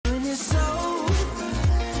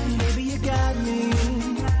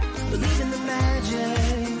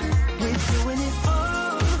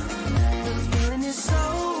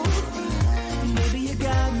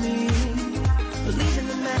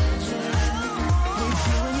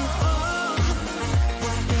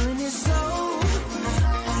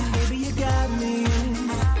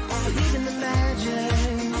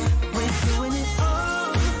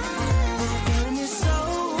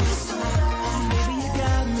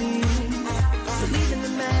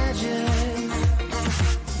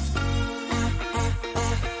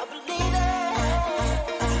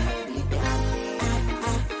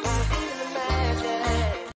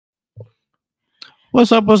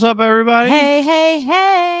What's up, everybody?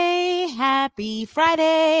 Hey, happy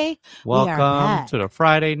Friday. We are Welcome back. to the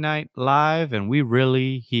Friday Night Live, and we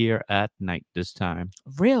really here at night this time.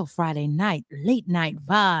 Real Friday night, late night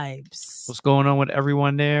vibes. What's going on with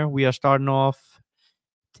everyone there? We are starting off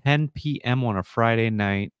 10 p.m. on a Friday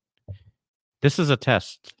night. This is a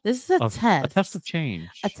test. This is a test. A test of change.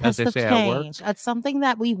 A test of change. It's something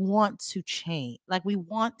that we want to change. Like we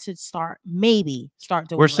want to start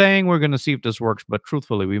doing. We're saying we're going to see if this works, but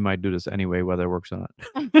truthfully, we might do this anyway, whether it works or not.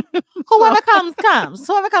 Whoever comes.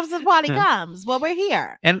 Whoever comes to the party comes. Well, we're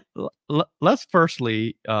here. And let's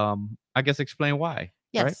firstly, I guess, explain why.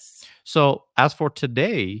 Yes. Right? So as for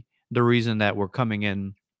today, the reason that we're coming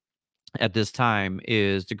in at this time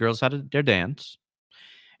is the girls had their dance.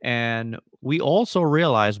 And we also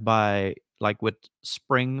realized with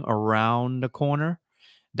spring around the corner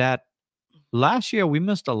that last year we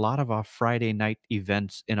missed a lot of our Friday night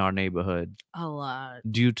events in our neighborhood. A lot.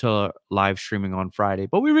 Due to live streaming on Friday.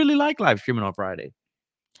 But we really like live streaming on Friday.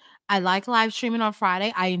 I like live streaming on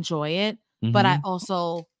Friday. I enjoy it. But I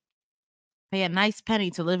also pay a nice penny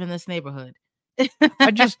to live in this neighborhood. I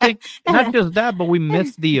just think not just that, but we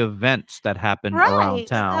miss the events that happen around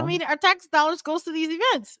town. I mean, our tax dollars goes to these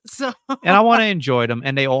events. So and I want to enjoy them,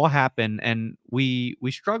 and they all happen. And we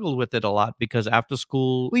struggled with it a lot because after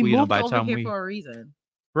school, we moved by over here for a reason.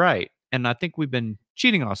 Right. And I think we've been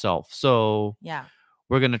cheating ourselves. So yeah,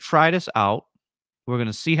 we're gonna try this out. We're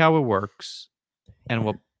gonna see how it works, and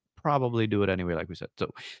we'll probably do it anyway, like we said.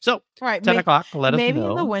 So right, 10 o'clock. Let us know. Maybe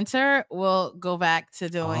in the winter we'll go back to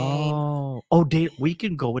doing. We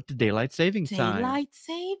can go with the daylight savings time. Daylight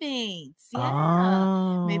savings,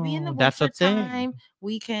 yeah. Maybe in the winter time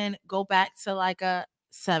we can go back to like a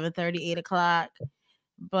 7:30, 8 o'clock.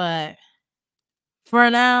 But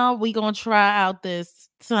for now, we gonna try out this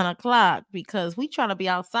 10 o'clock because we trying to be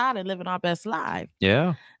outside and living our best life.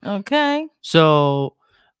 Yeah. Okay. So,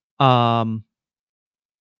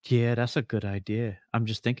 yeah, that's a good idea. I'm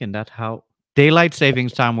just thinking that how daylight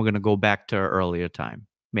savings time, we're going to go back to earlier time.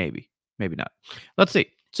 Maybe not. Let's see.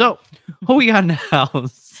 So who we got now?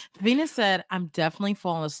 Venus said, I'm definitely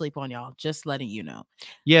falling asleep on y'all. Just letting you know.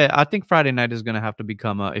 Yeah, I think Friday night is going to have to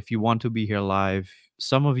become if you want to be here live,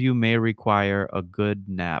 some of you may require a good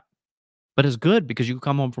nap. But it's good because you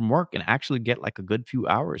come home from work and actually get like a good few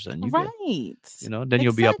hours. And then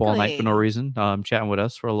you'll be up all night for no reason, chatting with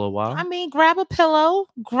us for a little while. I mean, grab a pillow,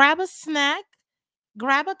 grab a snack,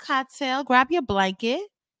 grab a cocktail, grab your blanket,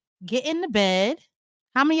 get in the bed.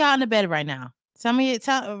 How many y'all in the bed right now?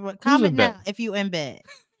 Comment now if you in bed.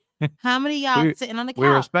 How many y'all sitting on the couch? We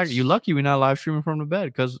respect you. Lucky we're not live streaming from the bed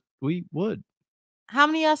because we would. How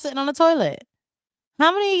many y'all sitting on the toilet?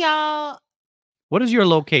 How many y'all? What is your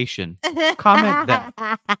location? Comment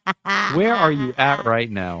that. Where are you at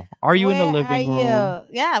right now? Are you in the living room?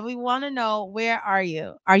 Yeah, we want to know, where are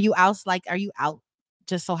you? Are you out? Are you out?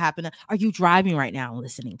 Just so happen to? Are you driving right now and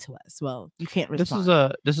listening to us? Well, you can't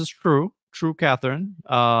respond. This is true, Catherine.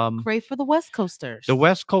 Great for the West Coasters. The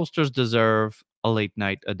West Coasters deserve a late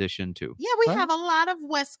night edition too. Yeah, we have a lot of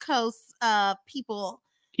West Coast people.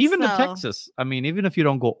 Even to Texas. I mean, even if you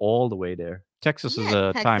don't go all the way there. Texas is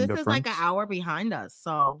a time difference. Texas is like an hour behind us.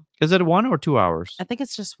 So is it 1 or 2 hours? I think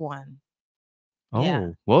it's just 1. Oh, yeah.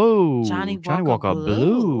 Whoa. Johnny Walker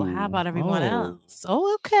Blue. How about everyone else?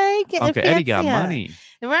 Oh, okay. Uncle Eddie got money.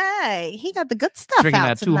 Right. He got the good stuff. Drinking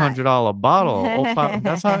that $200 bottle.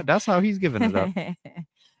 That's how he's giving it up.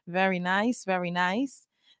 Very nice. Very nice.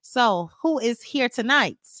 So who is here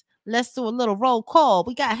tonight? Let's do a little roll call.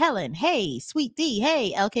 We got Helen. Hey, Sweet D.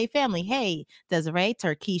 Hey, LK family. Hey, Desiree,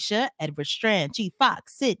 Turkisha, Edward Strand, G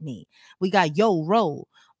Fox, Sydney. We got Yo Roll.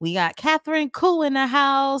 We got Catherine Koo in the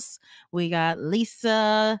house. We got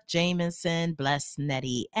Lisa Jamison, Bless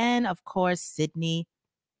Nettie, and of course, Sydney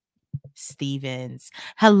Stevens.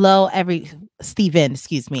 Hello, Steven,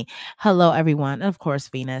 excuse me. Hello, everyone. And of course,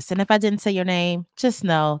 Venus. And if I didn't say your name, just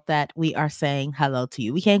know that we are saying hello to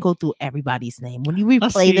you. We can't go through everybody's name. When you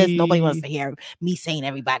replay this, nobody wants to hear me saying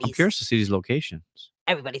everybody's. I'm curious to see these locations.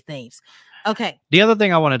 Everybody's names. Okay. The other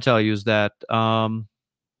thing I want to tell you is that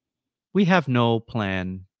we have no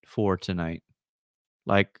plan for tonight.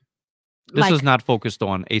 This is not focused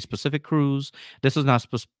on a specific cruise. This is not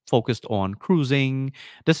focused on cruising.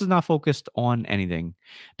 This is not focused on anything.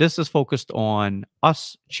 This is focused on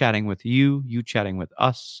us chatting with you, you chatting with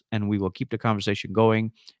us, and we will keep the conversation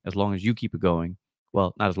going as long as you keep it going.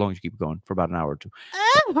 Well, not as long as you keep it going, for about an hour or two.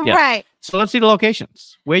 Yeah. Right. So let's see the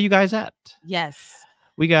locations. Where are you guys at? Yes.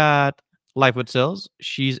 We got Life with Sills.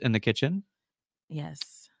 She's in the kitchen.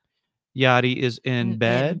 Yes. Yachty is in In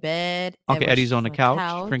bed. bed. Okay, Eddie's on the On the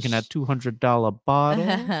couch drinking that $200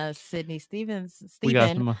 bottle. Sydney We got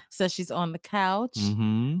Steven some. says she's on the couch.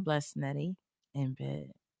 Mm-hmm. Bless Nettie in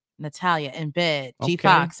bed. Natalia in bed. G Okay.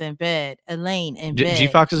 Fox in bed. Elaine in G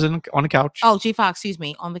bed. Fox is on the couch. Oh, G Fox, excuse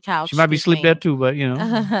me, on the couch. She might be asleep there too, but you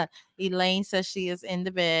know. Elaine says she is in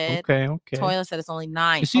the bed. Okay. Toilet said it's only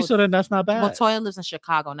 9. You see, so then that's not bad. Well, Toilet lives in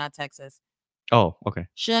Chicago, not Texas. Oh, okay.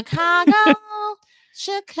 Chicago,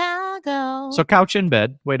 Chicago. So couch in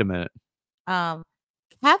bed. Wait a minute. Catherine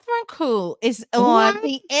Koo is on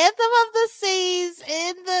the Anthem of the Seas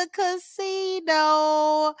in the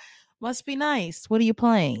casino. Must be nice. What are you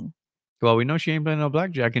playing? Well, we know she ain't playing no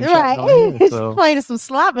blackjack and right. Here, She's so. playing some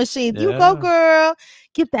slot machines. Yeah. You go, girl.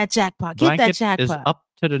 Get that jackpot. Get Blanket that jackpot. is up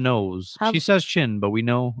to the nose. She says chin, but we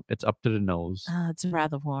know it's up to the nose. It's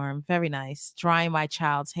rather warm. Very nice. Drying my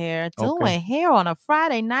child's hair. Doing hair on a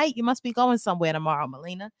Friday night. You must be going somewhere tomorrow,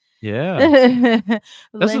 Melina. Yeah.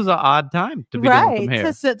 This is an odd time to be doing some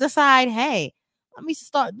hair. To decide, hey, let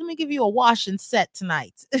me give you a wash and set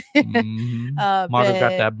tonight. Marta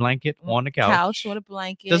got that blanket on the couch. With a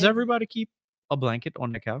blanket. Does everybody keep a blanket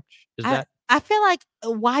on the couch? I feel like,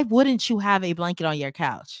 why wouldn't you have a blanket on your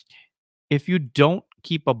couch? If you don't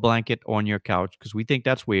keep a blanket on your couch, because we think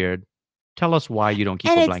that's weird, tell us why you don't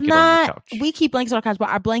keep a blanket on your couch. We keep blankets on our couch, but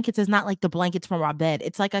our blankets is not like the blankets from our bed.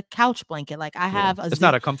 It's like a couch blanket. Like I have it's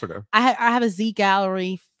not a comforter. I have a Z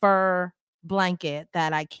Gallery fur blanket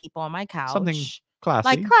that I keep on my couch. Something classy.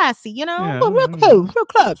 Like classy, you know? Yeah, but real close, real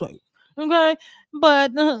classy. Okay.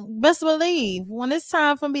 But best believe when it's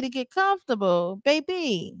time for me to get comfortable,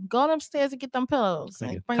 baby, go upstairs and get them pillows.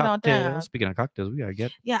 And bring it on down. Speaking of cocktails, we gotta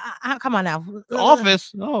get. Yeah, come on now. The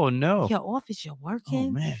office. Oh no. Your office, you're working.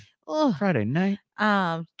 Oh man. Friday night.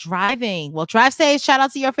 Driving. Well, drive safe. Shout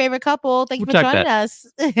out to your favorite couple. Thank you for joining us.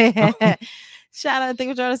 Shout out. Thank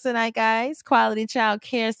you for joining us tonight, guys. Quality Child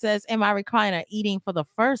Care says, in my recliner, eating for the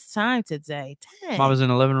first time today. Dang. Mom was in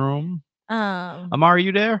the living room. Amara,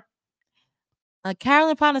 you there?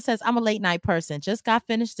 Carolyn Ponder says, I'm a late night person. Just got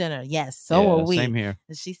finished dinner. Yes, so are we. Same here.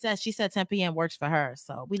 She said 10 p.m. works for her.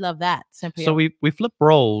 So we love that. 10 p.m. So we flip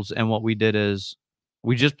roles, and what we did is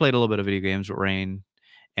we just played a little bit of video games with Rain.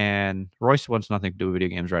 And Royce wants nothing to do with video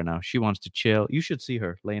games right now. She wants to chill. You should see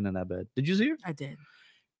her laying in that bed. Did you see her? I did.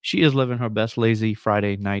 She is living her best lazy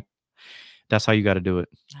Friday night. That's how you got to do it.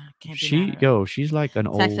 She's like an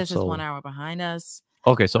old soul. Texas is 1 hour behind us.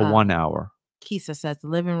 Okay, so 1 hour. Kisa says the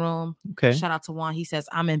living room. Okay. Shout out to Juan. He says,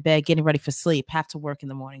 I'm in bed getting ready for sleep. Have to work in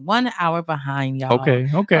the morning. 1 hour behind, y'all. Okay.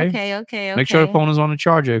 Make sure the phone is on the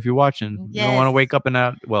charger if you're watching. Yes. You don't want to wake up and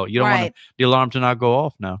out. Well, you don't want the alarm to not go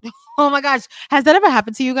off now. Oh my gosh. Has that ever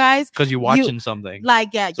happened to you guys? Because you're watching something. Like,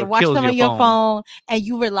 yeah, you're watching them on your phone and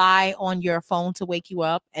you rely on your phone to wake you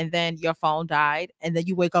up, and then your phone died, and then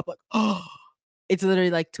you wake up like, oh. It's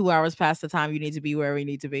literally like 2 hours past the time you need to be where we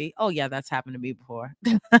need to be. Oh, yeah, that's happened to me before.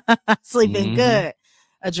 Sleeping good.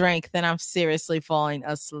 A drink, then I'm seriously falling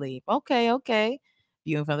asleep. Okay.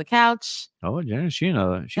 Viewing from the couch. Oh, yeah, she's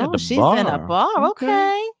at the she's bar. In a bar.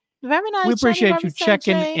 Okay. Very nice. We appreciate you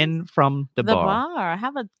checking in from the bar.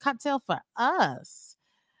 Have a cocktail for us.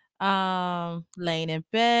 Laying in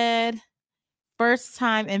bed. First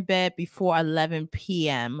time in bed before 11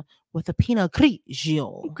 p.m. with a Pinot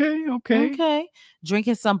Grigio. Okay.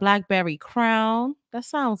 Drinking some Blackberry Crown. That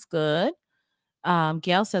sounds good.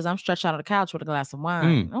 Gail says, I'm stretched out on the couch with a glass of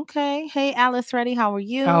wine. Okay. Hey, Alice Reddy, how are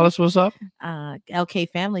you? Alice, what's up? LK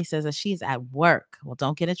Family says that she's at work. Well,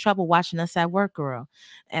 don't get in trouble watching us at work, girl.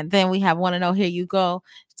 And then we have Want to Know, here you go.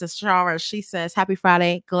 To Shara, she says, happy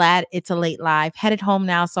Friday. Glad it's a late live. Headed home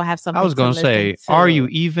now, so I have something I was going to say, are you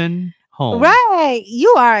even home? Right. You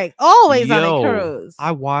are always on a cruise.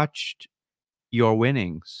 I watched your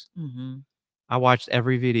winnings. Mm-hmm. I watched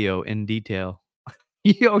every video in detail.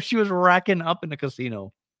 She was racking up in the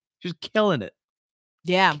casino. She was killing it.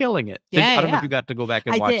 Yeah. Killing it. Yeah, I don't know if you got to go back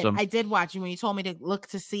and watch them. I did watch you when you told me to look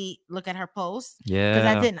at her post. Yeah.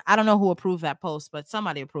 Because I don't know who approved that post, but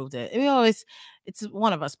somebody approved it. It's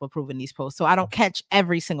one of us approving these posts. So I don't catch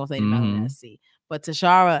every single thing that I see. But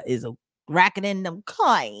Tashara is racking in them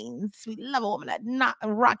coins. We love a woman that not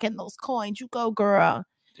rocking those coins. You go, girl.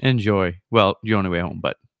 Enjoy. Well, you're on the way home,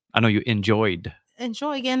 but I know you enjoy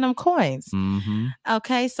getting them coins. Mm-hmm.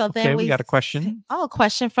 Okay, so then we got a question. A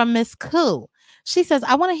question from Miss Koo. She says,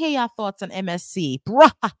 I want to hear your thoughts on MSC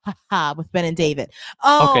with Ben and David.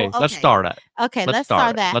 Okay, let's start it. Okay, let's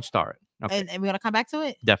start that. Let's start it. Okay. And we're going to come back to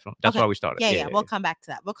it? Definitely. That's why we started. Yeah. We'll come back to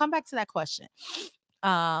that. We'll come back to that question.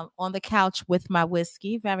 On the couch with my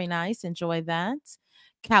whiskey. Very nice. Enjoy that.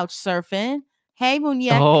 Couch surfing. Hey,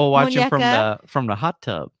 Muñeca. Oh, watching from the hot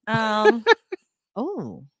tub.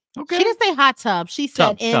 Oh. Okay. She didn't say hot tub. She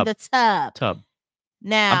said in the tub. Tub.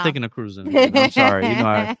 Now I'm thinking of cruising again. I'm sorry. You know,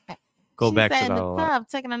 I go she back said to in that the a lot. tub,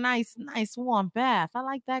 taking a nice warm bath. I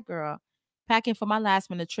like that, girl. Packing for my last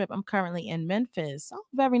minute trip. I'm currently in Memphis. Oh,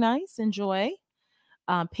 very nice. Enjoy.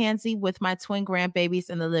 Pansy with my twin grandbabies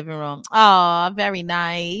in the living room. Oh, very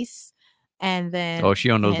nice. And then Oh, she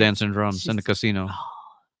on those dancing drums in the casino.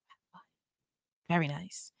 Oh, very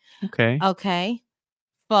nice. Okay. Okay.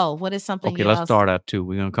 Bo, what is something Okay, you let's else? start at 2.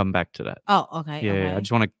 We're gonna come back to that. Oh, okay. Yeah, Okay. I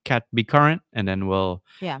just want to be current, and then we'll.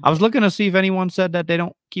 Yeah. I was looking to see if anyone said that they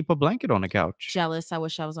don't keep a blanket on the couch. Jealous. I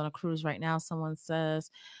wish I was on a cruise right now. Someone says,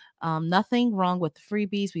 nothing wrong with the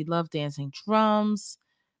freebies. We love dancing drums.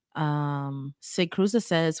 Sig Cruiser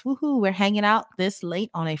says, woohoo, we're hanging out this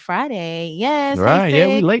late on a Friday. Yes. Right. Hey, Yeah,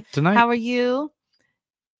 we Sig. late tonight. How are you?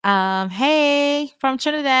 Hey, from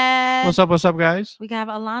Trinidad. What's up? What's up, guys? We have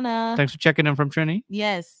Alana. Thanks for checking in from Trini.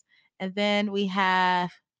 Yes. And then we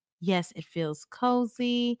have, yes, it feels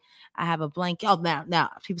cozy. I have a blanket. Oh, now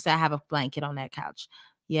people say I have a blanket on that couch.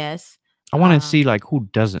 Yes. I want to see like who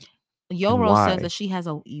doesn't. Yoro says that she has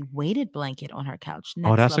a weighted blanket on her couch.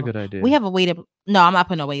 Next that's level. A good idea. We have a weighted. No, I'm not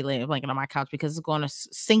putting a weighted blanket on my couch because it's going to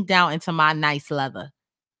sink down into my nice leather.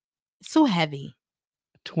 It's so heavy.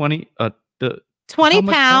 20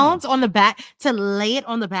 pounds on the back to lay it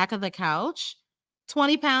on the back of the couch.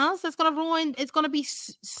 20 pounds. That's gonna ruin. It's gonna be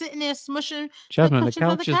sitting there smushing. Jasmine, the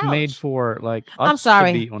couch is made for like us I'm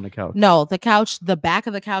sorry. to be on the couch. No, the couch, the back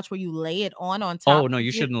of the couch where you lay it on top. Oh no,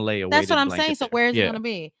 you shouldn't lay a weighted. That's what I'm blanket saying. So there. where is it gonna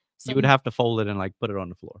be? So you would have to fold it and like put it on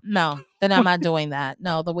the floor. No, then I'm not doing that.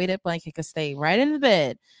 No, the weighted blanket could stay right in the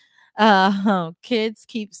bed. Kids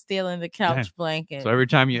keep stealing the couch blanket. So every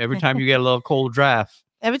time you get a little cold draft.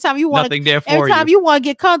 Every time you want nothing there for every time you want to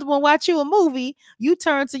get comfortable and watch you a movie, you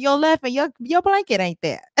turn to your left and your blanket ain't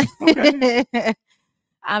there. Okay.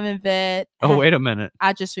 I'm in bed. Oh, wait a minute.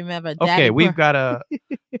 I just remember. Okay, we've got a.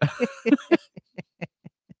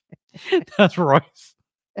 That's Royce.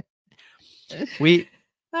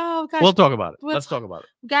 Oh gosh. We'll talk about it. Let's talk about it.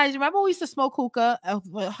 Guys, remember we used to smoke hookah?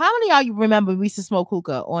 How many of you remember we used to smoke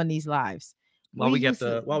hookah on these lives? While we get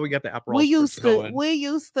the Aperol. We used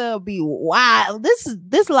to be wild.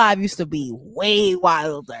 This live used to be way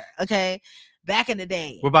wilder. Okay. Back in the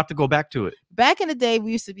day. We're about to go back to it. Back in the day,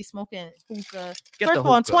 we used to be smoking hookah. First of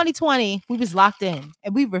all, in 2020, we was locked in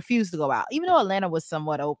and we refused to go out, even though Atlanta was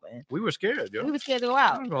somewhat open. We were scared, yo. We were scared to go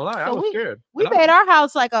out. I'm not gonna lie, I was scared. We made our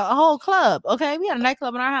house like a whole club. Okay, we had a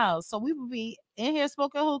nightclub in our house, so we would be in here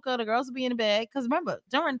smoking hookah. The girls would be in the bed because remember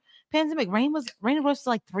during pandemic, rain was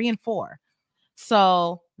like 3 and 4,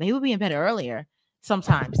 so they would be in bed earlier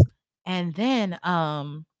sometimes. And then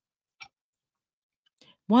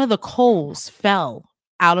one of the coals fell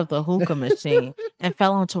out of the hookah machine and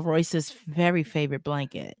fell onto Royce's very favorite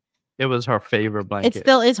blanket. It was her favorite blanket. It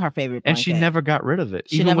still is her favorite blanket. And she never got rid of it.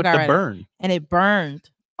 She even with the burn. And it burned.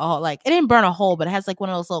 Oh, like it didn't burn a hole, but it has like one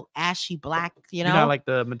of those little ashy black, you know? Like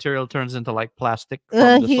the material turns into like plastic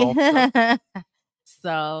from the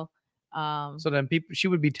salt. So then she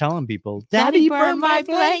would be telling people, Daddy burned my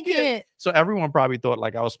blanket. So everyone probably thought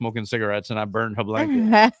like I was smoking cigarettes and I burned her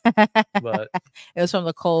blanket. But it was from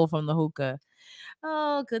the coal from the hookah.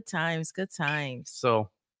 Oh, good times. So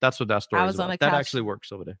that's what that story is about. That actually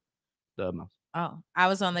works over there. The mouse. Oh, I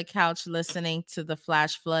was on the couch listening to the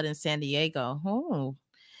flash flood in San Diego. Oh,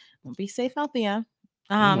 be safe out there.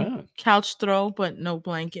 Couch throw, but not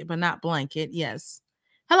blanket. Yes.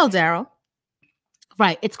 Hello, Daryl.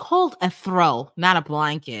 Right. It's called a throw, not a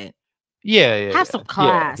blanket. Yeah. Have some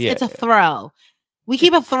class. It's a throw. We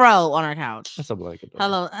keep a throw on our couch. That's a blanket.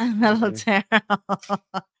 Hello, Daryl.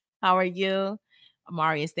 How are you?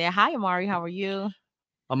 Amari is there. Hi, Amari. How are you?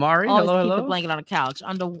 Amari, hello. Keep the blanket on the couch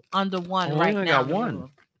under one right now. I got one.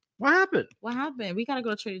 What happened? We gotta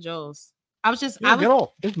go to Trader Joe's. Get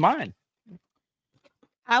off. It's mine.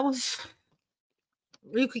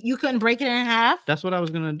 You couldn't break it in half? That's what I was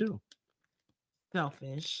gonna do.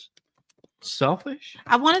 Selfish?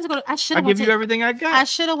 I wanted to go. I should have. I give you everything I got. I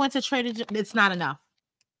should have went to Trader Joe's. It's not enough.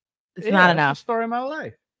 It's not enough. That's the story of my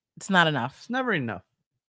life. It's not enough. It's never enough.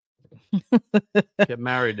 Get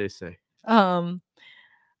married, they say. Oh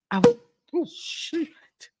shit.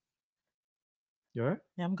 You all right?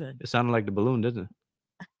 Yeah, I'm good. It sounded like the balloon, didn't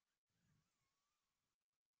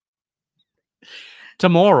it?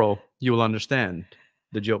 Tomorrow you will understand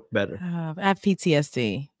the joke better. I have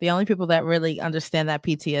PTSD. The only people that really understand that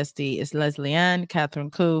PTSD is Leslie Ann,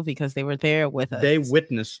 Catherine Koo, because they were there with us. They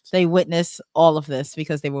witnessed all of this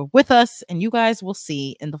because they were with us, and you guys will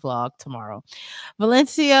see in the vlog tomorrow.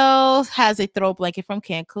 Valencio has a throw blanket from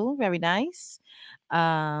Cancun. Very nice.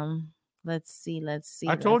 Let's see.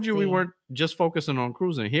 I told you we weren't just focusing on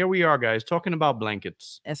cruising. Here we are, guys, talking about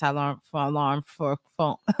blankets. It's alarm for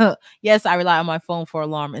phone. Yes, I rely on my phone for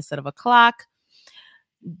alarm instead of a clock.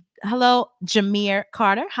 Hello, Jameer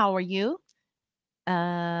Carter. How are you?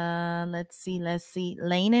 Let's see.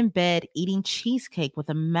 Laying in bed eating cheesecake with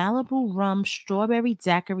a Malibu rum strawberry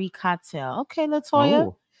daiquiri cocktail. Okay, Latoya.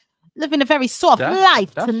 Oh, Living a very soft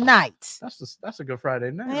life tonight. That's a good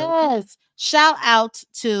Friday night. Yes. Shout out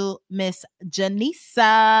to Miss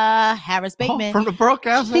Janisa Harris Bateman. From the Pearl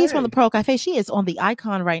Cafe. She's from the Pearl Cafe. She is on the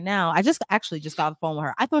icon right now. I just got off the phone with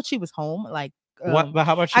her. I thought she was home. Like, what? But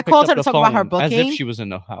how about she I called her to talk about her booking? As if she was in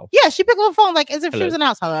the house. Yeah, she picked up the phone like as if she was in the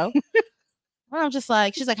house. Hello. And I'm just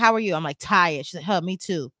like, she's like, how are you? I'm like, tired. She's like, huh, me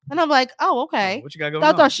too. And I'm like, oh, okay. What you got going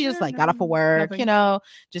on? I thought she just like got off of work, nothing.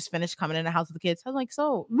 Just finished coming in the house with the kids. I'm like,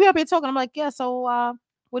 so we up here talking. I'm like, yeah, so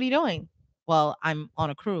what are you doing? Well, I'm on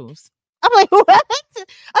a cruise. I'm like, what? I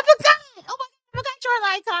forgot. Oh my God, I forgot you're on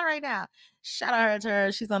the icon right now. Shout out to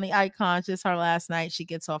her. She's on the icon. Just her last night. She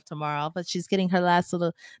gets off tomorrow, but she's getting her last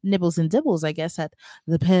little nibbles and dibbles, I guess, at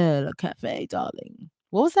the Pearl Cafe, darling.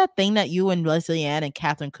 What was that thing that you and Leslie Ann and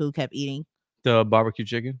Catherine Koo kept eating? The barbecue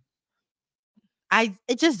chicken.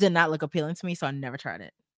 It just did not look appealing to me, so I never tried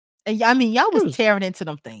it. And I mean, y'all was tearing into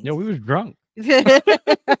them things. Yeah, we was drunk.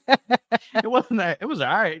 It wasn't that. It was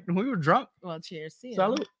all right. We were drunk. Well, cheers to you.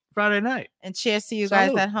 Salute. Friday night. And cheers to you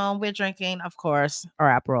guys at home. We're drinking, of course,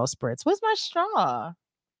 our Aperol Spritz. Where's my straw?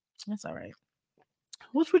 That's all right.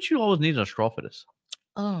 What's what you always need a straw for this?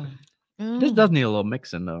 Oh. This does need a little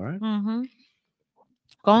mixing though, right? Mm-hmm.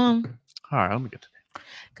 Go on. All right, let me get to that.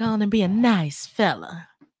 Go on and be a nice fella.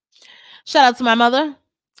 Shout out to my mother.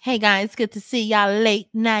 Hey guys, good to see y'all late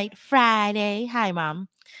night Friday. Hi, Mom.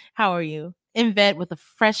 How are you? In bed with a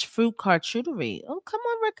fresh fruit charcuterie. Oh, come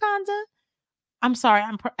on, Rakonda. I'm sorry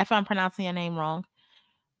if I'm pronouncing your name wrong.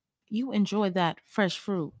 You enjoy that fresh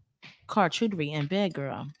fruit charcuterie in bed,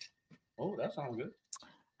 girl. Oh, that sounds good.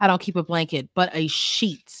 I don't keep a blanket, but a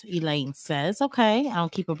sheet, Elaine says. Okay, I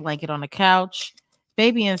don't keep a blanket on the couch.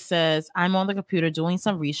 Fabian says, I'm on the computer doing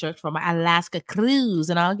some research for my Alaska cruise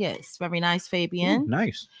in August. Very nice, Fabian. Ooh,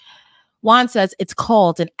 nice. Juan says, it's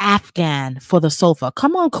called an Afghan for the sofa.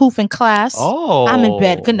 Come on, Koof in class. Oh. I'm in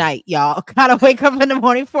bed. Good night, y'all. Gotta wake up in the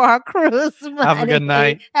morning for our cruise. Have a good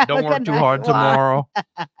night. Don't work too hard tomorrow.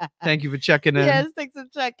 Thank you for checking in. Yes, thanks for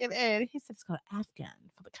checking in. He said it's called Afghan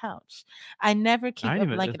for the couch. I never keep a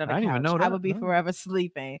blanket on the couch. Even know that. I would be forever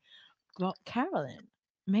sleeping. Well, Carolyn,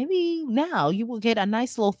 maybe now you will get a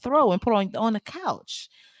nice little throw and put on the couch.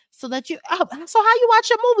 So that so how you watch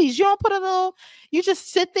your movies? You don't put you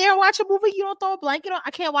just sit there and watch a movie. You don't throw a blanket on.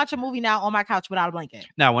 I can't watch a movie now on my couch without a blanket.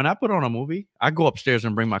 Now, when I put on a movie, I go upstairs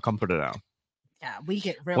and bring my comforter down. Yeah, we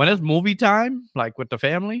get when it's movie time, like with the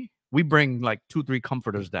family, we bring like 2-3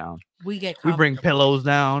 comforters down. We bring pillows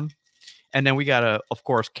down, and then we gotta, of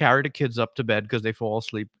course, carry the kids up to bed because they fall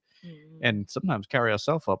asleep, and sometimes carry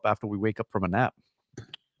ourselves up after we wake up from a nap.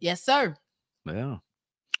 Yes, sir. Yeah.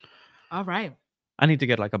 All right. I need to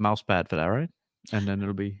get like a mouse pad for that, right? And then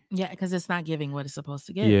it'll be because it's not giving what it's supposed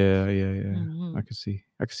to give. Yeah. Mm-hmm. I can see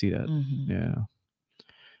that. Mm-hmm. Yeah.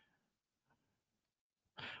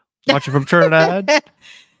 Watching from Trinidad.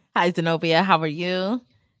 Hi, Zenobia. How are you?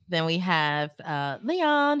 Then we have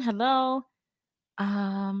Leon. Hello.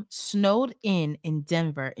 Snowed in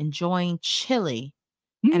Denver, enjoying chili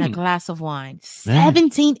and a glass of wine.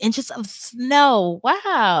 17 inches of snow.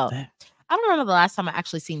 Wow. I don't remember the last time I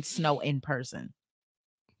actually seen snow in person.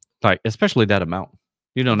 Like, especially that amount.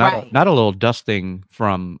 Not a little dusting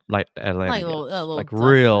from like Atlanta. Like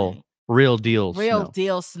real deal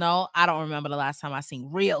deal snow. I don't remember the last time I seen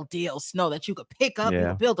real deal snow that you could pick up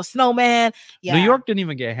and build a snowman. Yeah. New York didn't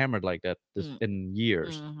even get hammered like that in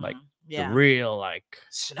years. Mm-hmm. Like the real like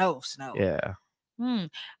snow. Yeah. I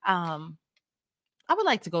would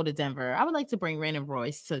like to go to Denver. I would like to bring Ren and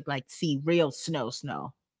Royce to like see real snow.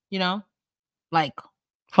 Like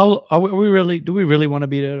how are we really? Do we really want to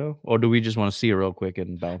be there though, or do we just want to see it real quick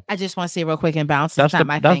and bounce? I just want to see it real quick and bounce. That's not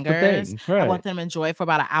my fingers. The thing, right. I want them to enjoy it for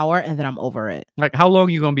about an hour and then I'm over it. Like, how long are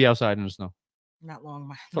you gonna be outside in the snow? Not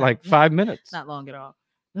long. For like 5 minutes. Not long at all.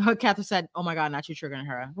 Catherine said, "Oh my God, not you triggering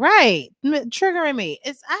her." Right, triggering me.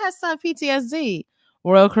 I have some PTSD.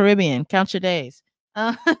 Royal Caribbean. Count your days.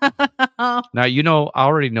 Now I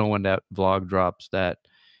already know when that vlog drops that.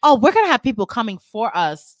 Oh, we're going to have people coming for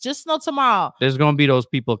us. Just know tomorrow. There's going to be those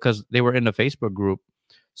people because they were in the Facebook group.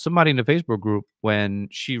 Somebody in the Facebook group, when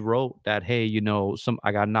she wrote that, hey,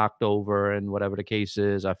 I got knocked over and whatever the case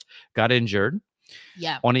is, I got injured.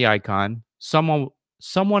 Yeah. On the icon. Someone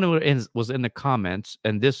was in the comments,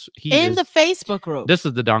 and the Facebook group. This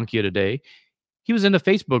is the donkey of the day. He was in the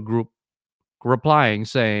Facebook group replying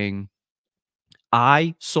saying,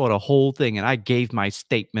 I saw the whole thing and I gave my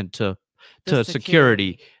statement to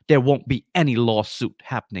security. There won't be any lawsuit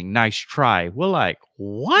happening. Nice try. We're like,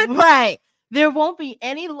 what? Right. There won't be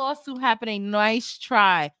any lawsuit happening. Nice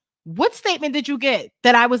try. What statement did you get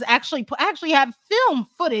that I was actually have film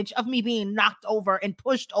footage of me being knocked over and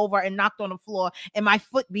pushed over and knocked on the floor and my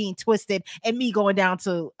foot being twisted and me going down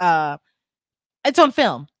to it's on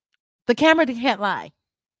film. The camera can't lie.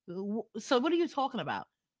 So what are you talking about?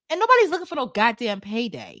 And nobody's looking for no goddamn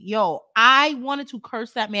payday. Yo, I wanted to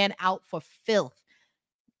curse that man out for filth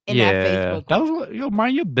in that Facebook that group. was what,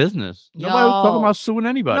 mind your business. Nobody was talking about suing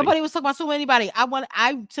anybody. Nobody was talking about suing anybody.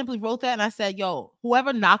 I simply wrote that and I said, yo,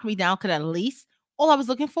 whoever knocked me down could at least, all I was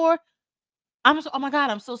looking for, oh my God,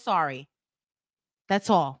 I'm so sorry. That's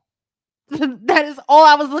all. That is all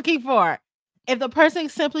I was looking for. If the person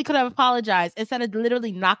simply could have apologized instead of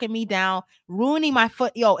literally knocking me down, ruining my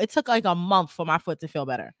foot. Yo, it took like a month for my foot to feel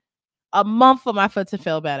better. A month for my foot to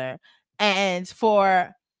feel better. And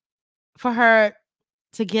for her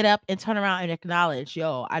to get up and turn around and acknowledge,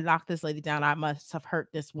 yo, I knocked this lady down. I must have hurt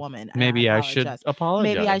this woman. Maybe I should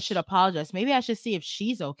apologize. Maybe I should apologize. Maybe I should see if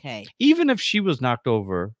she's okay. Even if she was knocked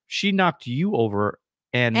over, she knocked you over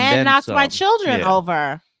and then knocked my children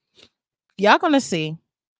over. Y'all gonna see.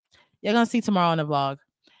 You're gonna see tomorrow in the vlog.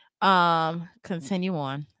 Continue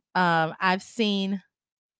on. I've seen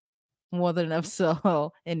more than enough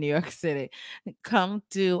so in New York City. Come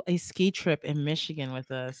do a ski trip in Michigan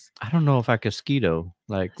with us. I don't know if I could ski though.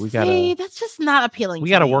 Like that's just not appealing. We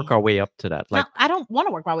gotta work our way up to that. Like I don't want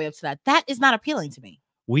to work my way up to that. That is not appealing to me.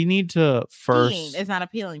 We need to first. Skiing is not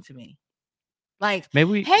appealing to me. Like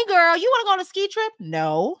maybe hey girl, you want to go on a ski trip?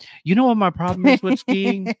 No. You know what my problem is with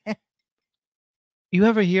skiing? You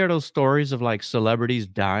ever hear those stories of like celebrities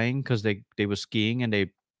dying because they were skiing and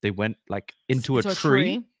they went like into a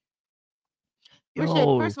tree?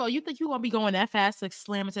 First of all, you think you gonna be going that fast, like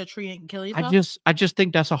slam into a tree and kill yourself? I just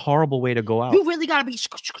think that's a horrible way to go out. You really gotta be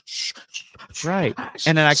right,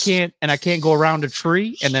 and then I can't go around a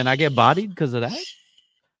tree, and then I get bodied because of that.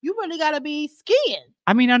 You really gotta be skiing.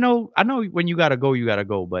 I mean, I know when you gotta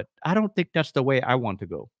go, but I don't think that's the way I want to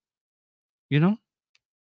go. You know,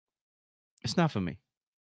 it's not for me.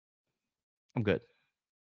 I'm good.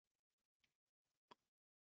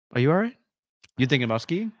 Are you all right? You thinking about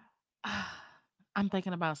skiing? I'm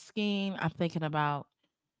thinking about skiing. I'm thinking about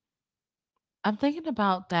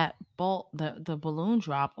that the balloon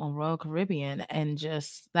drop on Royal Caribbean and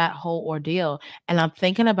just that whole ordeal. And I'm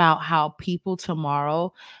thinking about how people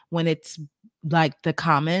tomorrow, when it's like the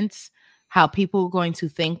comments, how people are going to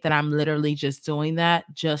think that I'm literally just doing that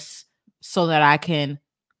just so that I can,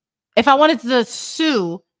 if I wanted to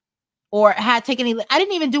sue or had taken any, I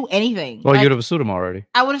didn't even do anything. Well, you'd have sued him already.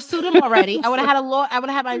 I would have sued him already. I would have had I would have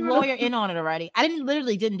had my lawyer in on it already. I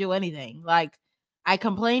didn't do anything. Like I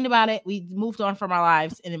complained about it. We moved on from our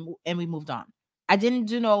lives and we moved on. I didn't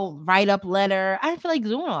do no write-up letter. I didn't feel like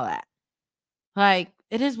doing all that. Like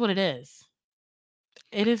it is what it is.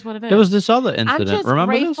 It is what it is. There was this other incident. I'm just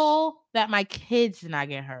Remember grateful that my kids did not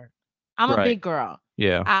get hurt. I'm a big girl.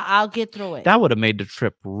 Yeah, I'll get through it. That would have made the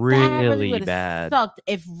trip really bad. Sucked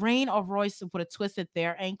if Rain or Royce would have twisted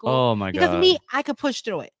their ankle. Oh my god! Because me, I could push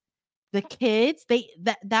through it. The kids,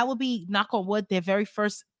 that would be, knock on wood, their very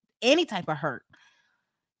first any type of hurt.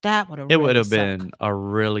 That would have. It would have been a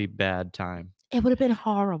really bad time. It would have been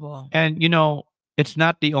horrible. And it's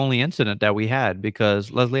not the only incident that we had because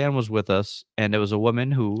Leslie Ann was with us, and there was a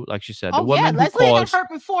woman who, like she said, Leslie got hurt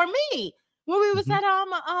before me when we was at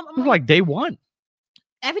it was like day one.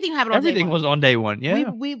 Everything happened on Everything day one. was on day one.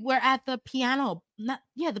 Yeah. We were at the piano,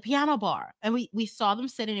 the piano bar. And we saw them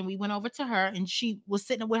sitting and we went over to her and she was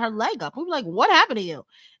sitting with her leg up. We were like, what happened to you?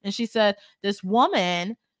 And she said, this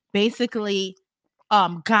woman basically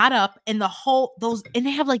got up and and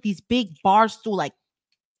they have like these big bar stool, like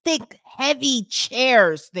thick, heavy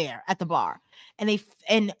chairs there at the bar. And they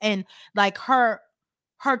and like her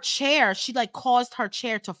chair, she like caused her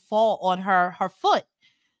chair to fall on her foot.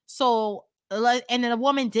 So and then the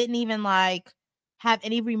woman didn't even like have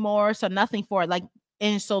any remorse or nothing for it. Like,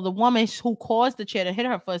 and so the woman who caused the chair to hit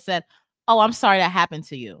her foot said, "Oh, I'm sorry that happened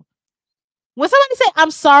to you." When somebody say,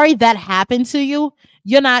 "I'm sorry that happened to you,"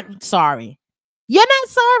 you're not sorry. You're not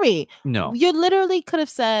sorry. No, you literally could have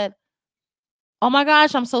said, "Oh my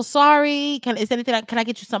gosh, I'm so sorry. Can I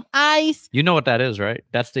get you some ice?" You know what that is, right?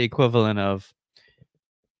 That's the equivalent of,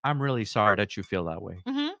 "I'm really sorry that you feel that way."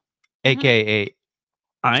 AKA,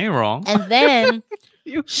 I ain't wrong. And then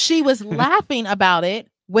she was laughing about it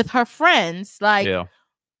with her friends. Like,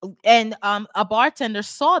 And a bartender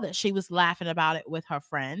saw that she was laughing about it with her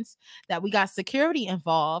friends, that we got security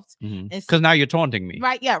involved. And Because now you're taunting me.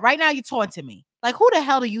 right, yeah, right now you're taunting me. Like, who the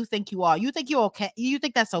hell do you think you are? You think you're okay? You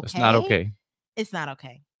think that's okay? It's not okay. It's not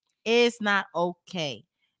okay. It's not okay.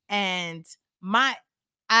 And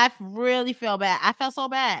I really feel bad. I felt so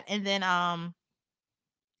bad. And then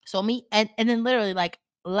so me and then literally like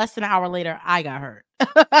less than an hour later, I got hurt.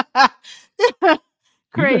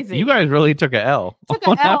 Crazy. You guys really took a L. Took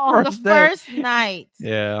an L on the first night.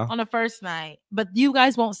 Yeah. On the first night. But you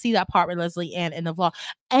guys won't see that part with Leslie Ann in the vlog.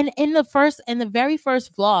 And in the very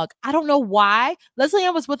first vlog, I don't know why. Leslie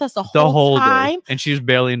Ann was with us the whole time. Day. And she was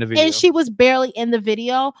barely in the video. And she was barely in the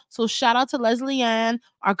video. So shout out to Leslie Ann,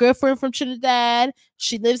 our good friend from Trinidad.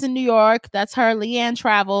 She lives in New York. That's her, Leanne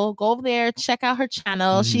Travel. Go over there, check out her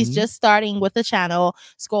channel. She's just starting with the channel.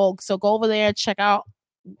 So go over there, check out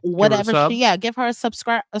whatever give her a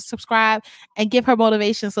subscribe and give her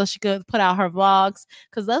motivation so she could put out her vlogs,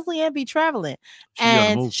 because Leslie Ann be traveling.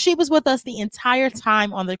 And she was with us the entire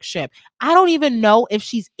time on the trip. I don't even know if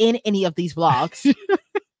she's in any of these vlogs.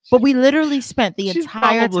 But we literally spent the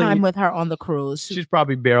entire time with her on the cruise. She's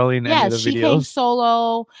probably barely in any of the videos. She came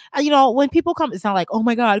solo. You know, when people come, it's not like, oh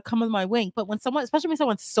my God, come with my wing. But when someone, especially when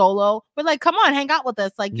someone's solo, we're like, come on, hang out with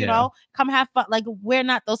us. Like, you know, come have fun. Like, we're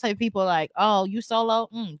not those type of people like, oh, you solo?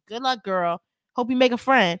 Good luck, girl. Hope you make a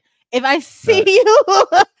friend. If I see you,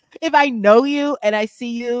 if I know you and I see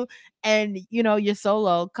you and, you know, you're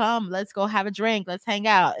solo, come, let's go have a drink. Let's hang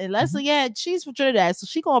out. And Leslie, she's from Trinidad, so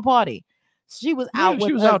she gonna party. She was out.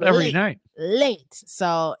 She was out every night. Late,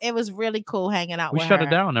 so it was really cool hanging out. We shut it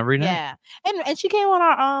down every night. Yeah, and she came on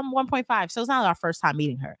our 1.5. So it's not our first time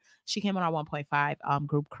meeting her. She came on our 1.5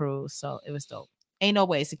 group cruise, so it was dope. Ain't no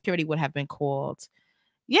way security would have been called.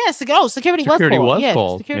 Yes, security was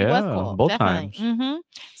called. Security was called both times.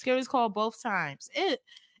 Security was called both times. It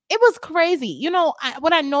was crazy. You know,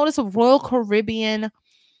 what I noticed of Royal Caribbean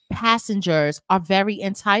passengers are very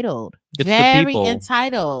entitled. It's very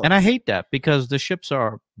entitled. And I hate that because the ships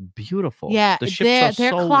are beautiful. Yeah, the ships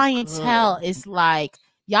their so clientele good. is like,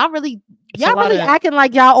 y'all really acting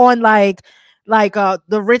like y'all on like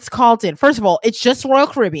the Ritz-Carlton. First of all, it's just Royal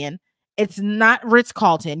Caribbean. It's not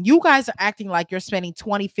Ritz-Carlton. You guys are acting like you're spending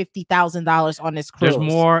 $20,000-$50,000 on this cruise.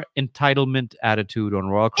 There's more entitlement attitude on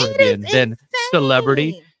Royal Caribbean than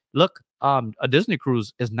celebrity. Look, a Disney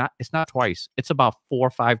cruise it's not twice. It's about 4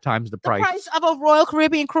 or 5 times the price. The price of a Royal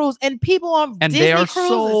Caribbean cruise, and people on Disney cruises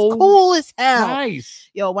so cool as hell.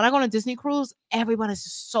 Nice. Yo, when I go on a Disney cruise, everyone is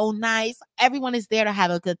so nice. Everyone is there to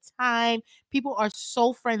have a good time. People are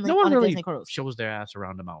so friendly on a Disney cruise. Shows their ass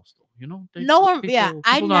around the mouse, though. You know, no one.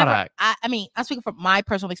 I mean, I'm speaking from my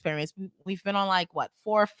personal experience. We've been on like what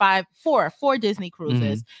 4 Disney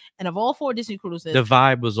cruises, and of all 4 Disney cruises, the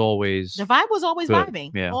vibe was always good.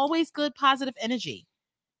 Vibing. Yeah. Always good, positive energy.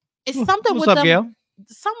 It's something What's with up, them. Gail?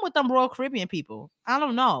 Some with them Royal Caribbean people, I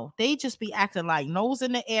don't know. They just be acting like nose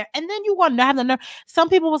in the air, and then you want to have the nerve. Some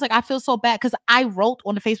people was like, I feel so bad because I wrote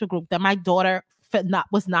on the Facebook group that my daughter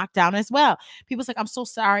was knocked down as well. People's like, I'm so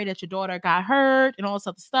sorry that your daughter got hurt and all this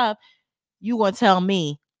other stuff. You gonna tell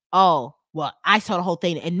me, oh, well, I saw the whole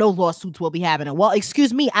thing and no lawsuits will be happening. Well,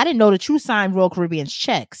 excuse me, I didn't know that you signed Royal Caribbean's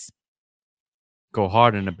checks. Go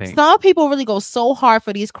hard in the paint. Some people really go so hard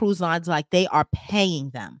for these cruise lines like they are paying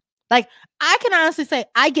them. Like, I can honestly say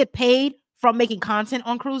I get paid from making content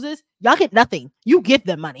on cruises. Y'all get nothing. You give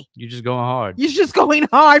them money. You're just going hard. You're just going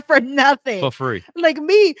hard for nothing. For free. Like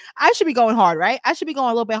me, I should be going hard, right? I should be going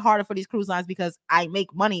a little bit harder for these cruise lines because I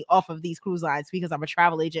make money off of these cruise lines because I'm a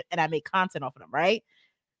travel agent and I make content off of them, right?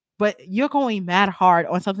 But you're going mad hard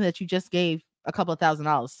on something that you just gave a couple of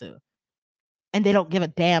 $1,000s to. And they don't give a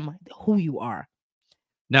damn who you are.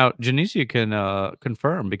 Now, Janicia can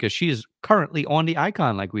confirm because she is currently on the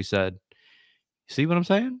icon, like we said. See what I'm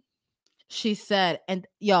saying? She said, and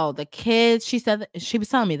yo, the kids, she said, she was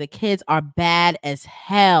telling me the kids are bad as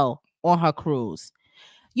hell on her cruise.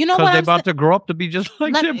 You know what? Because they're about to grow up to be just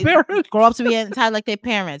like their parents. Grow up to be entirely like their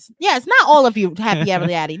parents. Yeah, it's not all of you, Happy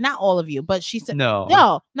Daddy. Not all of you. But she said, no,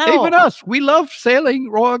 not even all. us. We love sailing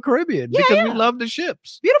Royal Caribbean because we love the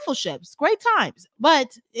ships. Beautiful ships, great times.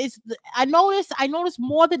 But I noticed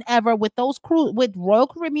more than ever with with Royal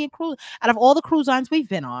Caribbean cruise, out of all the cruise lines we've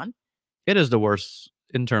been on, it is the worst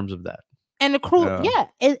in terms of that. And the cruise,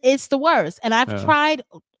 it's the worst. And I've tried.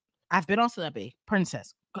 I've been on Celebrity,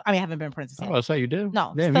 Princess. I mean, I haven't been Princess yet. Oh, that's how you do.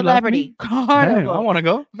 No, damn, Celebrity, Carnival. Damn, I want to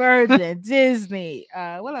go. Virgin, Disney.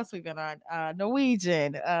 What else we been on?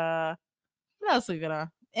 Norwegian. What else we been on?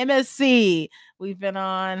 MSC. We've been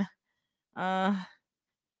on.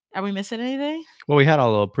 Are we missing anything? Well, we had a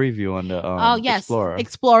little preview on the Oh yes, Explorer.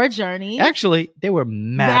 Explorer Journey. Actually, they were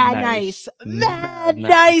mad nice. Mad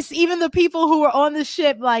nice. Even the people who were on the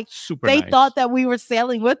ship, like, super they nice. thought that we were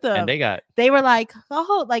sailing with them. And they were like,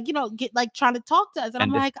 oh, like, you know, get like trying to talk to us. And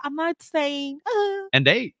I'm like, I'm not saying. And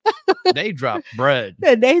they dropped bread.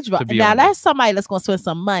 And they dropped. Now that's somebody that's gonna spend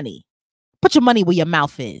some money. Put your money where your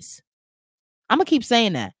mouth is. I'm gonna keep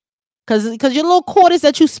saying that. Cause your little quarters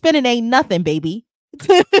that you spending ain't nothing, baby.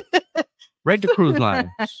 Rate the cruise lines.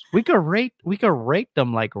 We could rate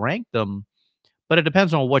them, like rank them, but it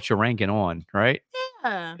depends on what you're ranking on, right?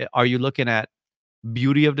 Yeah. Are you looking at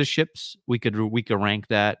beauty of the ships? We could rank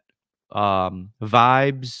that.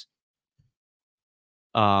 Vibes,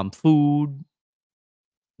 food.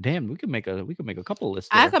 Damn, we could make a couple lists.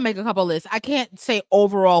 I could make a couple lists. I can't say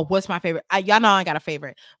overall what's my favorite. Y'all know I got a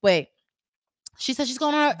favorite. Wait, she said she's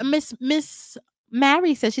going on Miss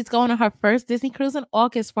Mary said she's going on her first Disney cruise in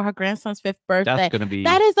August for her grandson's 5th birthday. That's gonna be.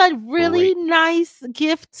 That is a really nice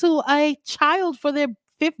gift to a child for their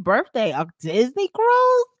 5th birthday. A Disney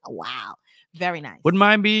cruise. Wow, very nice. Wouldn't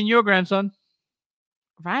mind being your grandson.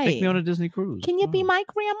 Right. Take me on a Disney cruise. Can you be my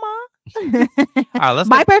grandma? All right, let's.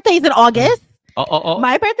 My birthday's in August. Oh.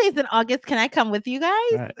 My birthday's in August. Can I come with you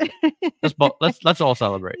guys? Right. Let's all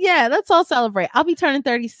celebrate. Yeah, let's all celebrate. I'll be turning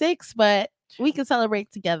 36, but we can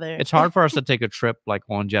celebrate together. It's hard for us to take a trip like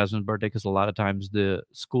on Jasmine's birthday because a lot of times the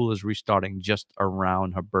school is restarting just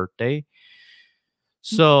around her birthday.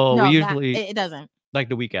 So we usually it doesn't. Like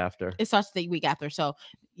the week after. It starts the week after. So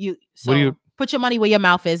put your money where your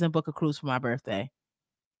mouth is and book a cruise for my birthday.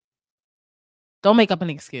 Don't make up an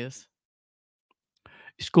excuse.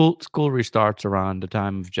 School restarts around the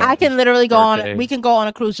time of I can literally go on. We can go on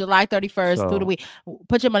a cruise July 31st through the week.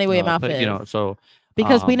 Put your money where your mouth is. You know, so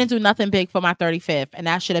because we didn't do nothing big for my 35th, and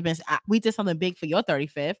that should have been. We did something big for your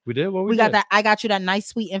 35th. We did. What we got that. I got you that nice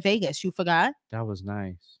suite in Vegas. You forgot? That was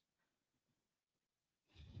nice.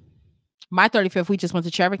 My 35th, we just went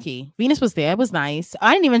to Cherokee. Venus was there. It was nice.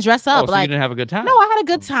 I didn't even dress up. So you didn't have a good time? No, I had a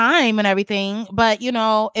good time and everything. But, you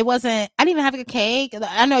know, it wasn't... I didn't even have a cake.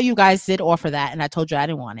 I know you guys did offer that, and I told you I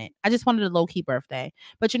didn't want it. I just wanted a low-key birthday.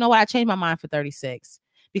 But you know what? I changed my mind for 36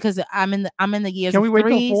 because I'm in the years of threes. Can we wait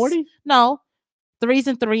till 40? No. 3s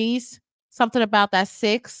and 3s. Something about that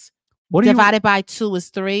 6. Divided by 2 is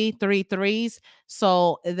 3. 3 3s.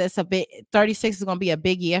 So that's a bit. 36 is gonna be a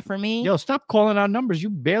big year for me. Yo, stop calling out numbers. You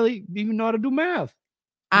barely even know how to do math.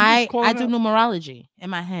 I do numerology in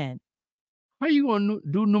my head. How are you gonna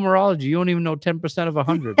do numerology? You don't even know 10% of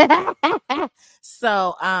 100.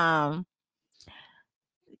 So come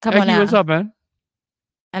on out. What's up, man?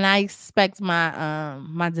 And I expect my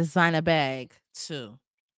my designer bag too.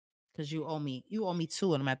 Because you owe me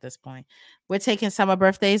 2 of them at this point. We're taking summer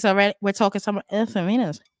birthdays already. We're talking summer.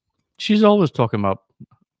 Venus. She's always talking about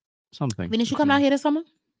something. Venus, you come out here this summer?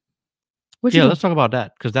 Yeah, let's talk about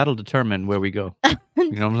that because that'll determine where we go.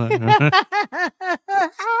 You know what I'm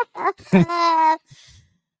saying?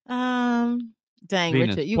 Dang,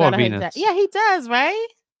 Venus. Richard, you gotta hate that. Yeah, he does, right?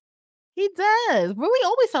 He does. But we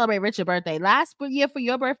always celebrate Richard's birthday. Last year for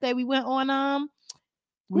your birthday, we went on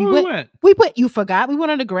We went. You forgot. We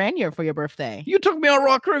went on a grand year for your birthday. You took me on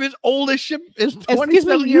Rock Caribbean's oldest ship is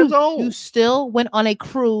 27 years old. You still went on a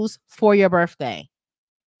cruise for your birthday.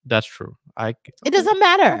 That's true. It doesn't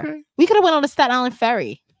matter. Okay. We could have went on the Staten Island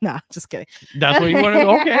ferry. Nah, just kidding. That's what you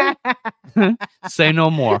want to do? Okay. Say no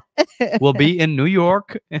more. We'll be in New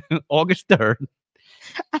York August 3rd.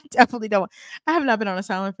 I definitely don't. I have not been on a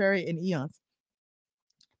silent ferry in eons.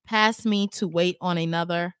 Pass me to wait on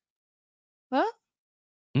another. Huh?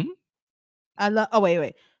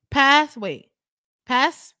 Wait.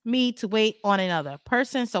 Pass me to wait on another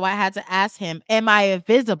person. So I had to ask him, am I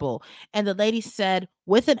invisible? And the lady said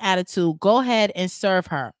with an attitude, go ahead and serve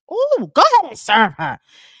her. Oh, go ahead and serve her.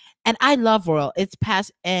 And I love Royal. It's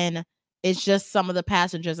just some of the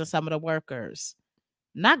passengers and some of the workers.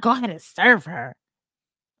 Not go ahead and serve her.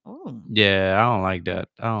 Oh. Yeah, I don't like that.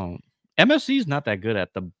 MSC is not that good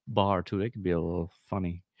at the bar too. They can be a little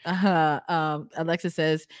funny. Alexa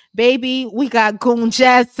says, baby, we got Goon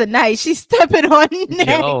Jazz tonight. She's stepping on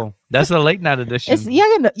neck. Yo, that's a late night edition.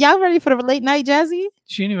 Y'all ready for the late night, Jazzy?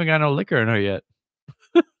 She ain't even got no liquor in her yet.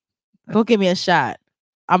 Go give me a shot.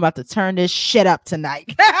 I'm about to turn this shit up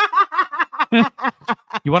tonight.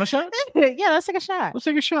 You want a shot? Yeah, let's take a shot. Let's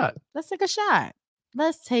take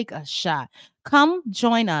a shot. Come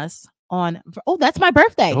join us on. Oh, that's my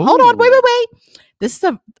birthday. Ooh. Hold on. Wait. This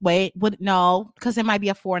is no, because it might be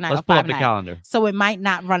a 4-night. Let's pull up the calendar. So it might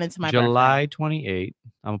not run into my July birthday. 28th.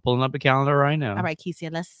 I'm pulling up the calendar right now. All right,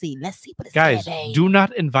 Keisha, let's see what it's guys, do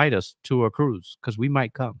not invite us to a cruise because we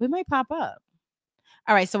might come. We might pop up.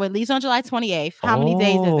 All right, so it leaves on July 28th. How many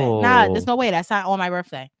days is it? Nah, there's no way. That's not on my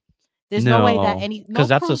birthday. There's no way that because no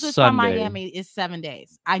that's a cruises from Sunday. Miami is 7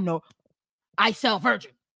 days. I know. I sell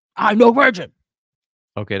Virgin. I know Virgin.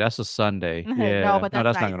 Okay, that's a Sunday. No, Yeah, but no, that's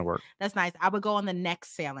that's not nice. gonna work. That's nice. I would go on the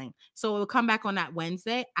next sailing, so it would come back on that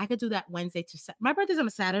Wednesday. I could do that Wednesday to my birthday's on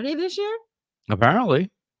a Saturday this year.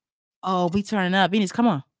 Apparently. Oh, we turning up. Venus, come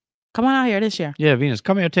on out here this year. Yeah, Venus,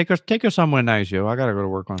 come here. Take her somewhere nice, yo. I gotta go to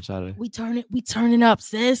work on Saturday. We turning up,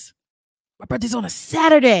 sis. My birthday's on a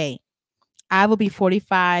Saturday. I will be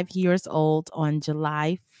 45 years old on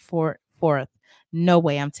July 4th. No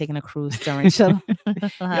way I'm taking a cruise during July.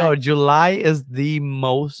 Yo, July is the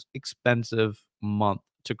most expensive month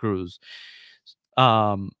to cruise.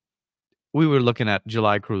 We were looking at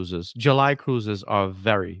July cruises. July cruises are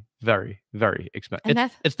very, very, very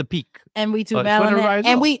expensive. It's the peak. And we do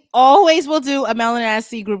and we always will do a Melon and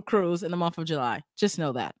Sea group cruise in the month of July. Just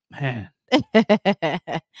know that. Man.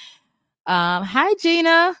 Hi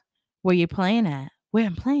Gina. Where you playing at? Where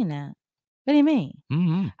I'm playing at? What do you mean?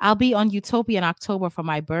 Mm-hmm. I'll be on Utopia in October for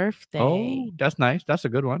my birthday. Oh, that's nice. That's a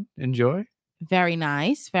good one. Enjoy. Very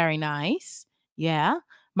nice. Very nice. Yeah.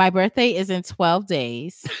 My birthday is in 12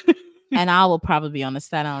 days. And I will probably be on the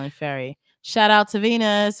Staten Island ferry. Shout out to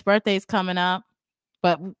Venus. Birthday's coming up.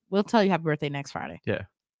 But we'll tell you happy birthday next Friday. Yeah.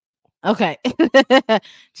 Okay.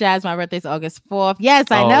 Jazz, my birthday's August 4th. Yes,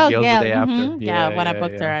 I know. Yeah. The day after. Yeah, when I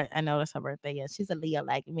booked her, I noticed her birthday. Yeah, she's a Leo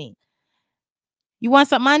like me. You want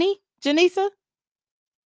some money, Janisa?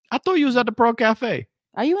 I thought you was at the Pro Cafe.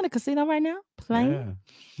 Are you in a casino right now? Playing? Yeah.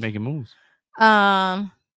 Making moves.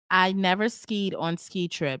 I never skied on ski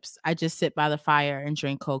trips. I just sit by the fire and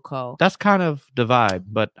drink cocoa. That's kind of the vibe,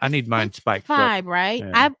 but I need mine spiked. Vibe, right?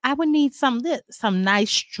 Yeah. I would need some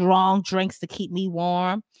nice strong drinks to keep me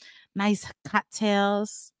warm. Nice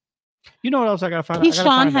cocktails. You know what else I gotta find?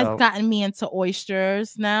 Keyshawn has gotten me into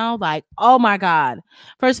oysters now. Like, oh my god!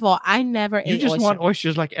 First of all, I never ate. You just want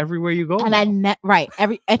oysters like everywhere you go. And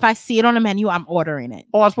if I see it on the menu, I'm ordering it.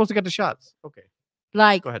 Oh, I'm supposed to get the shots. Okay.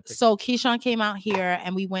 Like, so Keyshawn came out here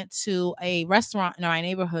and we went to a restaurant in our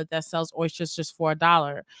neighborhood that sells oysters just for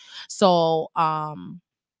 $1. So,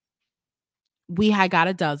 we had got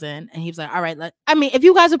a dozen and he was like, all right, if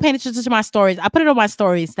you guys were paying attention to my stories, I put it on my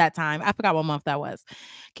stories that time. I forgot what month that was.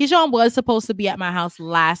 Keyshawn was supposed to be at my house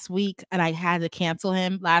last week and I had to cancel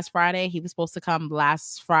him last Friday. He was supposed to come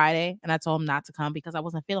last Friday and I told him not to come because I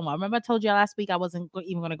wasn't feeling well. Remember I told you last week I wasn't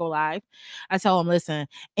even going to go live? I told him, listen,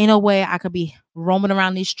 ain't no way I could be roaming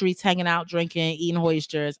around these streets, hanging out, drinking, eating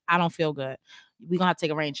oysters. I don't feel good. We're going to have to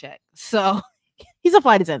take a rain check. So he's a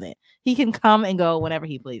flight attendant. He can come and go whenever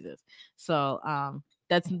he pleases. So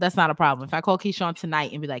that's not a problem. If I call Keyshawn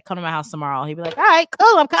tonight and be like, come to my house tomorrow, he'd be like, all right,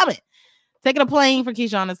 cool, I'm coming. Taking a plane for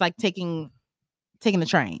Keyshawn is like taking the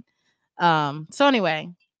train. So anyway,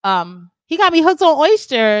 he got me hooked on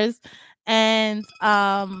oysters and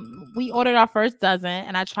we ordered our first dozen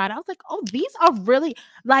and I tried. I was like, oh, these are really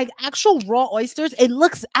like actual raw oysters. It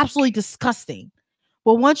looks absolutely disgusting.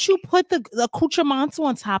 But once you put the accoutrements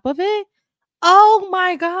on top of it, oh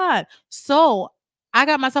my god! So I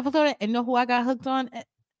got myself hooked on it, and know who I got hooked on?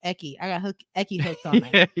 Eki. I got Eki hooked on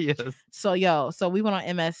it. Yes. So we went on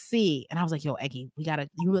MSC, and I was like, "Yo, Eki, we gotta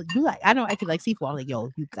you like I know Eki like seafood. I was like,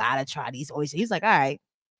 "Yo, you gotta try these oysters." He's like, "All right,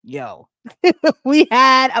 yo." We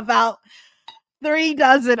had about 3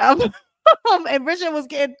 dozen of them, and Richard was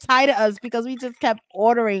getting tired of us because we just kept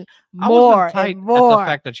ordering more and more. At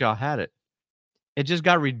the fact that y'all had it, it just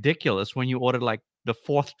got ridiculous when you ordered like the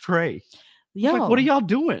 4th tray. Yo, like, what are y'all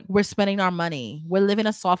doing? We're spending our money. We're living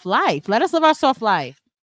a soft life. Let us live our soft life.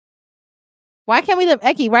 Why can't we live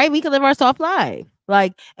Eki, right? We can live our soft life.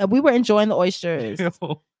 Like, and we were enjoying the oysters.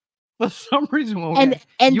 For some reason, when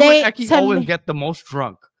and you and Eki always get the most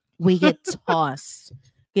drunk. We get tossed.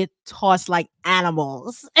 Like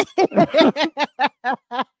animals.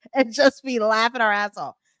 And just be laughing our ass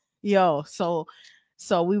off. Yo,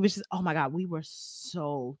 so we was just, oh my god, we were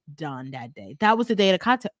so done that day. That was the day of the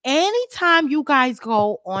cocktail. Anytime you guys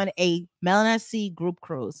go on a Melanesee group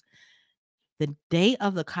cruise, the day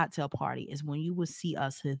of the cocktail party is when you will see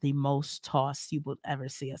us the most tossed you will ever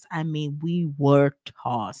see us. I mean, we were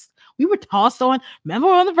tossed. We were tossed on, remember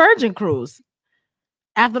on the Virgin cruise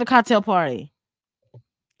after the cocktail party.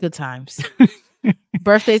 Good times.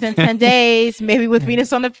 Birthdays in 10 days, maybe with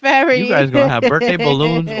Venus on the ferry. You guys gonna have birthday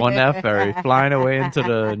balloons on that ferry flying away into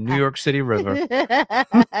the New York City River.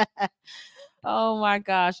 Oh my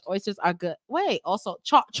gosh, oysters are good. Wait, also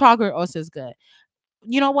char-grilled oysters good.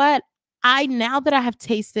 You know what? Now that I have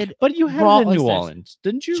tasted, but you had it in New Orleans,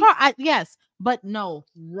 didn't you? Yes, but no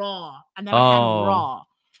raw. I never had raw.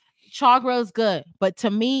 Char-grilled is good, but to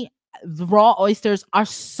me, The raw oysters are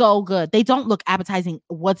so good. They don't look appetizing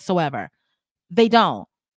whatsoever. They don't.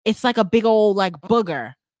 It's like a big old like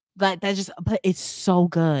booger. Like that just, but it's so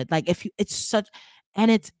good. Like if you, it's such, and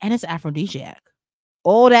it's aphrodisiac.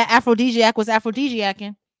 Oh, that aphrodisiac was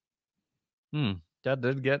aphrodisiacing. That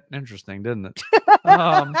did get interesting, didn't it?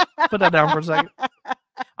 Put that down for a second.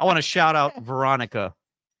 I want to shout out Veronica.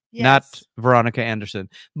 Yes. Not Veronica Anderson,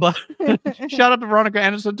 but shout out to Veronica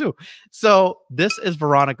Anderson too. So this is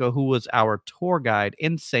Veronica, who was our tour guide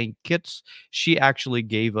in St. Kitts. She actually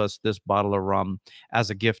gave us this bottle of rum as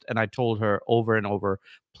a gift. And I told her over and over,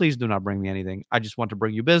 please do not bring me anything. I just want to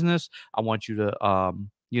bring you business. I want you to,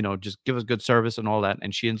 just give us good service and all that.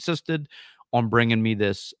 And she insisted on bringing me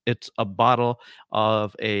this. It's a bottle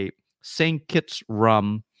of a St. Kitts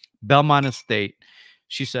rum, Belmont Estate.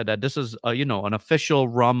 She said that this is, an official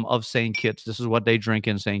rum of St. Kitts. This is what they drink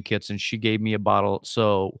in St. Kitts. And she gave me a bottle.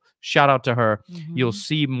 So shout out to her. You'll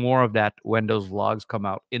see more of that when those vlogs come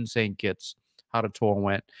out in St. Kitts, how the tour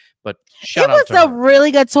went. But shout out to her. It was a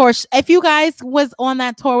really good tour. If you guys was on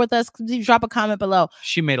that tour with us, drop a comment below.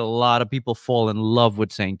 She made a lot of people fall in love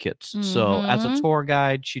with St. Kitts. So as a tour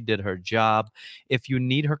guide, she did her job. If you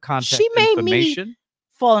need her contact information, me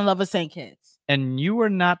fall in love with St. Kitts. And you were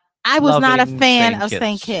not. I was not a fan of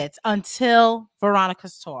St. Kitts until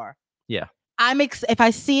Veronica's tour. Yeah. If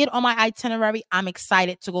I see it on my itinerary, I'm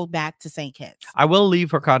excited to go back to St. Kitts. I will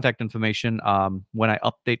leave her contact information when I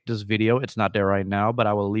update this video. It's not there right now, but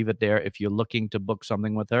I will leave it there. If you're looking to book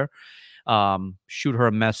something with her, shoot her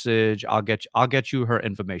a message. I'll get you her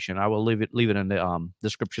information. I will leave it in the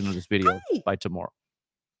description of this video by tomorrow.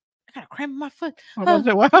 I got a cramp in my foot.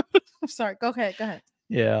 What? I'm sorry. Go ahead.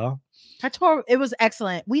 Yeah. Her tour, it was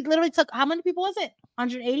excellent. We literally took, how many people was it?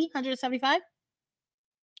 180, 175?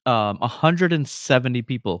 170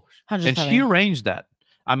 people. 170. And she arranged that.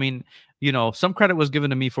 I mean, some credit was given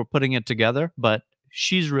to me for putting it together, but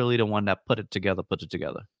she's really the one that put it together.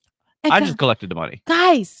 I just collected the money.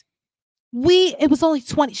 Guys, it was only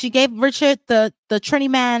 20. She gave Richard the Trini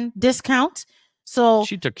Man discount. So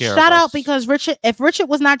she took care of us. Shout out, because if Richard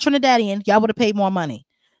was not Trinidadian, y'all would have paid more money.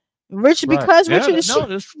 Richard, right. Because Richard is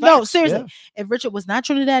no, seriously. Yeah. If Richard was not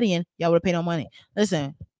Trinidadian, y'all would have paid no money.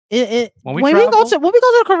 Listen, when we go to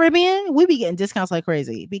the Caribbean, we be getting discounts like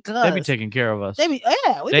crazy because they be taking care of us. We be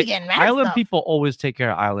getting mad island stuff. People always take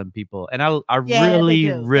care of island people, and I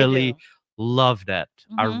really love that.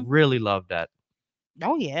 I really love that.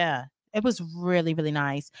 Oh yeah. It was really, really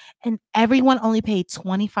nice. And everyone only paid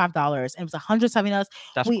 $25. It was $170.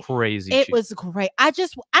 That's crazy. It was great. I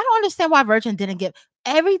don't understand why Virgin didn't give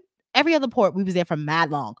every other port. We was there for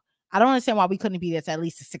mad long. I don't understand why we couldn't be there at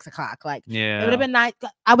least 6 o'clock. Like, it would have been nice.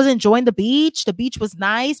 I was enjoying the beach. The beach was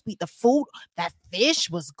nice. The food, that fish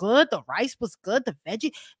was good. The rice was good. The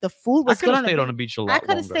veggie, the food was good. I could have stayed on the beach a lot. I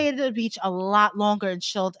could have stayed at the beach a lot longer and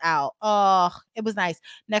chilled out. Oh, it was nice.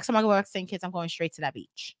 Next time I go back to St. Kitts, I'm going straight to that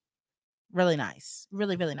beach. Really nice.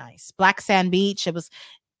 Really, really nice. Black sand beach. It was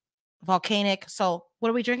volcanic. So what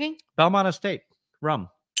are we drinking? Belmont Estate rum.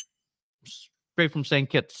 Straight from St.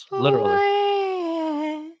 Kitts, literally.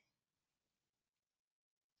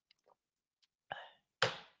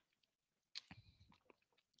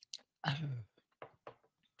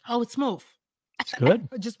 Oh, it's smooth. It's good.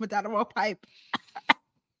 I just put down the wrong pipe.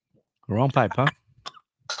 Wrong pipe, huh?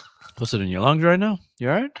 What's it in your lungs right now? You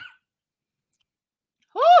all right?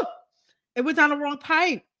 Woo! It went down the wrong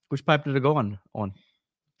pipe. Which pipe did it go on?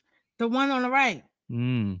 The one on the right.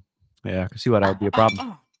 Yeah, I can see why that would be a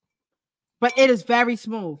problem. But it is very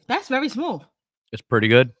smooth. That's very smooth. It's pretty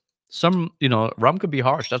good. Some, rum could be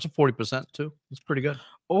harsh. That's a 40% too. It's pretty good.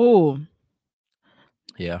 Oh.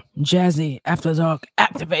 Yeah. Jazzy, after dark,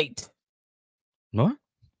 activate. What?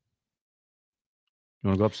 You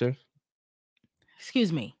want to go upstairs?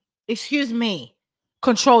 Excuse me.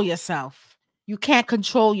 Control yourself. You can't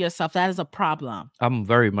control yourself. That is a problem. I'm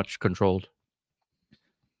very much controlled.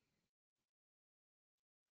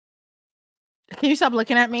 Can you stop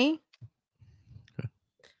looking at me? Okay.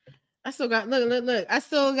 I still got look. I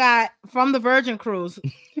still got from the Virgin Cruise.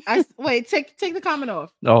 Wait, take the comment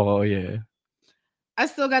off. Oh yeah. I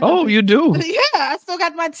still got. You do. Yeah, I still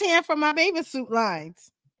got my tan from my bathing suit lines.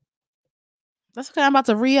 That's okay. I'm about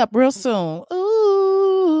to re-up real soon.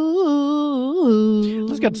 Ooh.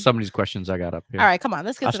 Let's get to some of these questions I got up here. All right, come on.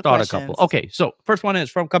 Let's get to the questions. A couple. Okay, so first one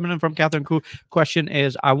is coming in from Catherine Koo. Question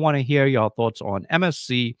is, I want to hear y'all thoughts on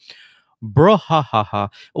MSC Bruhahaha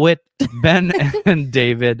with Ben and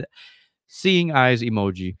David. Seeing eyes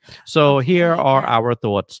emoji. So here are our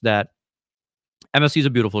thoughts. That MSC is a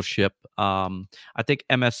beautiful ship. I think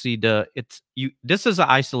MSC this is an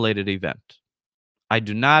isolated event. I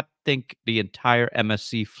do not think the entire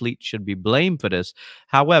MSC fleet should be blamed for this.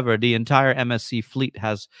 However, the entire MSC fleet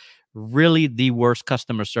has really the worst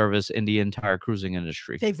customer service in the entire cruising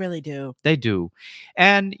industry. They really do. They do.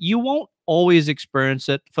 And you won't always experience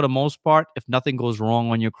it for the most part. If nothing goes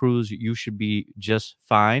wrong on your cruise, you should be just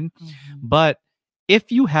fine. But if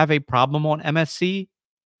you have a problem on MSC,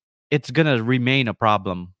 it's going to remain a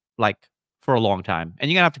problem like for a long time. And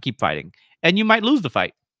you're going to have to keep fighting. And you might lose the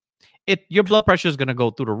fight. Your blood pressure is going to go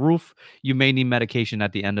through the roof. You may need medication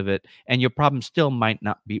at the end of it, and your problem still might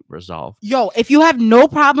not be resolved. Yo, if you have no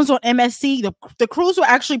problems on MSC, the cruise will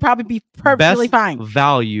actually probably be perfectly fine.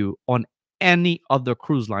 Value on any other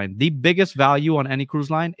cruise line. The biggest value on any cruise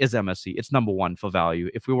line is MSC. It's number one for value.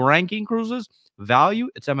 If we were ranking cruises, value,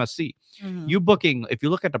 it's MSC. You booking, if you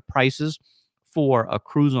look at the prices for a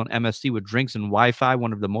cruise on MSC with drinks and Wi-Fi,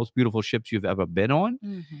 one of the most beautiful ships you've ever been on,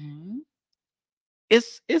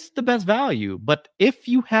 it's the best value. But if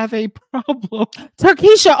you have a problem,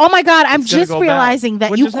 Turkisha, oh my God, I'm just realizing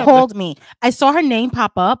that you called me. I saw her name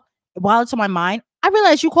pop up while it's on my mind. I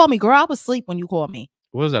realized you called me. Girl, I was asleep when you called me.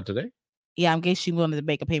 What was that today? Yeah, I'm guessing she wanted to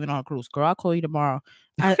make a payment on her cruise. Girl, I'll call you tomorrow.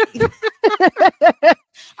 I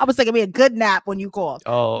was taking me a good nap when you called.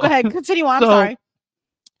 Oh, go ahead, continue on. I'm sorry.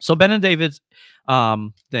 So Ben and David's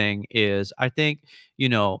thing is, I think,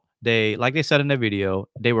 they, like they said in their video,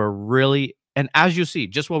 they were really, and as you see,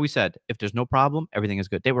 just what we said, if there's no problem, everything is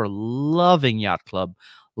good. They were loving Yacht Club,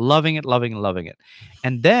 loving it.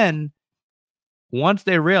 And then once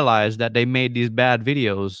they realized that they made these bad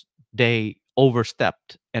videos, they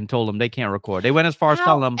overstepped and told them they can't record. They went as far as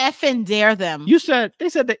telling them, effing dare them. They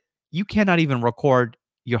said that you cannot even record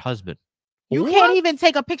your husband. You can't even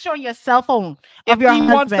take a picture on your cell phone of your husband. If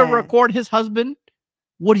he wants to record his husband,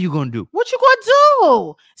 what are you going to do? What you going to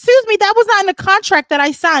do? Excuse me, that was not in the contract that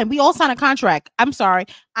I signed. We all signed a contract. I'm sorry.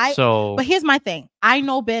 But here's my thing. I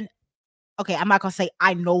know Ben. Okay, I'm not going to say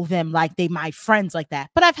I know them like they my friends like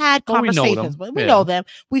that. But I've had conversations with them. We know them.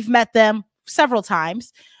 We've met them several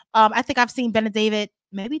times. I think I've seen Ben and David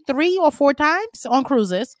maybe 3 or 4 times on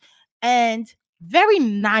cruises. And very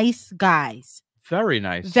nice guys. Very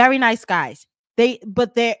nice guys. They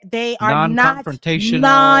are non-confrontational.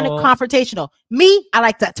 Non-confrontational. Me, I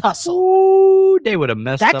like that tussle. Ooh, they would have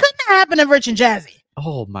messed up. That couldn't happen in Rich and Jazzy.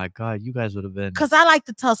 Oh my God, you guys would have been. Because I like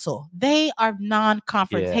the tussle. They are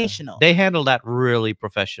non-confrontational. Yeah. They handle that really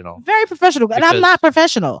professional. Very professional. Because and I'm not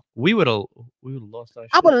professional. We would have lost that shit.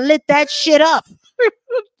 I would have lit that shit up.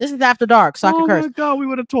 This is after dark, so I can curse. Oh my God, we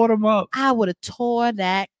would have tore them up. I would have tore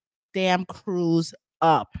that damn cruise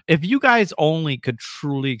up. If you guys only could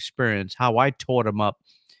truly experience how I tore them up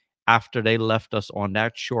after they left us on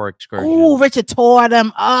that shore excursion. Oh, Richard tore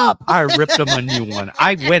them up. I ripped them a new one.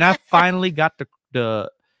 When I finally got the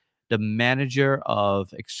manager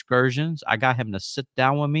of excursions, I got him to sit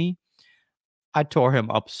down with me. I tore him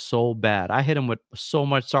up so bad. I hit him with so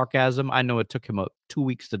much sarcasm. I know it took him 2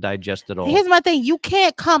 weeks to digest it all. Here's my thing. You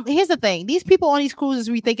can't come. Here's the thing. These people on these cruises,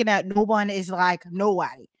 we thinking that no one is like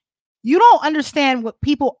nobody. You don't understand what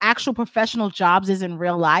people actual professional jobs is in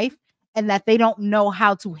real life, and that they don't know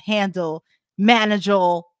how to handle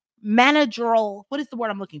managerial, what is the word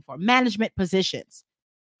I'm looking for? Management positions.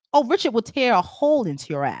 Oh, Richard will tear a hole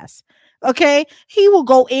into your ass. Okay. He will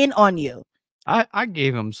go in on you. I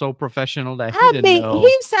gave him so professional that he didn't know.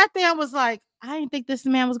 He sat there and was like, I didn't think this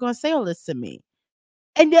man was going to say all this to me.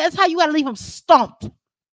 And that's how you got to leave him stumped.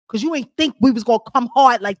 Because you ain't think we was going to come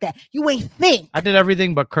hard like that. You ain't think. I did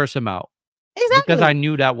everything but curse him out. Exactly. Because I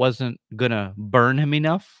knew that wasn't going to burn him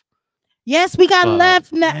enough. Yes, we got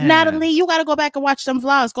left. Natalie, you got to go back and watch some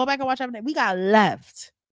vlogs. Go back and watch everything. We got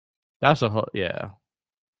left. That's yeah.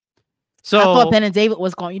 So I thought Ben and David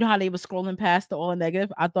was going. You know how they were scrolling past the all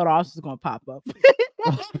negative? I thought ours was going to pop up.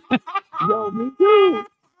 Yo,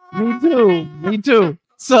 me too.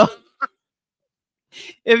 So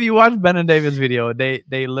if you watch Ben and David's video, they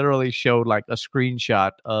literally showed like a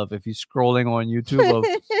screenshot of, if you're scrolling on YouTube, of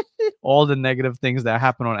all the negative things that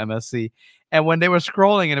happen on MSC. And when they were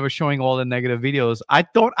scrolling and it was showing all the negative videos, I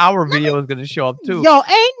thought our video was going to show up too. Yo,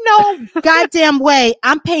 ain't no goddamn way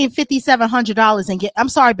I'm paying $5,700 and I'm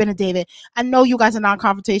sorry, Ben and David. I know you guys are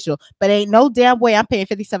non-confrontational, but ain't no damn way I'm paying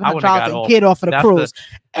 $5,700 and get off of the cruise.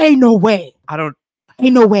 Ain't no way.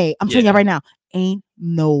 Ain't no way. I'm telling you right now. Ain't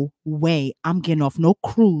no way I'm getting off no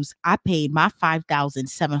cruise. I paid my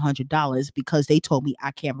 $5,700 because they told me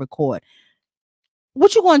I can't record.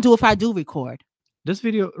 What you going to do if I do record? This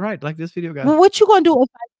video, right? Like this video, guys. Well, what you gonna do if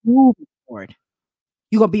I do record?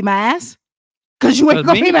 You gonna beat my ass? Cause you ain't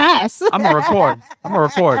gonna beat my ass. I'm gonna record.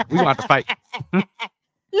 We gonna have to fight.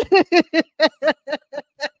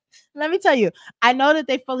 Let me tell you, I know that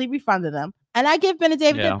they fully refunded them. And I give Ben and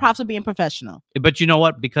David Yeah. props for being professional. But you know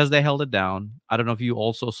what? Because they held it down, I don't know if you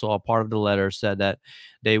also saw part of the letter said that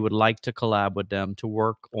they would like to collab with them to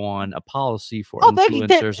work on a policy for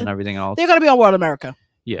influencers and everything else. They're going to be on World America.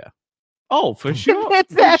 Yeah. Oh, for sure.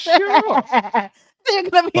 For sure. They're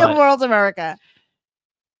going to be on World America.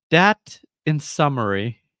 That, in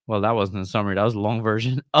summary, well, that wasn't in summary. That was a long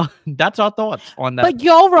version. That's our thoughts on that. But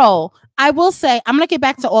Yoro, I will say, I'm going to get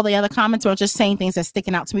back to all the other comments, but I'm just saying things that's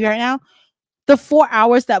sticking out to me right now. The 4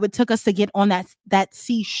 hours that it took us to get on that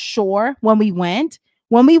seashore when we went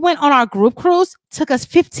on our group cruise, took us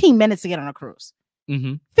 15 minutes to get on a cruise.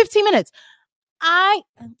 15 minutes. Let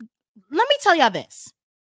me tell y'all this.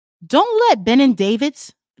 Don't let Ben and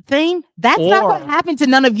David's thing, that's not what happened to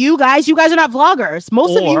none of you guys. You guys are not vloggers.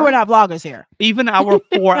 Most of you are not vloggers here. Even our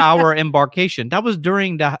 4-hour embarkation, that was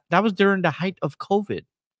during the height of COVID.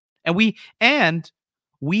 And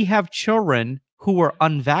we have children who were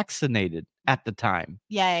unvaccinated at the time.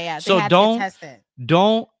 Yeah. So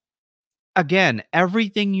don't again,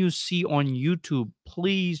 everything you see on YouTube,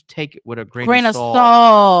 please take it with a grain of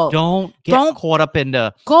salt. Don't get caught up in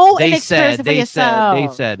the and experience it for yourself.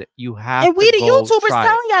 They said you have and we the YouTubers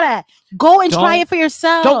telling y'all that. Go and try it for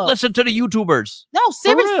yourself. Don't listen to the YouTubers. No,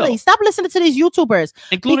 seriously. Stop listening to these YouTubers.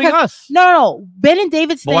 Including us. No. Ben and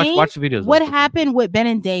David's thing. Watch the videos. What happened with Ben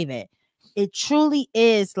and David? It truly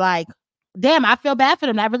is like, damn, I feel bad for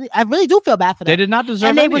them. I really do feel bad for them. They did not deserve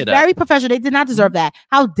and they were very professional. They did not deserve that.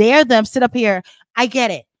 How dare them sit up here? I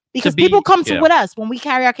get it. Because people come with us when we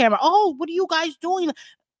carry our camera. Oh, what are you guys doing?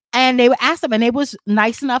 And they would ask them, and they was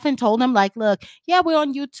nice enough and told them, like, look, yeah, we're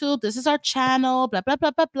on YouTube. This is our channel, blah, blah,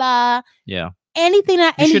 blah, blah, blah. Yeah. Anything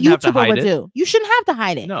that any YouTuber would do. You shouldn't have to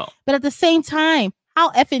hide it. No. But at the same time, how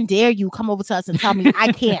effing dare you come over to us and tell me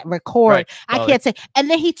I can't record? Right. I can't say. And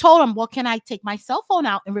then he told them, well, can I take my cell phone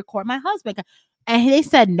out and record my husband? And they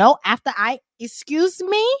said no after excuse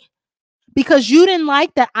me? Because you didn't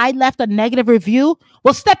like that I left a negative review?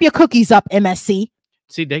 Well, step your cookies up, MSC.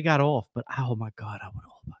 See, they got off, but oh my God.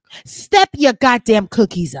 Step your goddamn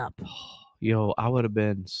cookies up. Yo, I would have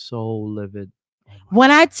been so livid. When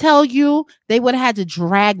I tell you, they would have had to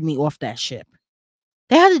drag me off that ship.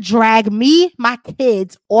 They had to drag me, my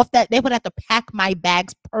kids off that. They would have to pack my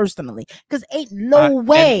bags personally because ain't no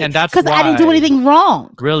way. And that's because I didn't do anything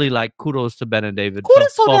wrong. Really, like kudos to Ben and David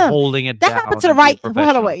for holding it down. That happened to the right.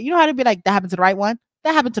 By the way, you know how to be like, that happened to the right one?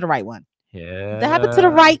 That happened to the right one. Yeah. That happened to the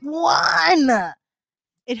right one.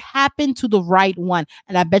 It happened to the right one.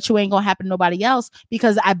 And I bet you ain't going to happen to nobody else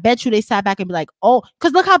because I bet you they sat back and be like, oh,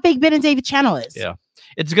 because look how big Ben and David channel is. Yeah.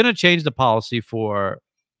 It's going to change the policy for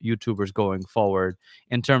YouTubers going forward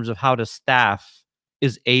in terms of how the staff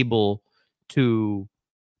is able to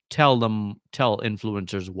tell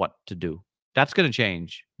influencers what to do. That's going to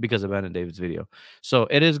change because of Ben and David's video. So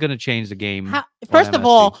it is going to change the game. First of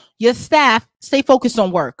all, your staff stay focused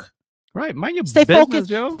on work. Right. Mind your business,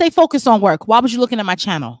 yo. Stay focused on work. Why was you looking at my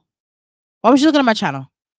channel?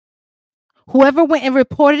 Whoever went and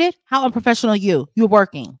reported it, how unprofessional you. You're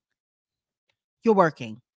working.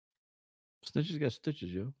 Snitches got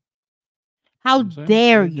stitches, yo. How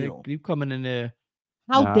dare you? You coming in there.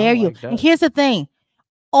 How dare you? And here's the thing.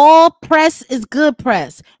 All press is good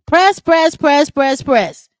press. Press.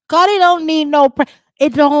 Cardi don't need no press.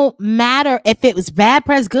 It don't matter if it was bad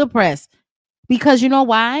press, good press. Because you know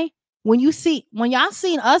why? When y'all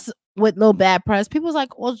seen us with little bad press, people's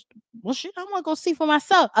like, well, shit, I want to go see for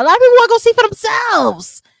myself. A lot of people want to go see for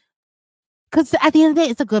themselves. Because at the end of the day,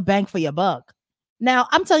 it's a good bang for your buck. Now,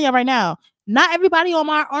 I'm telling you right now, not everybody on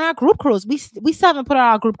our group cruise. We still haven't put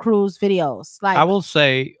out our group cruise videos. Like, I will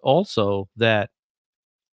say also that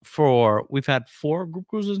we've had 4 group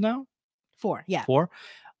cruises now. 4, yeah. 4.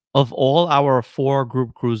 Of all our 4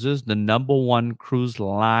 group cruises, the number 1 cruise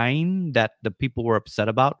line that the people were upset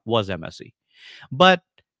about was MSC. But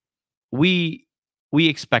we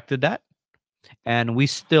expected that. And we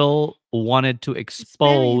still wanted to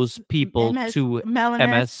expose people to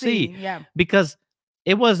MSC. Yeah. Because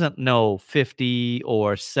it wasn't no 50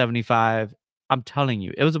 or 75. I'm telling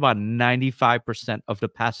you, it was about 95% of the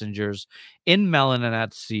passengers in Melon and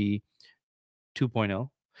at Sea 2.0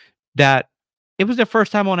 that it was their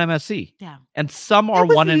first time on MSC. Yeah. And some are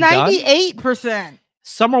one and done. 98%.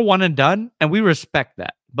 Some are one and done, and we respect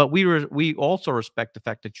that. But we also respect the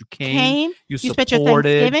fact that you came, you spent your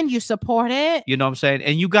Thanksgiving, you supported. You know what I'm saying?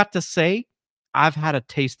 And you got to say, I've had a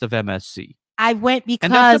taste of MSC. I went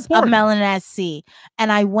because of Melon at Sea.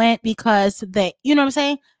 And I went because you know what I'm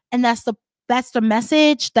saying? And that's the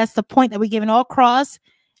message. That's the point that we're giving all across.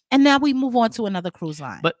 And now we move on to another cruise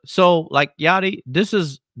line. But so like Yadi, this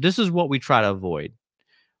is what we try to avoid.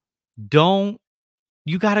 Don't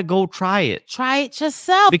You got to go try it. Try it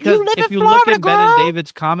yourself. Because you live if in you Florida, look at girl. Ben and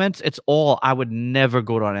David's comments, it's all, I would never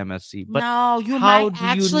go to an MSC. But no, you how might do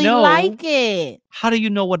actually you know, like it. How do you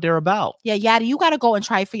know what they're about? Yeah, Yadi, you got to go and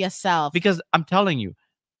try it for yourself. Because I'm telling you,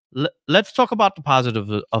 let's talk about the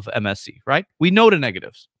positives of MSC, right? We know the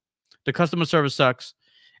negatives. The customer service sucks.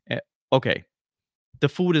 Okay. The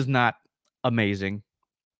food is not amazing.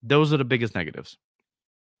 Those are the biggest negatives.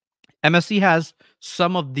 MSC has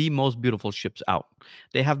some of the most beautiful ships out.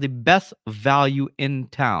 They have the best value in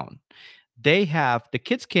town. They have the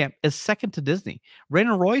kids camp is second to Disney.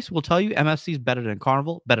 Rainer Royce will tell you MSC is better than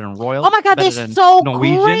Carnival, better than Royal. Oh my God, they're so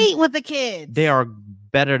Norwegian. great with the kids. They are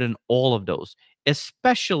better than all of those,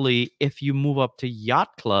 especially if you move up to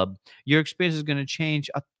Yacht Club. Your experience is going to change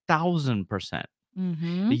 1,000%.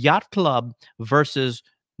 The Yacht Club versus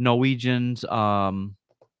Norwegian's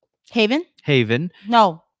Haven.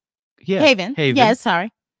 No. Yeah, Haven. Yes,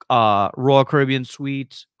 sorry. Royal Caribbean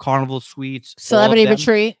Suites, Carnival Suites, Celebrity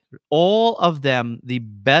Retreat. All of them, the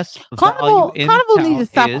best Carnival. value in Carnival town needs to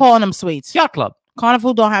stop calling them suites. Yacht Club.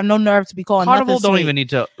 Carnival don't have no nerve to be calling Carnival nothing don't sweet. even need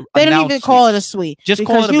to. They don't even call it a suite. Just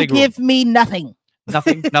because call it a you big give room. me nothing.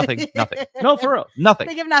 Nothing. No, for real, nothing.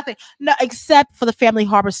 They give nothing. No, except for the Family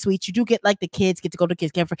Harbor Suites. You do get like the kids get to go to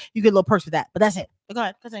kids camp. You get little perks with that, but that's it. But go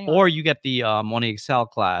ahead. Or you get the on the Excel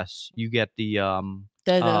class. You get the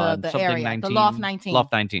area, 19, the Loft 19.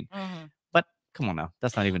 Loft 19. But come on now,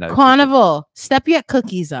 that's not even that. Carnival. Step your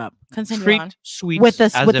cookies up. Continue Treat on. sweets with the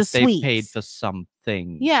if they sweets. paid for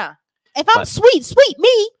something. Yeah. If I'm sweet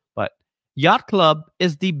me. But Yacht Club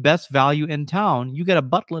is the best value in town. You get a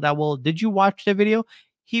butler that will. Did you watch the video?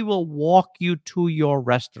 He will walk you to your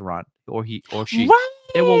restaurant, or he or she. Right.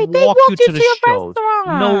 They will walk you to the shows.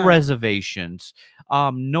 No reservations.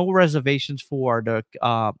 No reservations for the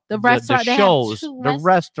restaurant, the shows, the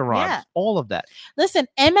restaurants, all of that. Listen,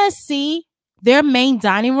 MSC, their main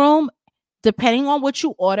dining room, depending on what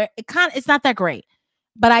you order, it's not that great.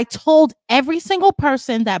 But I told every single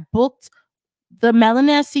person that booked the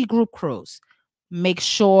Melanessi group cruise, make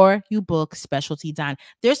sure you book specialty dining.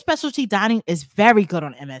 Their specialty dining is very good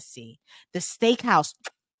on MSC. The steakhouse,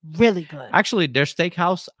 really good. Actually, their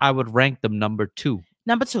steakhouse, I would rank them number two.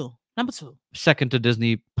 Number two. Second to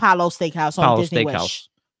Disney. Palo Steakhouse on Disney Wish.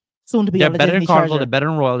 Soon to be they're on the better Disney than Carnival. Treasure. They're better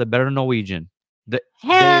than Royal. They're better than Norwegian. They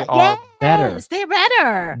are better. They're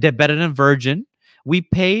better. They're better than Virgin. We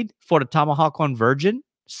paid for the Tomahawk on Virgin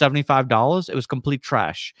 $75. It was complete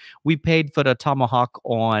trash. We paid for the Tomahawk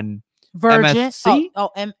on Virgin. MSC.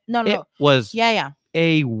 No. It was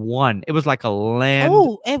A1. It was like a land.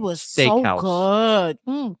 Oh, it was steakhouse. So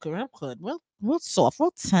good. Real soft,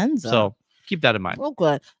 real tender. So keep that in mind. Real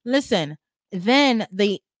good. Listen, then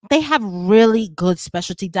they have really good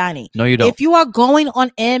specialty dining. No, you don't. If you are going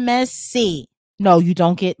on MSC, no, you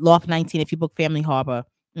don't get Loft 19 if you book Family Harbor.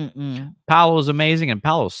 Palo is amazing, and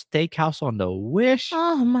Palo's Steakhouse on the Wish.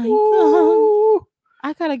 Oh my God.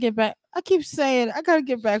 I gotta get back. I keep saying I gotta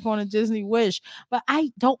get back on a Disney Wish, but I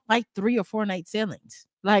don't like 3 or 4 night sailings.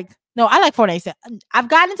 No, I like 4 night sailings. I've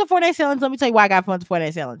gotten into 4 night sailings. Let me tell you why I got into 4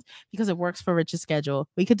 night sailings. Because it works for Rich's schedule.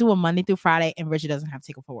 We could do a Monday through Friday, and Richard doesn't have to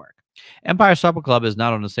take it for work. Empire Supper Club is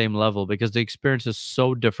not on the same level because the experience is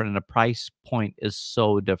so different and the price point is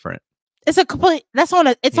so different. It's a complete. On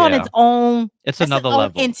its own. It's another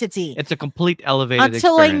level entity. It's a complete elevated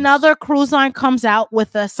until experience. Another cruise line comes out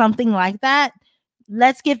with something like that.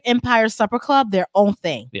 Let's give Empire Supper Club their own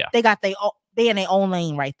thing. Yeah, they got they in their own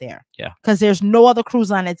lane right there. Yeah, because there's no other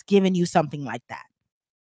cruise line that's giving you something like that.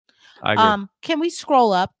 I agree. Can we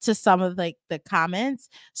scroll up to some of the comments?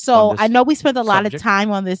 So I know we spent a lot of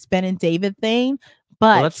time on this Ben and David thing,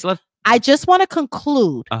 but I just want to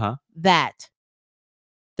conclude that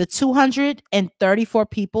the 234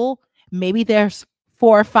 people, maybe there's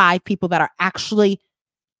 4 or 5 people that are actually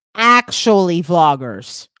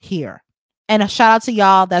vloggers here. And a shout out to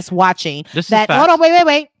y'all that's watching. Hold on,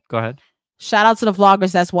 wait. Go ahead. Shout out to the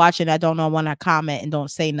vloggers that's watching that don't want to comment and don't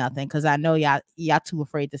say nothing because I know y'all too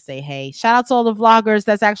afraid to say hey. Shout out to all the vloggers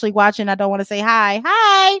that's actually watching. I don't want to say hi.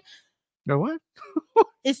 Hi. No what?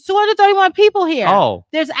 It's 231 people here. Oh,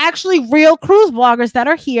 there's actually real cruise vloggers that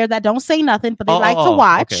are here that don't say nothing, but they like to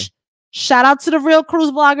watch. Okay. Shout out to the real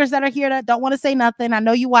cruise vloggers that are here that don't want to say nothing. I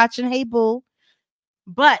know you watching. Hey, boo.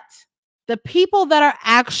 But the people that are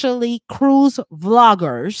actually cruise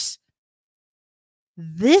vloggers,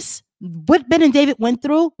 what Ben and David went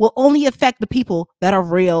through will only affect the people that are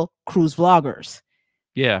real cruise vloggers.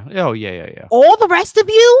 Yeah. Oh, yeah. All the rest of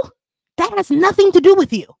you, that has nothing to do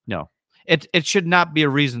with you. No. It should not be a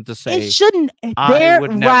reason to say it shouldn't. I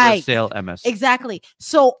would never sail MS. Exactly.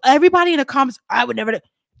 So everybody in the comments, I would never.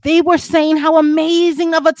 They were saying how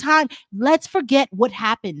amazing of a time. Let's forget what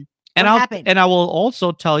happened. And I will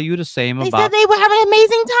also tell you the same They about. said they were having an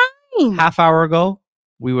amazing time. Half hour ago,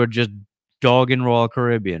 we were just dogging Royal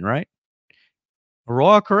Caribbean, right?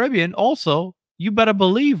 Royal Caribbean also, you better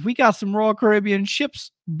believe we got some Royal Caribbean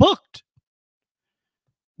ships booked.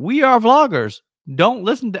 We are vloggers. Don't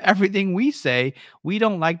listen to everything we say. We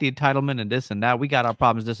don't like the entitlement and this and that. We got our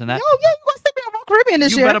problems, this and that. Oh, yeah, you want to see me on Royal Caribbean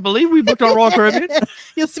this year. You better believe we booked on Royal Caribbean.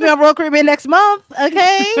 You'll see me on Royal Caribbean next month,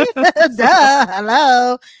 okay? Duh,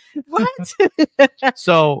 hello. What?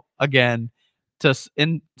 So, again,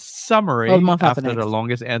 in summary, after the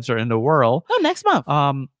longest answer in the world. Oh, next month.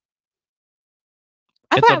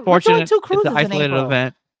 It's unfortunate. It's an isolated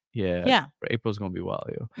event. Yeah. April's going to be wild,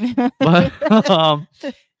 yo. But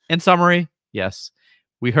in summary, yes,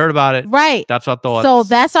 we heard about it. Right. That's our thoughts. So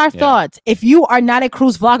that's our thoughts. If you are not a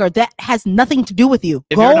cruise vlogger, that has nothing to do with you.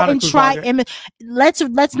 Go and try.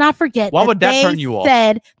 Let's not forget. Why would that turn you off?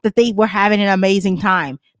 Said that they were having an amazing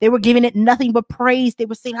time. They were giving it nothing but praise. They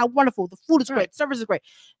were saying how wonderful the food is great, service is great.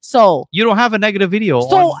 So you don't have a negative video.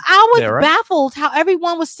 So I was baffled how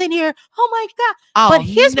everyone was sitting here. Oh my god! But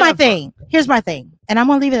here's my thing. Here's my thing, and I'm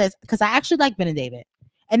gonna leave it as because I actually like Ben and David,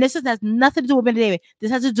 and this has nothing to do with Ben and David. This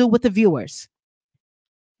has to do with the viewers.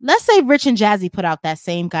 Let's say Rich and Jazzy put out that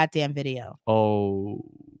same goddamn video. Oh.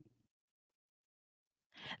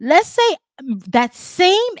 Let's say that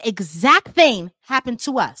same exact thing happened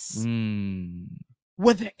to us.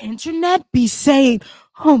 Would the internet be saying,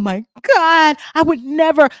 oh my God, I would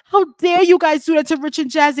never, how dare you guys do that to Rich and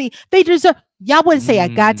Jazzy? They deserve, y'all wouldn't say a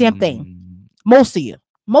goddamn thing. Most of you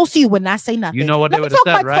would not say nothing. You know what they would have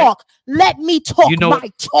said, right? Talk. Let me talk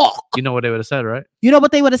my talk. You know what they would have said, right? You know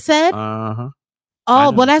what they would have said? Uh-huh.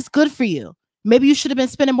 Oh, well, that's good for you. Maybe you should have been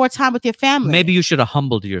spending more time with your family. Maybe you should have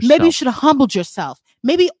humbled yourself. Maybe you should have humbled yourself.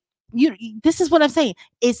 Maybe this is what I'm saying.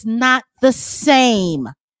 It's not the same.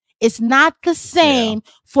 It's not the same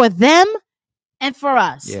for them and for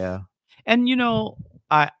us. Yeah. And you know,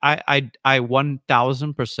 I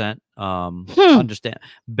 1000% understand.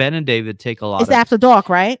 Ben and David take a lot. It's after dark,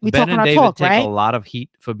 right? We Ben talking and our David talk, take right? a lot of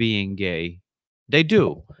heat for being gay. They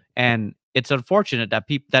do, and it's unfortunate that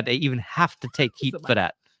they even have to take heat for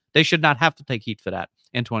that. They should not have to take heat for that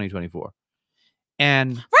in 2024.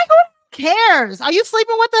 And right, who cares? Are you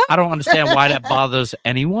sleeping with them? I don't understand why that bothers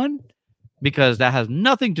anyone. Because that has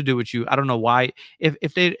nothing to do with you. I don't know why.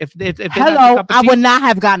 If they hello, I would not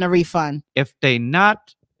have gotten a refund. If they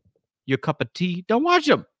not your cup of tea, don't watch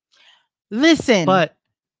them. Listen, but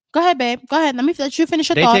go ahead, babe. Go ahead. Let you finish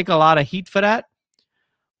your thought. They take a lot of heat for that,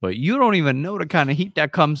 but you don't even know the kind of heat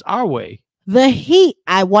that comes our way. The heat.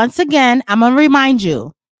 I'm gonna remind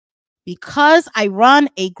you, because I run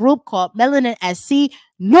a group called Melanin at Sea.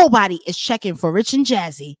 Nobody is checking for Rich and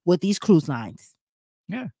Jazzy with these cruise lines.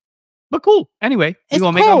 Yeah. But cool. Anyway, we're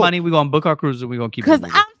going to make our money. We're going to book our cruise and we're going to keep it.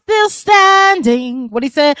 Because I'm still standing. What he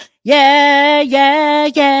said? Yeah, yeah,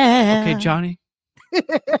 yeah. Okay, Johnny.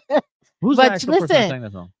 Who's the actual person that sang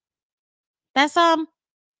that song? That's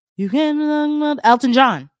you can Elton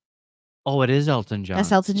John. Oh, it is Elton John.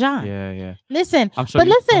 That's Elton John. Yeah. Listen, I'm sorry.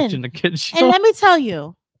 Listen, the kids show. And let me tell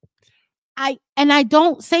you, I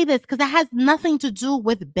don't say this because that has nothing to do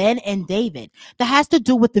with Ben and David. That has to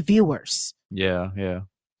do with the viewers. Yeah.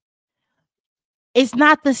 It's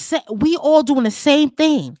not the same. We all doing the same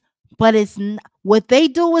thing, but it's what they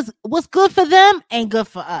do is what's good for them ain't good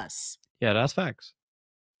for us. Yeah, that's facts.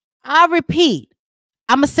 I repeat.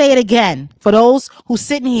 I'm gonna say it again for those who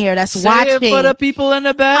sitting here that's watching. Say it for the people in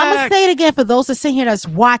the back. I'm gonna say it again for those that sitting here that's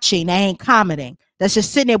watching. They ain't commenting. That's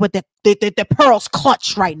just sitting there with the pearls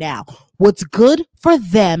clutched right now. What's good for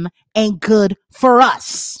them ain't good for us.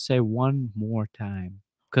 Say one more time,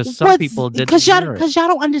 because some people didn't. Because y'all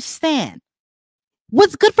don't understand.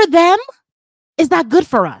 What's good for them is not good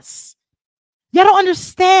for us. Y'all don't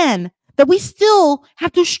understand that we still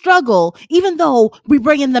have to struggle, even though we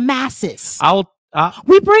bring in the masses.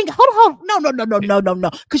 We bring hold no,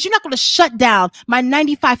 because you're not going to shut down my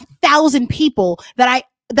 95,000 people that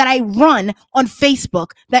I run on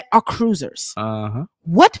Facebook that are cruisers.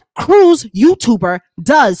 What cruise YouTuber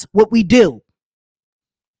does what we do?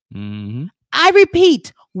 I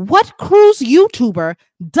repeat. What cruise YouTuber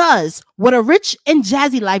does what a Rich and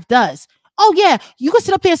Jazzy Life does? Oh, yeah. You can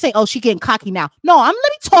sit up there and say, oh, she getting cocky now. No, let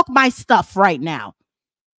me talk my stuff right now.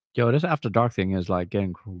 Yo, this after dark thing is like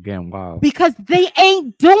getting wild. Because they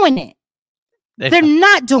ain't doing it. They're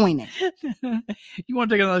not doing it. You want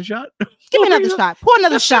to take another shot? Give me another shot. Pour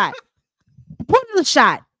another shot. Pour another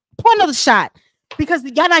shot. Pour another shot. Because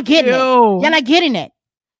y'all not getting it. Y'all not getting it.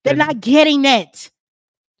 They're not getting it.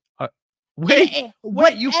 Wait,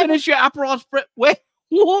 you finish your Aperol spritz? Wait,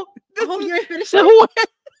 What? Oh, you ain't finished So it?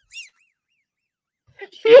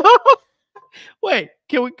 Wait,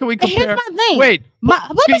 can we Here's compare? my thing. Wait,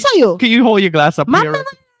 Let me tell you. Can you hold your glass up My here?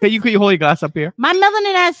 Can you hold your glass up here? My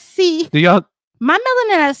melanin at sea. Do y'all? My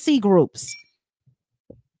melanin at sea groups.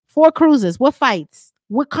 4 cruises. What fights?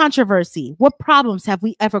 What controversy? What problems have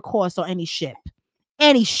we ever caused on any ship?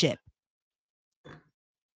 Any ship.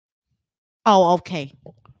 Oh, okay.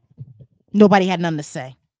 Nobody had nothing to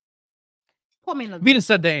say. Pour me another. Venus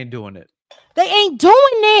said they ain't doing it. They ain't doing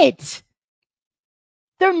it.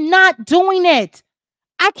 They're not doing it.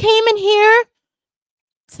 I came in here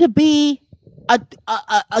to be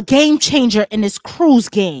a game changer in this cruise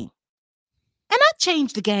game. And I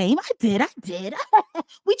changed the game. I did.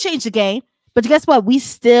 We changed the game. But guess what? We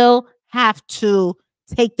still have to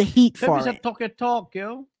take the heat for it. Talk,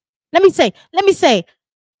 yo. Let me say,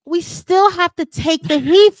 we still have to take the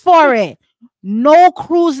heat for it. No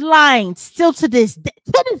cruise line still to this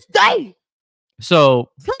day.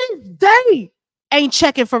 So To this day. Ain't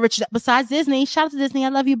checking for Richard. Besides Disney. Shout out to Disney. I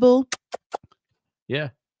love you, boo. Yeah.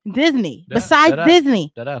 Disney. Besides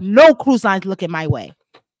Disney. No cruise lines looking my way.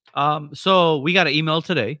 So we got an email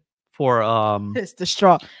today for it's the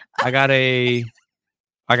straw. I got a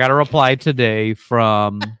reply today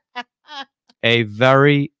from a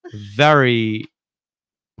very, very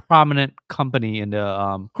prominent company in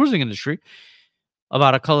the cruising industry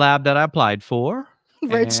about a collab that I applied for.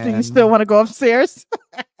 Rich, do you still want to go upstairs?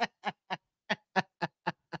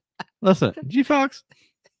 Listen, G Fox,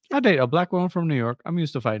 I date a black woman from New York. I'm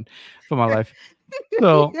used to fighting for my life.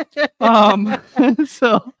 So,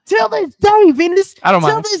 so till this day, Venus. I don't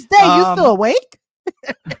mind. Till this day, you still awake?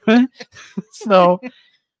 So,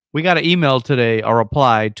 we got an email today, a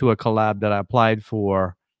reply to a collab that I applied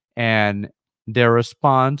for, and their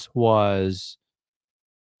response was,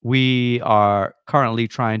 "We are currently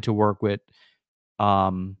trying to work with."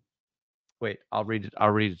 Wait, I'll read it. I'll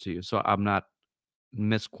read it to you, so I'm not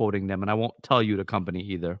misquoting them, and I won't tell you the company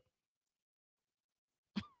either.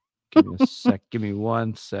 Give me a sec. Give me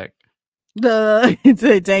 1 sec. Dang,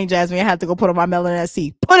 Jasmine, I have to go put on my melanin at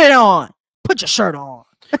sea. Put it on. Put your shirt on.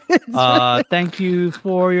 Thank you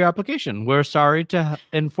for your application. We're sorry to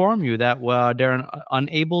inform you that they're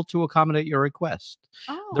unable to accommodate your request.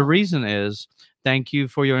 Oh. The reason is, thank you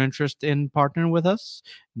for your interest in partnering with us.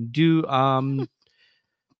 So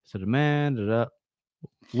demand.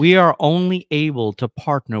 We are only able to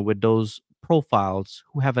partner with those profiles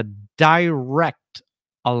who have a direct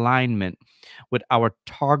alignment with our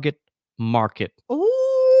target market.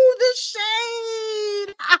 Ooh, the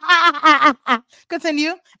shade.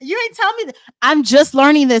 Continue. You ain't tell me that. I'm just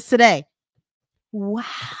learning this today. Wow.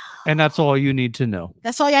 And that's all you need to know.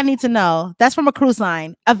 That's all y'all need to know. That's from a cruise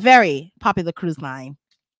line, a very popular cruise line.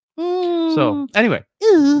 So anyway,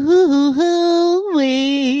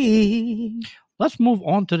 let's move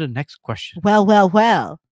on to the next question.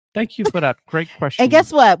 Well. Thank you for that great question. And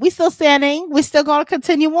guess what? We still standing. We still going to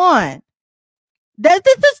continue on. This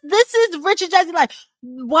is Richard Jazzy like,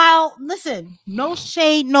 wow, listen, no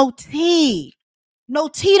shade, no tea. No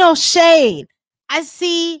tea, no shade. I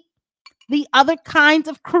see the other kinds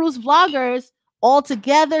of cruise vloggers all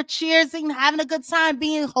together, cheersing, having a good time,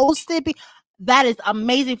 being hosted. That is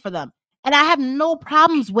amazing for them. And I have no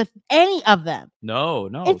problems with any of them. No.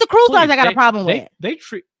 It's the cruise lines I got a problem with. They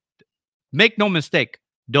treat, make no mistake,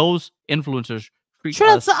 those influencers treat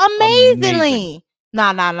us amazingly. Amazing.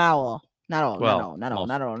 Not all. Not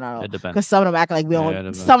all. It depends. Because some of them act like we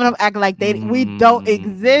don't. Some of them act like we don't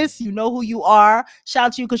exist. You know who you are. Shout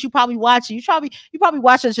out to you because you probably watch it. You probably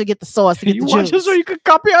watch it to get the sauce. To get you the watch juice. it so you can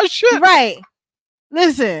copy our shit. Right.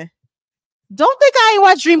 Listen. Don't think I ain't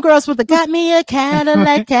watch Dreamgirls with the got me a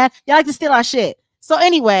Cadillac cat. Y'all like to steal our shit. So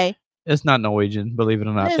anyway. It's not Norwegian, believe it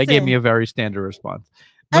or not. They gave me a very standard response.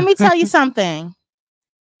 Let me tell you something.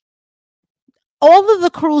 All of the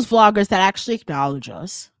cruise vloggers that actually acknowledge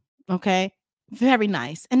us, okay, very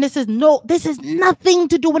nice. And this is nothing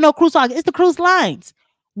to do with no cruise vlog. It's the cruise lines.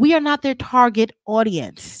 We are not their target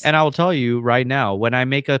audience. And I will tell you right now, when I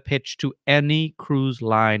make a pitch to any cruise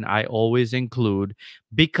line, I always include,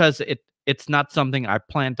 because it's not something I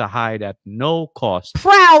plan to hide at no cost.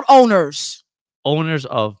 Proud owners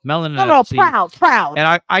of Melanin. No, proud.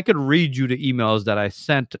 And I could read you the emails that I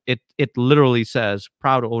sent. It literally says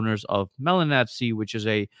proud owners of Melanin at Sea, which is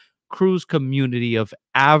a cruise community of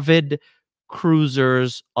avid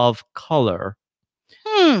cruisers of color.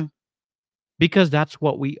 Because that's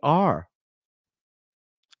what we are.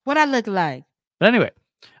 What I look like. But anyway.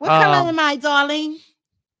 What color am I, darling?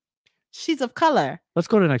 She's of color. Let's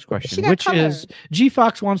go to the next question, which is G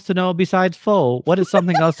Fox wants to know, besides pho, what is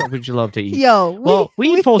something else that would you love to eat? Yo, we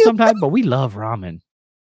eat pho sometimes, but we love ramen.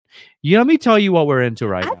 Let me tell you what we're into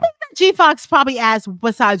right I now. think that G Fox probably asks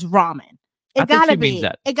besides ramen. I think she means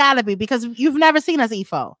that. It gotta be because you've never seen us eat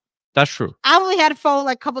pho. That's true. I only had pho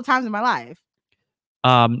like a couple times in my life.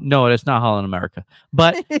 No, it's not Holland America.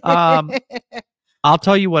 But I'll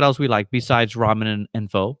tell you what else we like besides ramen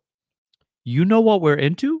and pho. You know what we're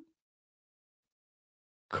into?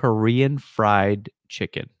 Korean fried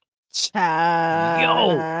chicken.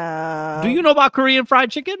 Yo, do you know about Korean fried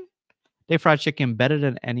chicken? They fry chicken better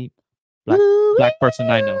than any black person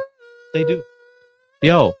I know. They do.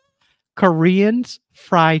 Yo, Koreans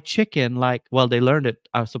fry chicken like, well, they learned it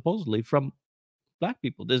supposedly from black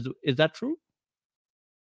people. Is that true?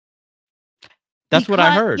 That's what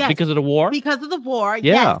I heard. Yes, because of the war? Because of the war,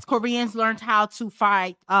 yes. Koreans learned how to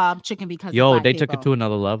fry chicken because of they took it to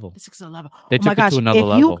another level. They took it to another level. They took it to another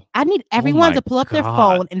level. I need everyone to pull up their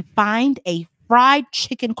phone and find a fried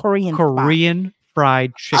chicken Korean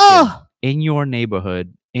fried chicken in your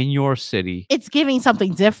neighborhood, in your city. It's giving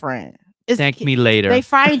something different. Thank me later. They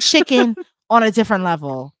fried chicken on a different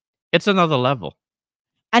level. It's another level.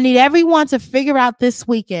 I need everyone to figure out this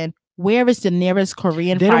weekend, where is the nearest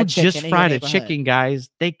Korean fried chicken? They don't just fry the chicken, guys.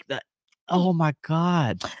 Oh my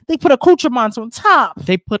God. They put accoutrements on top.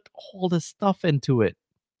 They put all the stuff into it.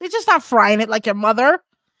 They're just not frying it like your mother.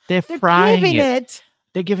 They're frying it.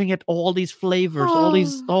 They're giving it all these flavors, all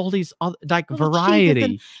these other, like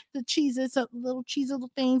variety. The cheeses, little cheese,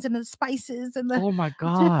 little things, and the spices, and the oh my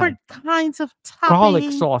God, different kinds of toppings,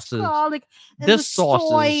 garlic sauces, and the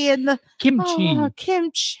soy and the kimchi,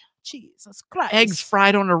 kimchi. Jesus Christ! Eggs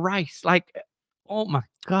fried on the rice, like, oh my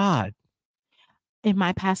God. In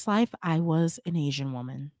my past life, I was an Asian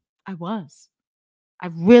woman. I was. I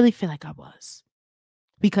really feel like I was,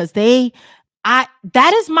 because to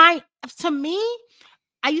me.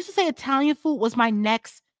 I used to say Italian food was my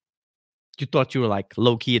next. You thought you were like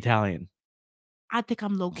low key Italian. I think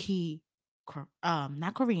I'm low key,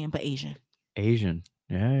 not Korean, but Asian. Asian,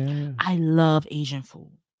 yeah. I love Asian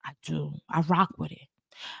food. I do. I rock with it.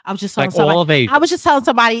 I was just telling somebody, all of Asia. I was just telling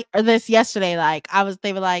somebody this yesterday.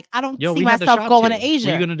 They were like, I don't see myself going to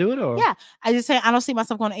Asia. Are you gonna do it or? Yeah, I just say I don't see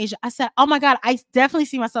myself going to Asia. I said, oh my God, I definitely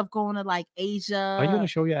see myself going to like Asia. Are you gonna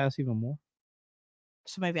show your ass even more?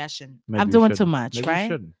 So maybe I shouldn't. I'm doing too much, right? You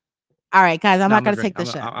shouldn't. All right, guys, I'm not gonna take the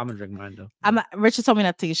shot. I'm gonna drink mine though. Richard told me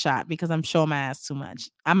not to take a shot because I'm showing my ass too much.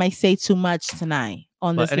 I may say too much tonight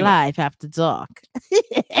on this live after dark.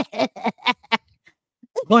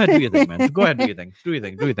 Go ahead, do your thing, man. Go ahead, do your thing. Do your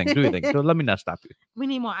thing. So let me not stop you. We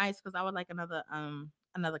need more ice because I would like another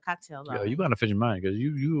cocktail. Yo, you gotta finish mine because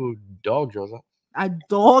you dogged yourself. I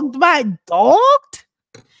dogged.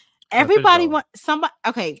 Everybody want somebody.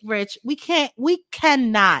 Okay, Rich, we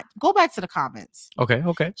cannot go back to the comments. Okay.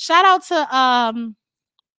 Shout out to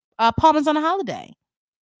Palmer's on a Holiday.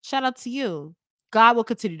 Shout out to you. God will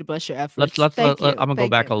continue to bless your efforts. I'm gonna go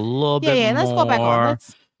back a little bit. Yeah, let's go back on.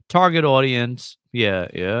 Target audience. Yeah.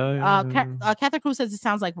 Catherine Cruz says it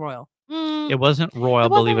sounds like Royal. It wasn't Royal,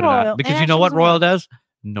 believe it or not. Because you know what Royal does?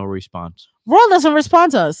 No response. Royal doesn't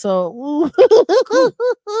respond to us, so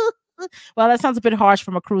well, that sounds a bit harsh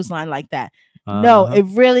from a cruise line like that. No, it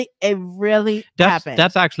really happened.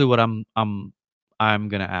 That's actually what I'm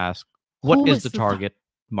gonna ask. What is the target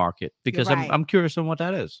market? Because I'm curious on what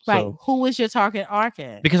that is. Right. So, who is your target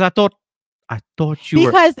market? Because I thought you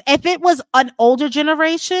were. Because if it was an older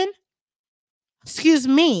generation, excuse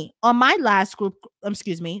me, on my last group,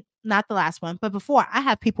 not the last one, but before, I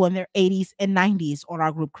have people in their 80s and 90s on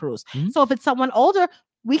our group cruise. Mm-hmm. So if it's someone older,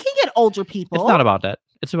 we can get older people. It's not about that.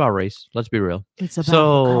 It's about race. Let's be real. It's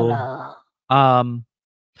about color.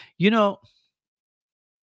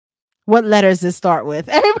 What letters does it start with?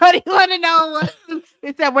 Everybody want to know.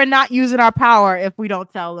 It's that we're not using our power if we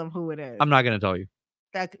don't tell them who it is. I'm not going to tell you.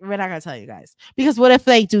 We're not going to tell you guys. Because what if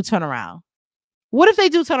they do turn around? What if they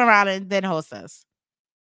do turn around and then host us?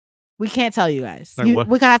 We can't tell you guys. We're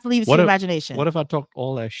going to have to leave it to your imagination. What if I talked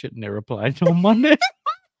all that shit and they replied on Monday?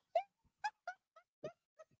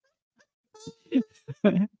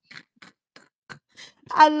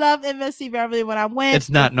 I love MSC Beverly when I went. It's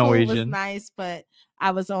not Norwegian. It was nice, but I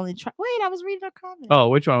was only I was reading her comment. Oh,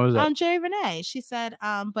 which one was that? Jerry Renee. She said,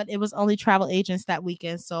 but it was only travel agents that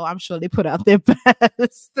weekend, so I'm sure they put out their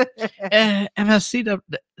best. MSC,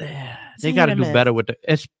 they got to do better with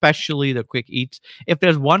especially the quick eats. If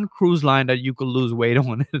there's one cruise line that you could lose weight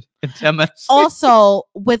on, it's MSC. Also,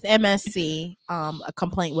 with MSC, a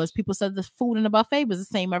complaint was people said the food in the buffet was the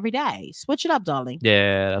same every day. Switch it up, darling.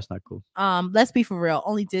 Yeah, that's not cool. Let's be for real.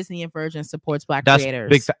 Only Disney and Virgin supports Black creators.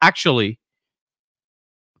 Big. Actually.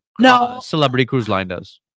 No, Celebrity Cruise Line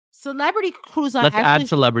does. Celebrity cruise line. Let's add Actually,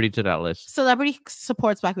 celebrity to that list. celebrity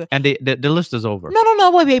supports Black people. And the list is over.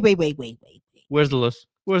 No. Wait. Where's the list?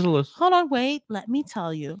 Where's the list? Hold on, wait. Let me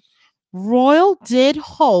tell you. Royal did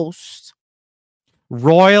host.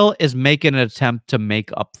 Royal is making an attempt to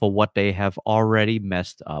make up for what they have already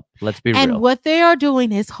messed up. Let's be real. And what they are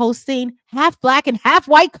doing is hosting half Black and half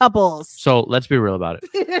white couples. So let's be real about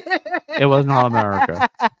it. It wasn't All America.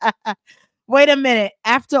 Wait a minute.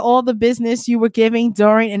 After all the business you were giving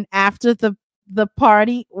during and after the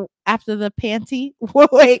party, after the panty.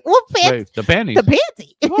 Wait, what panty? Wait, the panties. The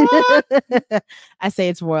panty. I say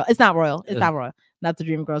it's royal. It's not royal. It's not royal. Not the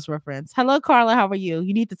Dream Girls reference. Hello, Carla. How are you?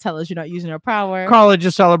 You need to tell us you're not using her power. Carla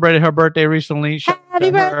just celebrated her birthday recently.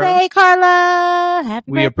 Happy birthday, Carla.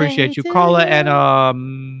 Happy we appreciate you, Carla,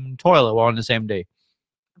 and Toilet. We're on the same day.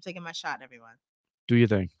 I'm taking my shot, everyone. Do you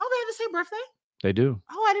think? Oh, they have the same birthday? They do.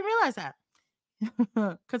 Oh, I didn't realize that.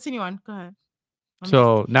 Continue on. Go ahead.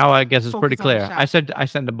 So now I guess it's pretty clear. I sent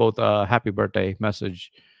them both a happy birthday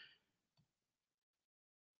message.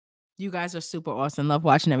 You guys are super awesome. Love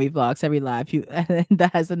watching every vlogs, every live. You that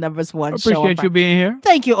has the numbers one. Appreciate you being here.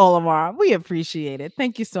 Thank you, Olamar. We appreciate it.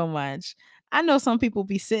 Thank you so much. I know some people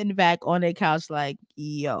be sitting back on their couch like,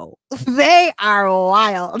 yo, they are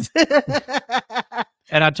wild.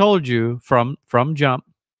 And I told you from jump,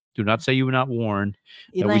 do not say you were not warned.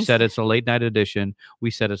 That we said it's a late night edition. We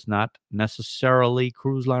said it's not necessarily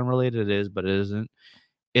cruise line related. It is, but it isn't.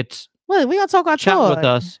 It's well, we gonna talk about chat with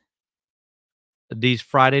us. These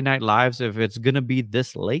Friday night lives, if it's gonna be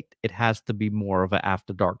this late, it has to be more of an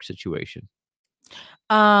after dark situation.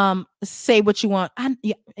 Say what you want.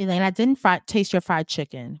 Elaine, I didn't taste your fried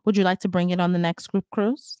chicken. Would you like to bring it on the next group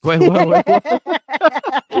cruise? Wait. Elaine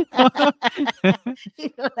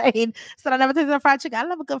said I never tasted a fried chicken. I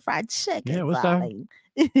love a good fried chicken. Yeah, what's that?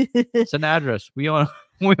 It's an address. We on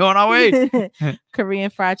our way. Korean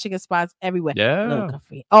fried chicken spots everywhere. Yeah.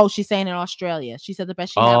 Oh, she's saying in Australia. She said the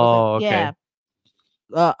best she had was okay.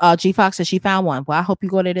 G Fox said she found one. Well, I hope you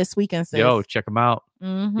go there this weekend, sis. Yo, check them out.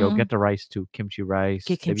 Yo, get the rice too. Kimchi rice.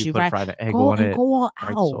 Get kimchi rice. Fried egg on it. Go all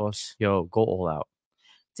out. Sauce. Yo, go all out.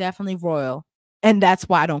 Definitely royal. And that's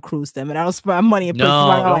why I don't cruise them. And I don't spend money in places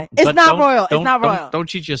like it's not royal. It's not royal. Don't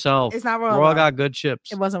cheat yourself. It's not royal. Royal got good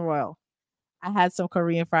chips. It wasn't royal. I had some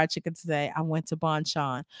Korean fried chicken today. I went to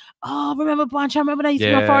Bonchon. Oh, remember Bonchon? Remember that used to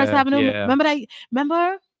be on Forest Avenue? Yeah. Remember that?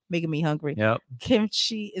 Remember? Making me hungry. Yep.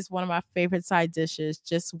 Kimchi is one of my favorite side dishes.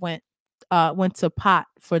 Just went to Pot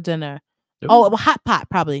for dinner. Ooh. Oh, hot pot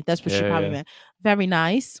probably. That's what she probably meant. Very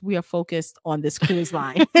nice. We are focused on this cruise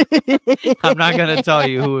line. I'm not gonna tell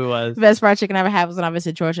you who it was. The best fried chicken I ever had was when I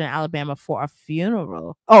visited Georgia and Alabama for a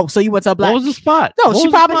funeral. Oh, so you went to a black? What was the spot? No, she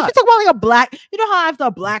talking about like a black. You know how after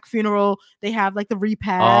a black funeral they have like the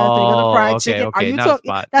repast, they got the fried chicken. Okay, are you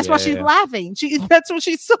talking? That's why she's laughing. That's what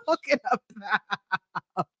she's talking about.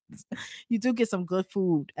 You do get some good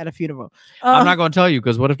food at a funeral. I'm not going to tell you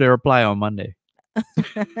because what if they reply on Monday?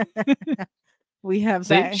 We have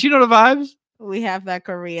that. She know the vibes. We have that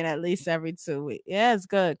Korean at least every 2 weeks. Yeah, it's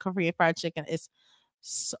good. Korean fried chicken is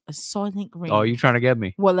Soylent Green. Oh, you trying to get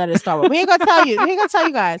me? Well, let it start with. We ain't gonna tell you. We ain't gonna tell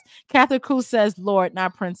you guys. Catherine Cruz says, "Lord,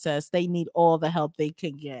 not princess. They need all the help they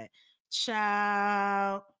can get."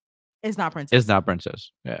 Child, it's not princess. It's not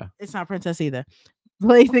princess. Yeah, it's not princess either.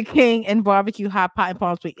 Blaze the King and barbecue hot pot in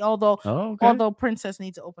Palm Springs. Although princess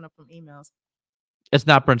needs to open up some emails. It's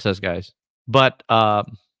not princess, guys. But I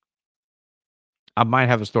might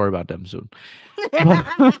have a story about them soon. They're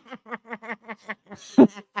not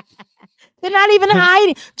even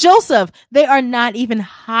hiding. Joseph, they are not even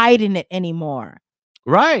hiding it anymore.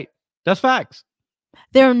 Right. That's facts.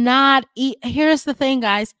 They're not. Here's the thing,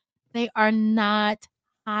 guys. They are not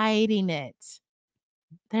hiding it.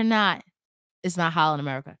 They're not. It's not Holland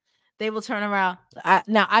America. They will turn around.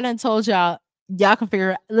 Now, I done told y'all can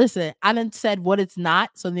figure. Listen, I done said what it's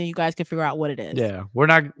not, so then you guys can figure out what it is. Yeah, we're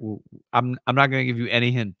not. I'm not going to give you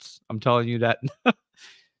any hints. I'm telling you that.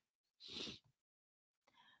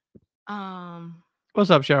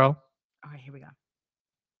 What's up, Cheryl? All right, here we go.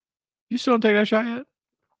 You still don't take that shot yet?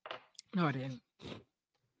 No, I didn't.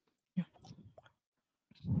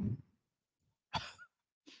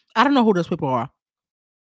 I don't know who those people are.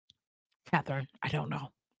 Catherine, I don't know.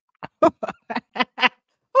 Hold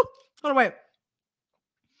on, wait.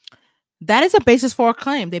 That is a basis for a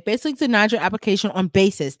claim. They basically denied your application on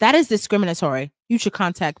basis. That is discriminatory. You should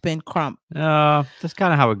contact Ben Crump. That's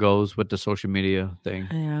kind of how it goes with the social media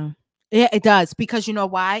thing. Yeah, it does. Because you know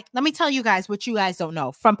why? Let me tell you guys what you guys don't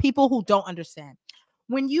know from people who don't understand.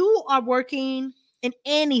 When you are working in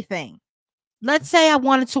anything, let's say I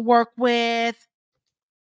wanted to work with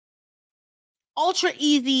Ultra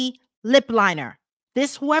Easy lip liner.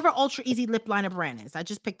 This whoever Ultra Easy lip liner brand is. I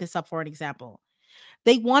just picked this up for an example.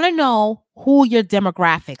 They want to know who your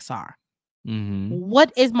demographics are.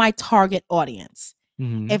 What is my target audience?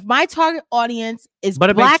 If my target audience is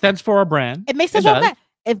but black, it makes sense for a brand. It makes sense for a brand.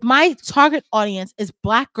 If my target audience is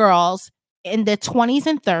black girls in their 20s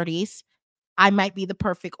and 30s, I might be the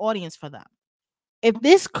perfect audience for them. If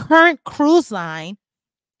this current cruise line,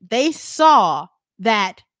 they saw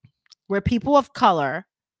that we're people of color,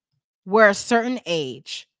 we're a certain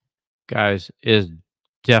age. Guys, is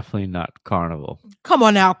definitely not Carnival. Come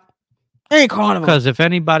on now. Ain't Carnival. Because if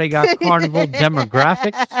anybody got Carnival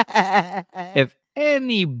demographics, if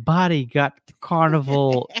anybody got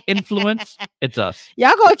Carnival influence, it's us.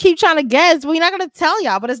 Y'all gonna keep trying to guess. We're not gonna tell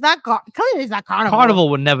y'all, but it's not clearly it's not Carnival. Carnival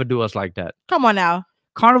would never do us like that. Come on now.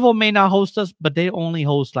 Carnival may not host us, but they only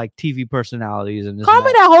host like TV personalities and this.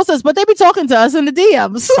 Carnival not host us, but they be talking to us in the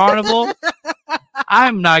DMs. Carnival.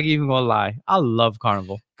 I'm not even gonna lie. I love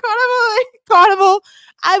Carnival. Carnival.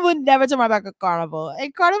 I would never turn my back on Carnival.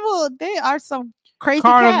 And Carnival, they are some crazy.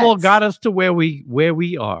 Carnival cats. got us to where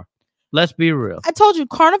we are. Let's be real. I told you,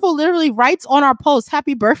 Carnival literally writes on our post,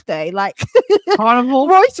 "Happy birthday!" Like Carnival.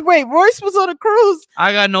 Royce was on a cruise.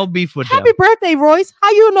 I got no beef with Happy birthday, Royce.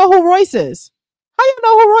 How you know who Royce is?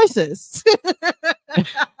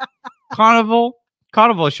 Carnival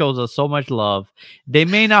shows us so much love. They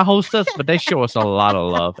may not host us, but they show us a lot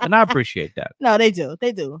of love, and I appreciate that. No, they do.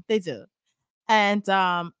 And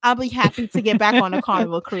I'll be happy to get back on a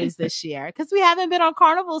Carnival cruise this year because we haven't been on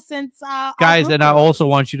Carnival since guys. And I also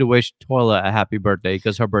want you to wish Toilet a happy birthday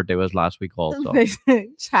because her birthday was last week also.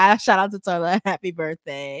 Shout out to Toilet. Happy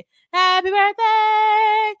birthday.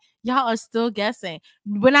 Y'all are still guessing.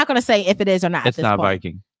 We're not going to say if it is or not. It's not point.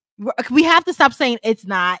 Viking. We have to stop saying it's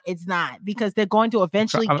not because they're going to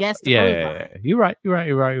eventually guess the cruise line. Yeah. You're right.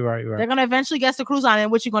 They're going to eventually guess the cruise line,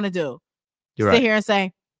 and what you going to do? You're Sit here and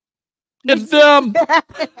say, it's them.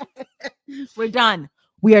 We're done.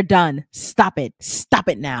 We are done. Stop it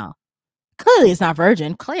now. Clearly it's not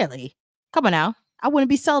Virgin. Clearly. Come on now. I wouldn't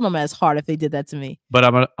be selling them as hard if they did that to me. But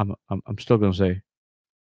I'm still going to say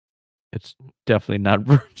it's definitely not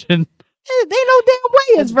Virgin. They know damn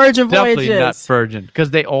way it's Virgin Voyages. Definitely not Virgin,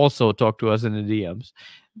 because they also talk to us in the DMs.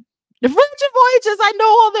 The Virgin Voyages, I know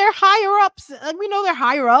all their higher ups. We know their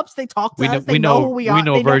higher ups. They talk to us. They know who we are. We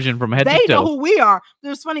know Virgin from head to toe. They know who we are. It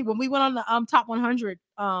was funny when we went on the top 100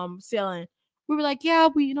 sailing. We were like, yeah,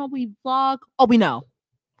 we vlog. Oh, we know.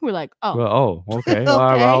 We were like, oh. Well, okay.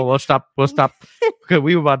 Well, we'll stop. Okay,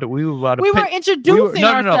 we were introducing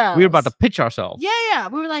ourselves. We were about to pitch ourselves. Yeah.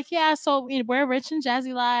 We were like, yeah, so we're Rich and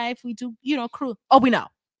Jazzy Life. We do, crew. Oh, we know.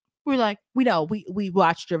 We were like, we know. We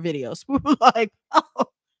watched your videos. We were like,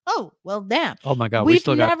 oh, well, damn. Oh my God. We've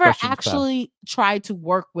never actually tried to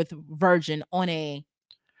work with Virgin on a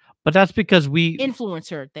but that's because we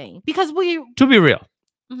influencer thing. Because to be real,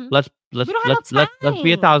 mm-hmm. let's be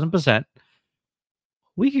 1,000%.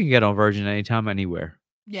 We can get on Virgin anytime, anywhere.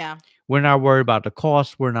 Yeah. We're not worried about the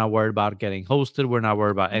cost. We're not worried about getting hosted. We're not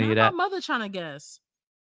worried about any of that. My mother trying to guess.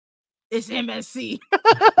 It's MSC.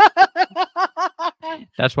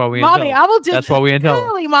 That's why we. Mommy, I will just. That's why we intel.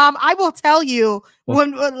 Really, Mom, I will tell you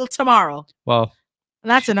when tomorrow. Well,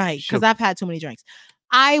 not tonight because I've had too many drinks.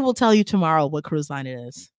 I will tell you tomorrow what cruise line it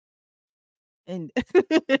is. And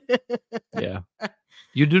yeah,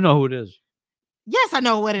 you do know who it is. Yes, I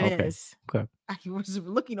know what it is. Okay. I was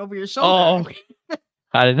looking over your shoulder. Oh,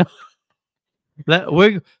 I didn't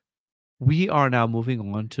know. We are now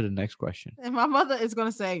moving on to the next question. And my mother is going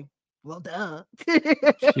to say, well, duh.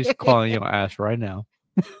 She's calling your ass right now.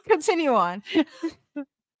 Continue on.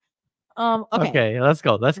 Okay, let's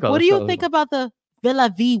go. What do you think about the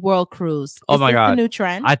Villa V World Cruise? Oh my God. The new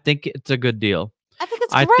trend? I think it's a good deal. I think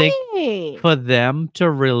it's great. I think for them to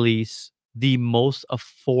release the most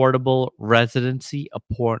affordable residency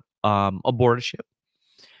abortship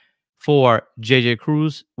for JJ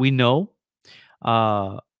Cruise, we know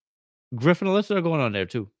Griffin and Alyssa are going on there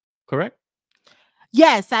too, correct?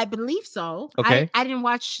 Yes, I believe so. Okay. I didn't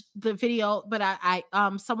watch the video, but I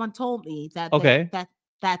someone told me that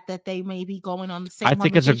that they may be going on the same. I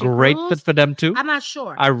think it's a great fit for them too. I'm not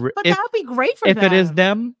sure, but that would be great for them. If it is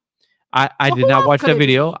them, I did not watch the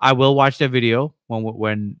video. I will watch the video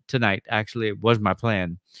when tonight. Actually, it was my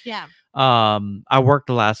plan. Yeah. I worked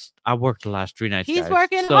the last 3 nights. He's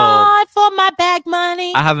working hard for my bag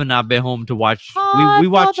money. I haven't not been home to watch. We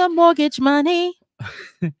watch the mortgage money.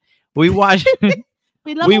 We watch.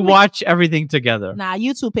 we watch everything together. Nah,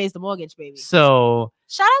 YouTube pays the mortgage, baby. So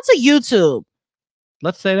shout out to YouTube.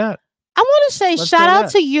 Let's say that. I want to say shout out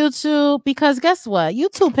to YouTube because guess what?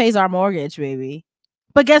 YouTube pays our mortgage, baby.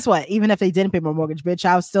 But guess what? Even if they didn't pay my mortgage, bitch,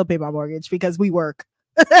 I'll still pay my mortgage because we work.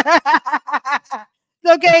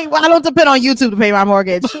 Okay, well, I don't depend on YouTube to pay my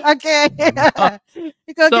mortgage. Okay.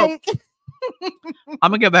 So,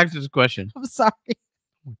 I'm gonna get back to this question. I'm sorry.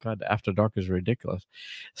 Oh God, After Dark is ridiculous.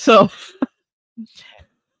 So,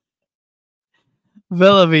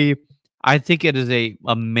 Villavi, I think it is a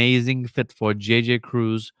amazing fit for JJ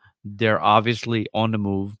Cruz. They're obviously on the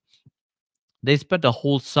move. They spent a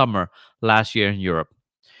whole summer last year in Europe.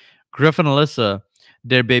 Griffin and Alyssa,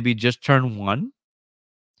 their baby just turned 1.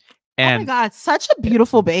 And oh my God, such a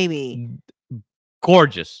beautiful baby.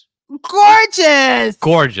 Gorgeous.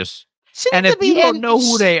 Gorgeous. And if you don't know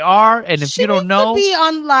who they are, and if you don't know, she needs to be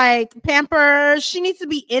on like Pampers. She needs to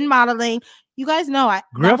be in modeling. You guys know,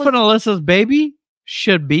 Griffin and Alyssa's baby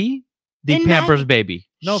should be the Pampers baby.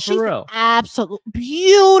 No, she's for real. Absolutely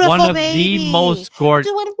beautiful. One of baby. the most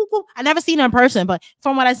gorgeous. I never seen her in person, but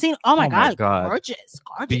from what I've seen, oh my God, gorgeous.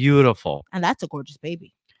 Beautiful. And that's a gorgeous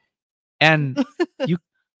baby. And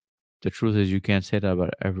the truth is, you can't say that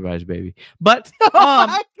about everybody's baby. But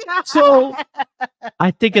so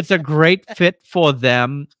I think it's a great fit for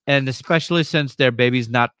them, and especially since their baby's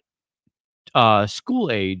not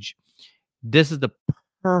school age, this is the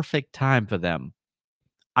perfect time for them.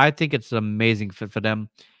 I think it's an amazing fit for them,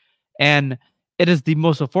 and it is the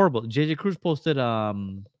most affordable. JJ Cruz posted, I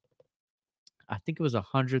think it was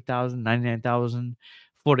 100,000, 99,000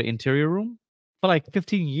 for the interior room for like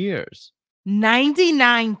 15 years.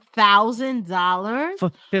 $99,000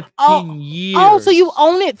 for 15 years. Oh, so you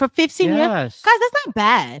own it for 15 years? Yes. Guys, that's not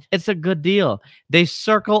bad. It's a good deal. They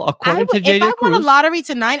circle according to JJ Cruz. If I won a lottery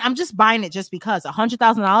tonight, I'm just buying it just because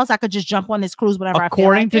 $100,000. I could just jump on this cruise whenever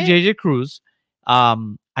according I feel like to JJ Cruz,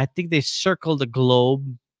 I think they circled the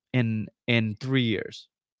globe in 3 years.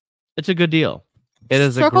 It's a good deal. It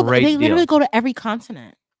is a great deal. They literally go to every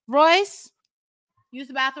continent. Royce, use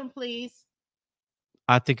the bathroom, please.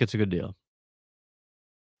 I think it's a good deal.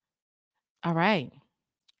 All right.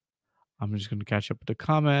 I'm just going to catch up with the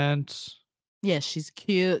comments. Yes, she's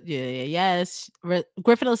cute. Yes.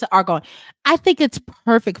 Griffin and Alyssa are going. I think it's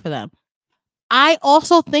perfect for them. I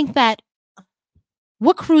also think that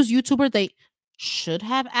what cruise YouTuber they should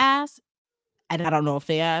have asked, and I don't know if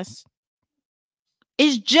they asked,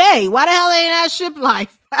 is Jay. Why the hell ain't that Ship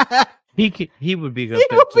Life? He would be good. He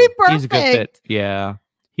would be perfect. He's a good fit. Yeah.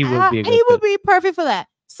 He would be a good fit. He would be perfect for that.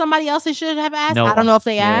 Somebody else they should have asked. No, I don't know if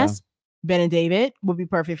they asked. Ben and David would be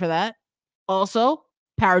perfect for that. Also,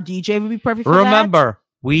 Power DJ would be perfect for that. Remember,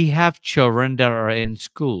 we have children that are in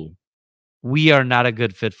school. We are not a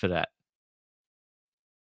good fit for that.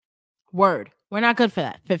 Word. We're not good for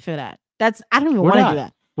that. Fit for that. That's I don't even want to do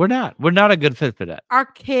that. We're not. We're not a good fit for that. Our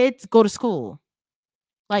kids go to school.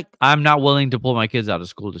 Like I'm not willing to pull my kids out of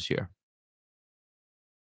school this year.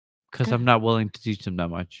 Because I'm not willing to teach them that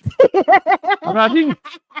much. I'm not teaching.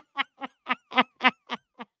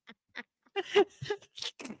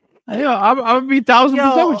 I'm gonna be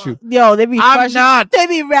 1,000% with you. Yo, they be I'm not. They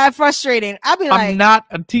be mad frustrating. I'll be like, I'm not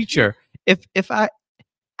a teacher. I'm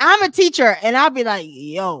a teacher, and I'll be like,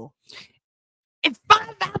 yo, if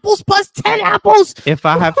 5 apples plus 10 apples. If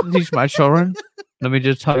I have to teach my children, let me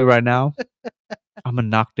just tell you right now, I'm gonna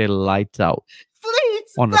knock their lights out.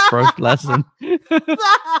 Please on the first lesson.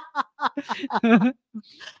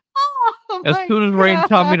 As soon as Rain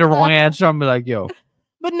tell me the wrong answer, I'm be like, yo.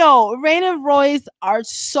 But no, Rain and Royce are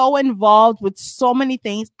so involved with so many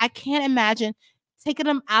things. I can't imagine taking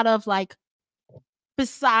them out of like,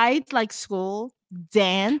 besides like school,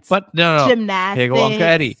 dance, but no. gymnastics, here go Uncle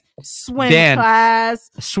Eddie. Swim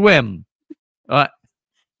class, swim. Like,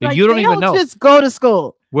 you don't even know. Just go to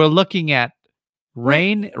school. We're looking at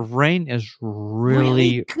Rain is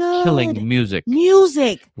really killing music.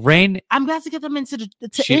 Rain. I'm glad to get them into the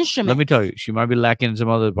instruments. Let me tell you, she might be lacking in some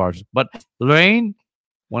other parts, but Rain,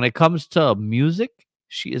 when it comes to music,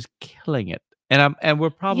 she is killing it. And we're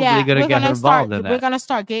probably gonna get her involved in that. We're gonna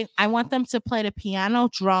start getting. I want them to play the piano,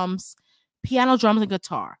 drums, and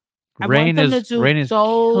guitar. Rain is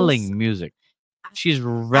killing music. She's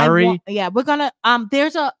very we're gonna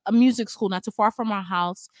there's a music school not too far from our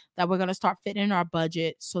house that we're gonna start fitting in our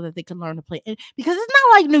budget so that they can learn to play, because it's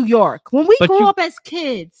not like New York when we grew up as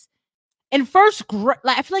kids in first grade.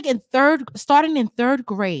 Like I feel like starting in third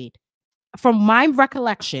grade, from my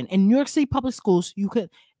recollection, in New York City public schools, you could,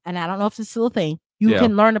 and I don't know if it's still a thing, you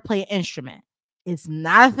can learn to play an instrument. It's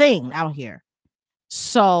not a thing out here,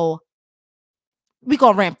 so we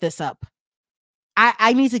gonna ramp this up.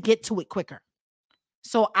 I need to get to it quicker.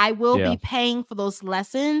 So I will be paying for those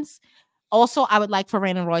lessons. Also, I would like for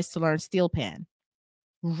Rain and Royce to learn steel pan.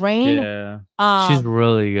 Rain, she's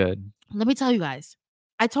really good. Let me tell you guys.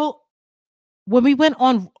 when we went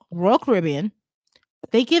on Royal Caribbean,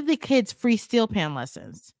 they give the kids free steel pan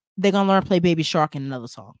lessons. They're gonna learn to play Baby Shark and another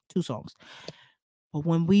song, 2 songs. But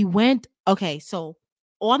when we went, okay, so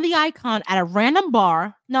on the Icon at a random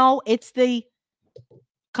bar, no, it's the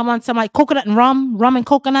come on, somebody coconut and rum and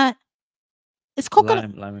coconut. It's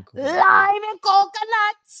coconut, Lime and coconut. lime and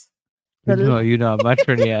coconut. My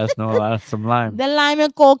Trinity ass know some lime. The lime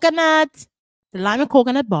and coconut, the lime and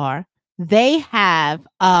coconut bar. They have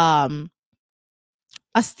a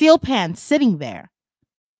steel pan sitting there.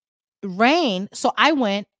 Rain. So I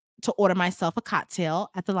went to order myself a cocktail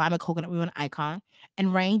at the lime and coconut. We went to Icon,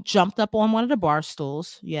 and Rain jumped up on one of the bar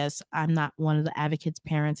stools. Yes, I'm not one of the advocates'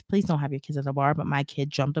 parents. Please don't have your kids at the bar, but my kid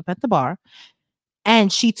jumped up at the bar,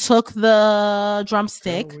 and she took the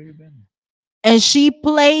drumstick. Girl, where you been? And she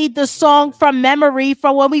played the song from memory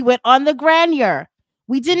from when we went on the Grandeur.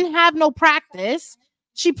 We didn't have no practice.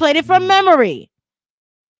 She played it from memory.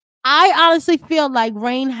 I honestly feel like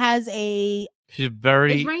Rain has a. She's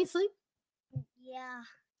very. Is Rain asleep? Yeah.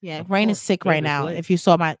 Yeah, Rain is sick right now. If you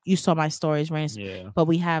saw my stories, Rain. Yeah. But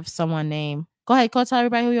we have someone named. Go ahead, go tell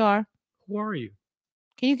everybody who you are. Who are you?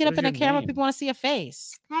 Can you get What up is in the your camera? name? People want to see your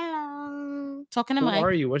face. Hello. Talking to Who Mike.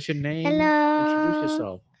 are you? What's your name? Hello. Introduce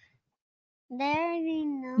yourself. They already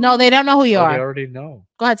know. No, they don't know who you Oh, are. they already know.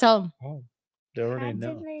 Go ahead, tell them. Oh, they already How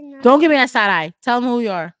know. did they know? Don't give me that side eye. Tell them who you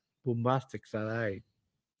are. Bombastic side.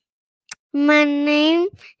 My name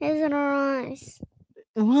is Royce.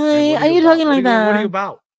 Why are you talking like that? What are you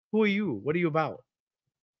about? Who are you? What are you about?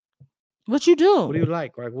 What you do? What do you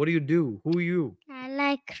like? Like, what do you do? Who are you? I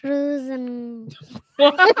like cruising.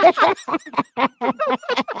 Girl,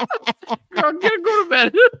 go to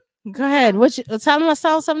bed. Go ahead. Tell us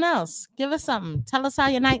something else. Give us something. Tell us how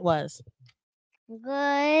your night was.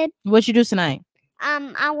 Good. What you do tonight?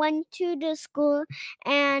 I went to the school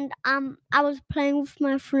and I was playing with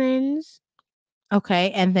my friends.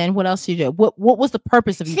 Okay, and then what else did you do? What was the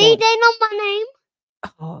purpose of you? See, going? they know my name.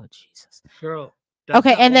 Oh Jesus. Girl.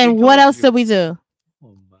 Okay, and then what else did we do?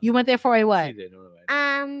 Oh, my. You went there for a what? See, they know that.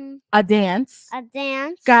 A dance. A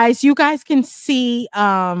dance. Guys, you guys can see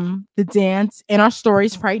the dance in our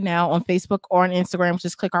stories right now on Facebook or on Instagram.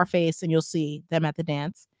 Just click our face and you'll see them at the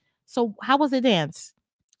dance. So how was the dance?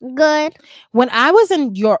 Good. When I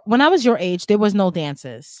was your age, there was no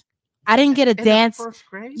dances. I didn't get a dance. First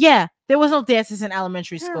grade? Yeah, there was no dances in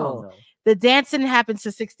elementary Hell school. no. The dance didn't happen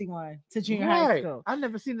to 61 to junior high Right. school. I've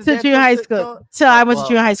never seen the To dance junior till high si- school. Till I went to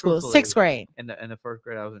junior high school, truthfully, 6th grade. In the first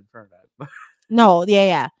grade, I was in Trinidad. No,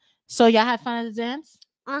 yeah. So y'all had fun at the dance?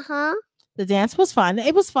 Uh-huh. The dance was fun.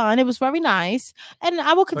 It was fun. It was very nice. And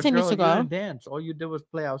I will continue to You go. didn't dance. All you did was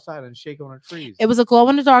play outside and shake on the trees. It was a glow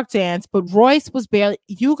in the dark dance, but Royce was barely.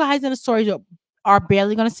 You guys in the story are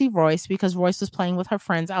barely going to see Royce because Royce was playing with her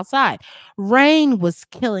friends outside. Rain was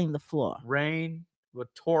killing the floor. Rain would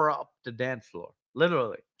tore up the dance floor.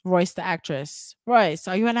 Literally. Royce, the actress. Royce,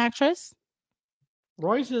 are you an actress?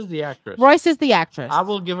 Royce is the actress. Royce is the actress. I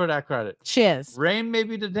will give her that credit. She is. Rain may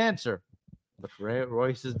be the dancer, but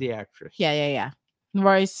Royce is the actress. Yeah.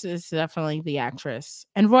 Royce is definitely the actress.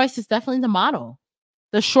 And Royce is definitely the model.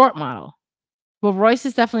 The short model. But Royce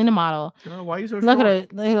is definitely the model. Girl, why are you so Look short? at her.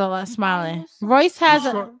 Look at her smiling. Royce has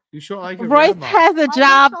You short like your Royce grandma. has a you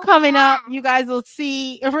job so coming up. fat? You guys will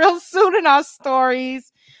see real soon in our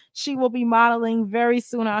stories. She will be modeling very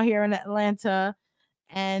soon out here in Atlanta.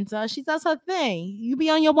 And she does her thing. You be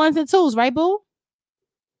on your ones and twos, right, boo?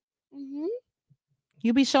 Mm-hmm.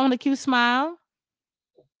 You be showing the cute smile.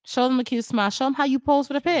 Show them the cute smile. Show them how you pose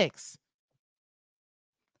for the pics.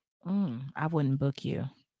 I wouldn't book you.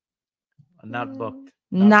 Not booked.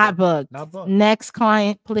 Not booked. Not booked. Next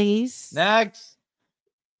client, please. Next.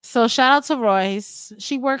 So shout out to Royce.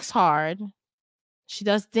 She works hard. She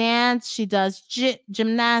does dance. She does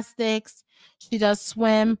gymnastics. She does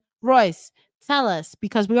swim. Royce, tell us,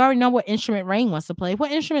 because we already know what instrument Rain wants to play.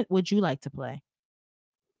 What instrument would you like to play?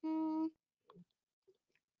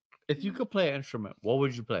 If you could play an instrument, what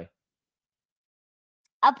would you play?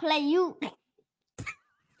 I'll play you.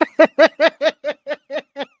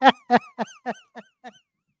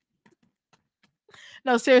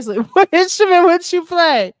 No, seriously, what instrument would you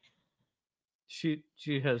play? She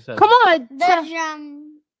has said. Come on. The drum.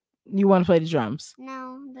 You want to play the drums?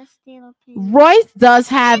 No, the steel pan. Royce does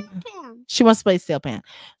have. Steel pan. She wants to play steel pan.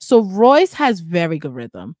 So Royce has very good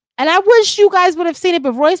rhythm. And I wish you guys would have seen it,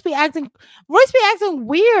 but Royce be acting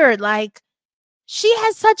weird. Like, she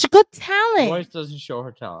has such good talent. Royce doesn't show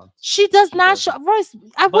her talent. She does She not doesn't. show. Royce,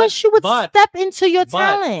 I wish you would step into your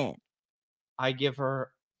talent. I give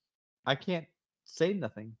her. I can't say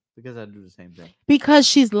nothing because I do the same thing. Because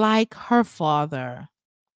she's like her father.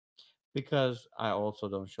 Because I also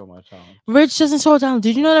don't show my talent. Rich doesn't show talent.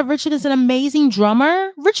 Did you know that Richard is an amazing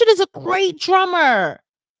drummer? Richard is a great drummer.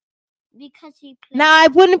 Because he plays. Now, I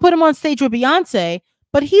wouldn't put him on stage with Beyonce,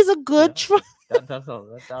 but he's a good drummer. That's all.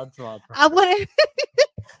 That's a lot. I wouldn't.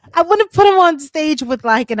 I wouldn't put him on stage with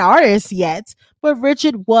like an artist yet, but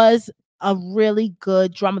Richard was a really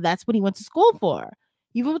good drummer. That's what he went to school for.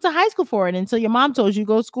 You went to high school for it until your mom told you to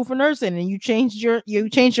go to school for nursing, and you changed your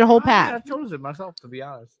whole path. I chose it myself, to be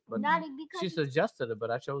honest. But Daddy, she because suggested it,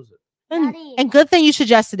 but I chose it. Daddy, And good thing you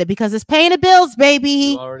suggested it because it's paying the bills, baby.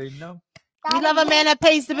 You already know. We love a man that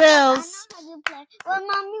pays the I bills. know how you play. When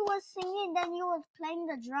mommy was singing, then you was playing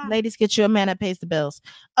the drum. Ladies, get you a man that pays the bills.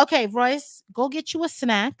 Okay, Royce, go get you a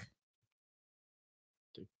snack.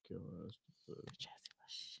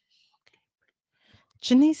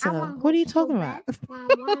 Janisa, what are you talking about? I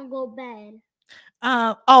want to go bed.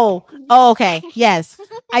 Okay. Yes,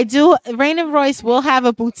 I do. Rain and Royce will have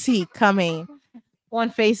a boutique coming on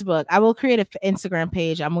Facebook. I will create an Instagram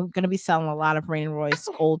page. I'm going to be selling a lot of Rain and Royce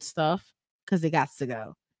old stuff because it got to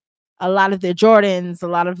go. A lot of their Jordans, a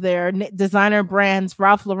lot of their designer brands,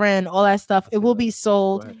 Ralph Lauren, all that stuff. It will be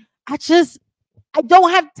sold. I don't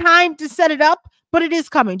have time to set it up, but it is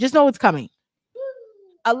coming. Just know it's coming.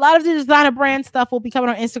 A lot of the designer brand stuff will be coming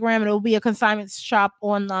on Instagram, and it will be a consignment shop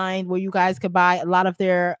online where you guys could buy a lot of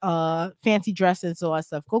their fancy dresses, all that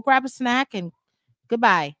stuff. Go grab a snack and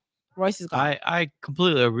goodbye. Royce is gone. I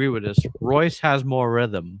completely agree with this. Royce has more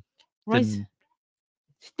rhythm. Royce,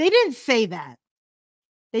 they didn't say that.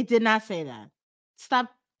 They did not say that.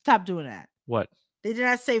 Stop doing that. What? They did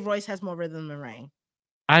not say Royce has more rhythm than Rain.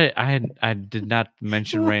 I did not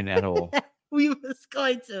mention Rain at all. We was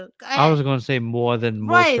going to. I was going to say more than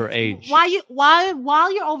most her age.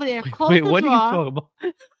 While you're over there, close the drawer. What are you talking about?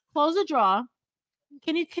 Close the drawer.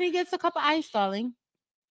 Can you get us a cup of ice, darling?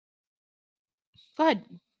 Go ahead.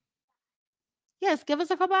 Yes, give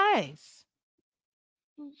us a cup of ice.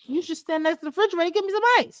 You should stand next to the refrigerator. Give me some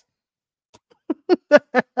ice.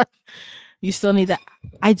 You still need that.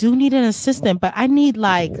 I do need an assistant, but I need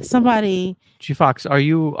like somebody. G Fox, are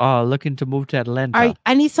you looking to move to Atlanta?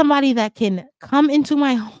 I need somebody that can come into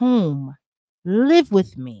my home, live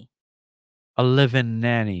with me. A live-in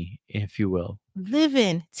nanny, if you will. Live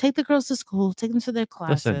in. Take the girls to school. Take them to their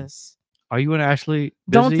classes. Listen, are you and Ashley busy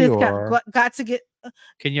Don't discount. Got to get.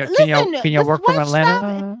 Can you work from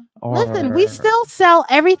Atlanta? Listen, we still sell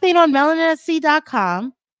everything on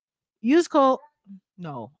melaninSC.com. Use code.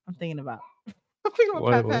 No, I'm thinking about.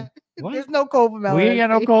 What? There's no code for melanin. We ain't got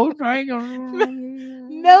no code, right?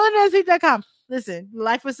 melaninSC.com. Listen,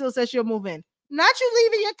 life will still says she'll move in. Not you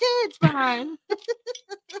leaving your kids behind.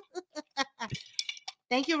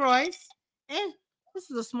 Thank you, Royce. And this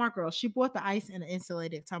is a smart girl. She bought the ice in an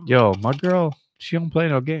insulated tumbler. Yo, my girl, she don't play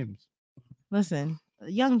no games. Listen, a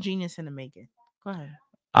young genius in the making. Go ahead.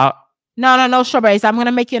 No strawberries. I'm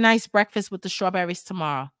gonna make you a nice breakfast with the strawberries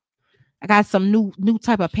tomorrow. I got some new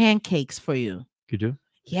type of pancakes for you. You do?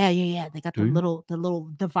 Yeah. They got the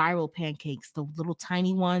viral pancakes, the little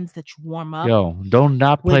tiny ones that you warm up. Yo, don't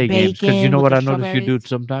not play games because you know what I notice you do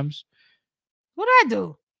sometimes. What do I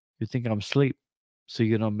do? You think I'm asleep, so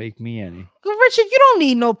you don't make me any. Richard, you don't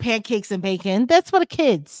need no pancakes and bacon. That's for the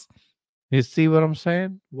kids. You see what I'm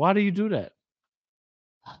saying? Why do you do that?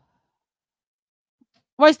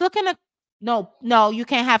 Royce, looking at no, you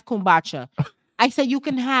can't have kombucha. I said you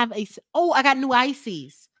can have I got new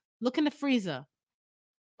ices. Look in the freezer.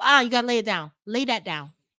 You gotta lay it down. Lay that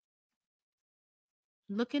down.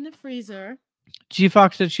 Look in the freezer. G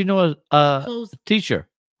Fox said she knows a teacher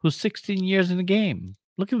who's 16 years in the game,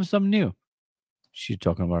 looking for something new. She's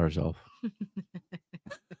talking about herself.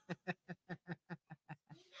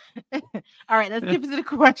 All right, let's get to the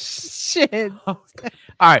question. All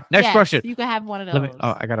right, next question. You can have one of those.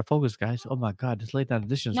 I gotta focus, guys. Oh my god, this late night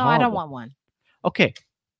edition is No, horrible. I don't want one. Okay.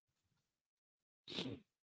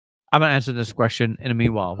 I'm gonna answer this question in the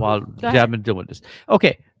meanwhile while Jasmine doing this.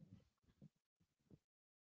 Okay.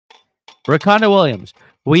 Raconda Williams,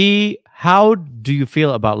 how do you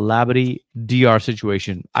feel about Labadee DR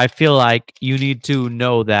situation? I feel like you need to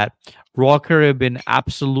know that Royal Caribbean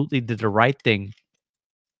absolutely did the right thing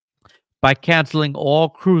by canceling all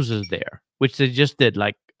cruises there, which they just did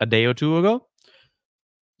like a day or two ago.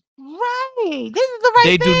 Right. This is the right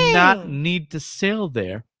thing. They do not need to sail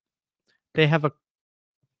there. They have a...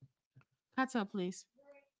 Cuts up, please.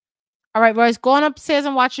 All right, Royce, go on upstairs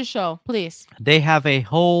and watch your show, please. They have a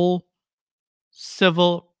whole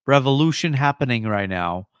civil revolution happening right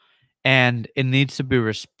now, and it needs to be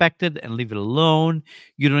respected and leave it alone.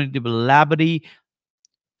 You don't need to be Labadee.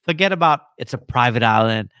 Forget about it's a private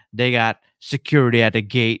island. They got security at the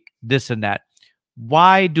gate, this and that.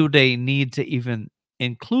 Why do they need to even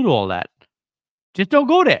include all that? Just don't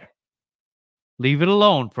go there. Leave it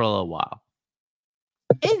alone for a little while.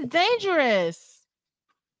 It's dangerous.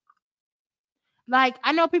 Like,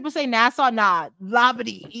 I know people say Nassau, nah,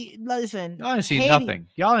 Labadee. Listen, Y'all ain't seen Haiti. nothing.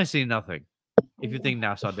 Y'all ain't seen nothing. If you think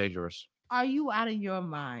Nassau dangerous. Are you out of your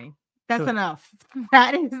mind? That's Sure. enough.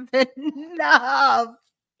 That is enough.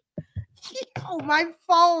 Oh, my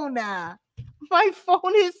phone. My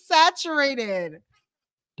phone is saturated.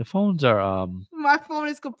 The phones are My phone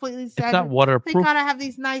is completely it's saturated. not Thank waterproof. God I have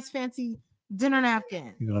these nice fancy dinner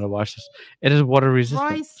napkins. You're gonna watch this. It is water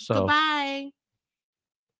resistant. Royce, So goodbye.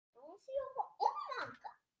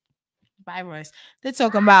 Bye, Royce. They're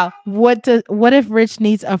talking about what if Rich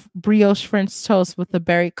needs a brioche French toast with a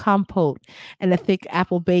berry compote and a thick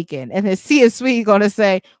apple bacon, and then C is Sweet gonna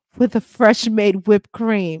say with a fresh made whipped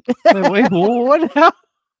cream. wait, what? I'm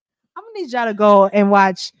gonna need y'all to go and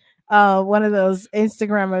watch one of those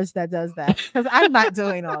Instagrammers that does that, because I'm not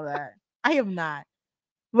doing all that. I am not.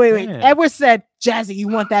 Wait. Man. Edward said, Jazzy, you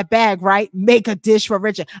want that bag, right? Make a dish for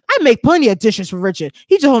Richard. I make plenty of dishes for Richard.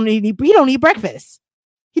 He don't need breakfast.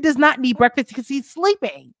 He does not need breakfast because he's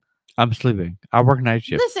sleeping. I'm sleeping. I work night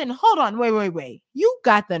shift. Listen, hold on. Wait. You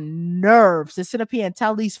got the nerves to sit up here and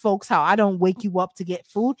tell these folks how I don't wake you up to get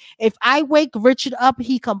food. If I wake Richard up,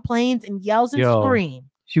 he complains and yells and screams.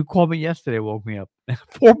 You called me yesterday, woke me up at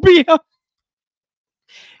 4 p.m.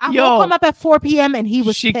 I woke him up at 4 p.m. and he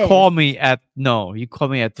was She pissed. called me you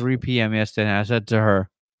called me at 3 p.m. yesterday, and I said to her,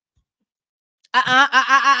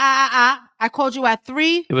 I called you at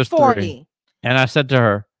 3:40. It was 3. And I said to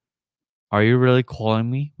her, are you really calling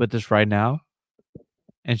me with this right now?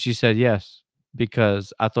 And she said, yes,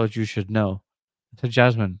 because I thought you should know. I said,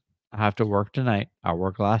 Jasmine, I have to work tonight. I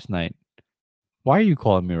worked last night. Why are you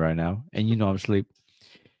calling me right now? And you know I'm asleep.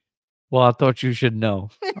 Well, I thought you should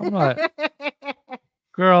know. I'm like,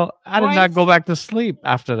 girl, I did not go back to sleep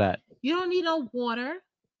after that. You don't need no water.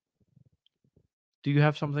 Do you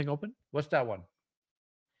have something open? What's that one?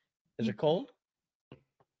 Is it cold?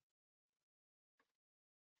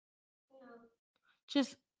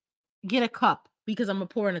 Just get a cup, because I'm gonna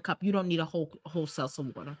pour in a cup. You don't need a whole seltzer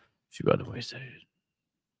of water. She got to waste it.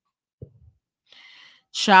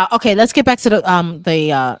 Child. Okay, let's get back to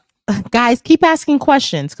the guys. Keep asking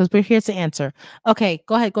questions because we're here to answer. Okay,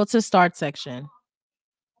 go ahead. Go to the start section.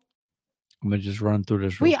 I'm gonna just run through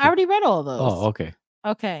this. We already read all those. Oh, okay.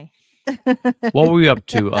 Okay. What were we up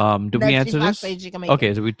to? Did we answer this?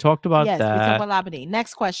 Okay, so we talked about yes, that. we talked about Labadee.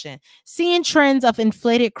 Next question. Seeing trends of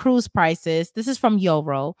inflated cruise prices. This is from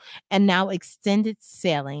Yoro, and now extended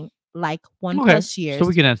sailing like 1+ years. So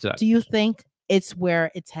we can answer that. Do you think it's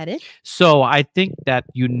where it's headed? So I think that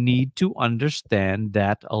you need to understand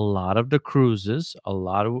that a lot of the cruises, a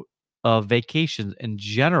lot of vacations in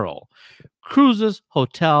general, cruises,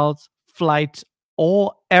 hotels, flights,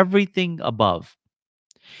 everything above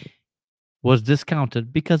was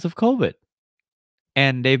discounted because of COVID.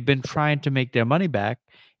 And they've been trying to make their money back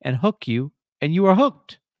and hook you, and you are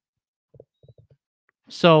hooked.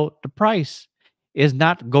 So the price is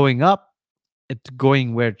not going up, it's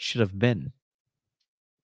going where it should have been.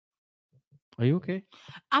 Are you okay?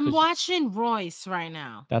 I'm watching Royce right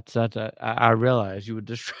now. That's I realized you were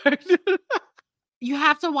distracted. You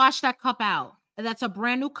have to wash that cup out. And that's a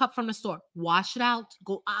brand new cup from the store. Wash it out.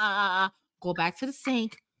 Go back to the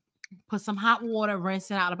sink. Put some hot water,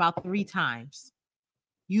 rinse it out about 3 times.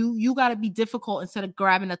 You got to be difficult instead of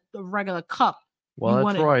grabbing a regular cup. Well,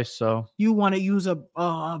 it's Royce, so you want to use a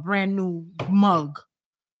brand new mug.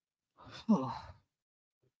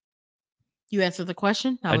 You answered the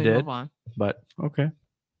question. Now we move on. But okay,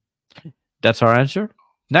 that's our answer.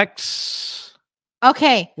 Next.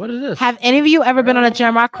 Okay. What is this? Have any of you ever been on a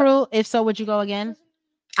Jamrock cruise? If so, would you go again?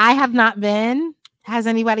 I have not been. Has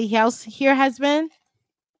anybody else here has been?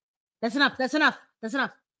 That's enough. That's enough. That's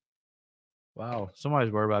enough. Wow.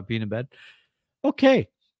 Somebody's worried about being in bed. Okay.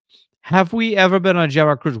 Have we ever been on a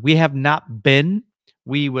Jamrock cruise? We have not been.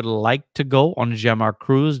 We would like to go on a Jamrock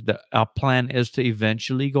cruise. Our plan is to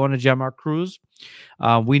eventually go on a Jamrock cruise.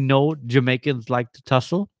 We know Jamaicans like to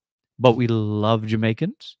tussle, but we love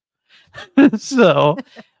Jamaicans. So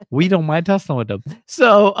we don't mind tussling with them.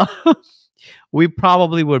 So we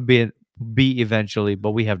probably would be eventually,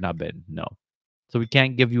 but we have not been. No. So we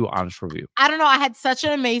can't give you an honest review. I don't know. I had such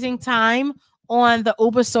an amazing time on the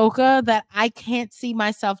Uber Soca that I can't see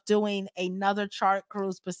myself doing another charter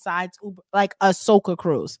cruise besides Uber, like a Soca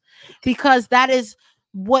cruise, because that is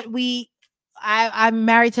what I'm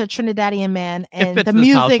married to a Trinidadian man, and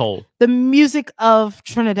the music of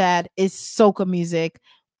Trinidad is soca music.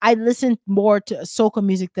 I listen more to soca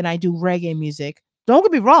music than I do reggae music. Don't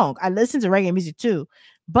get me wrong. I listen to reggae music too,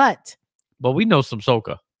 but we know some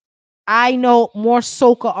soca. I know more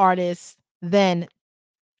soca artists than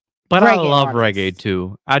But I love artists. reggae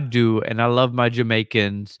too. I do, and I love my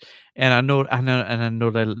Jamaicans, and I know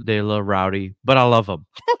that they love Rowdy, but I love them.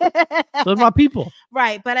 They're my people.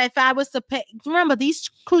 Right, but if I was to pay, remember these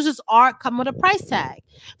cruises are come with a price tag,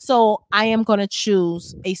 so I am going to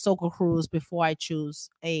choose a soca cruise before I choose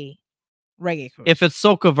a reggae cruise. If it's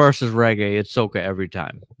soca versus reggae, it's soca every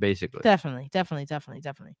time, basically. Definitely.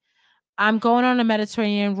 I'm going on a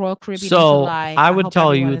Mediterranean Royal Caribbean in So July. I would hope tell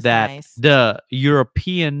everyone you is that nice. the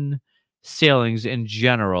European sailings in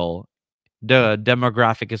general, the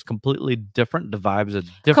demographic is completely different. The vibes are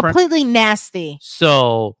different. Completely nasty.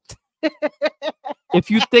 So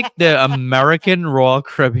if you think the American Royal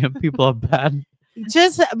Caribbean people are bad,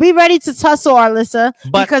 just be ready to tussle, Arlissa,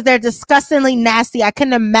 But- because they're disgustingly nasty. I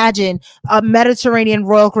couldn't imagine a Mediterranean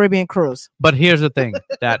Royal Caribbean cruise. but here's the thing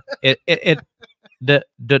that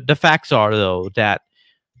the facts are though that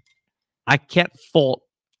I can fault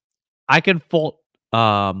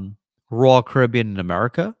Royal Caribbean in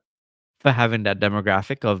America for having that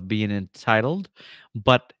demographic of being entitled,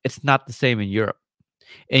 but it's not the same in Europe.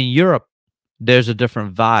 In Europe, there's a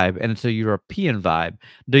different vibe, and it's a European vibe.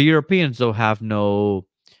 The Europeans don't have no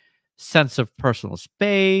sense of personal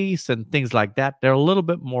space and things like that. They're a little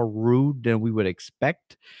bit more rude than we would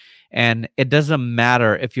expect. And it doesn't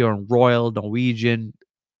matter if you're in Royal, Norwegian,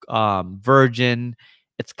 Virgin,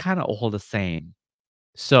 it's kind of all the same.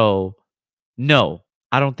 So, no,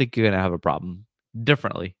 I don't think you're going to have a problem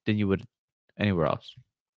differently than you would anywhere else.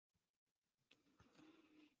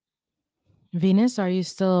 Venus, are you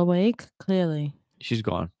still awake? Clearly. She's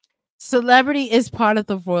gone. Celebrity is part of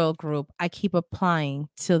the royal group. I keep applying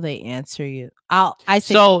till they answer you.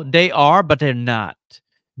 So they are, but they're not.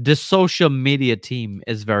 The social media team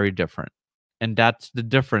is very different. And that's the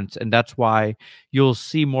difference. And that's why you'll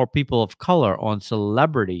see more people of color on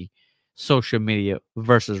celebrity social media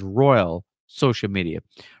versus royal social media.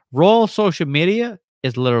 Royal social media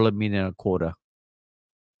is literally meaning a quota.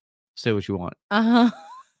 Say what you want.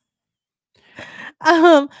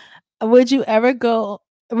 Would you ever do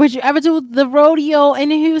the rodeo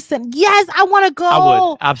in Houston? Yes, I want to go. I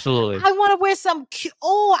would, absolutely. I want to wear some cute.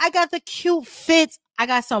 Oh, I got the cute fits. I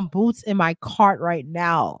got some boots in my cart right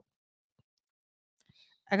now.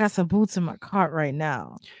 Yachty's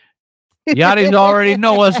already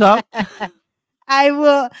know what's up. I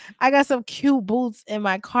will. I got some cute boots in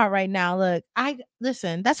my cart right now. Look,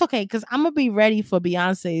 listen. That's okay because I'm gonna be ready for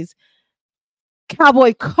Beyonce's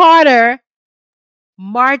Cowboy Carter,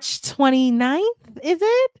 March 29th. Is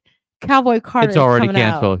it Cowboy Carter? It's already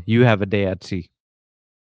canceled. Out. You have a day at sea.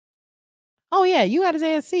 Oh yeah, you got a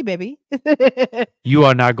day at sea, baby. You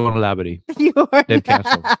are not going to Labadee. They've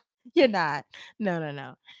canceled. You're not. No.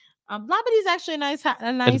 Labadee is actually a nice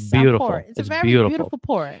it's beautiful. Port. It's a very beautiful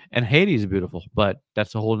port. And Haiti is beautiful, but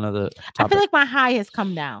that's a whole nother topic. I feel like my high has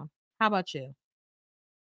come down. How about you?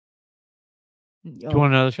 Do you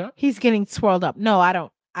want another shot? He's getting swirled up. No, I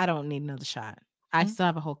don't need another shot. I still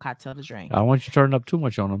have a whole cocktail to drink. I don't want you to turn up too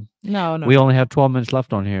much on him. No. We only have 12 minutes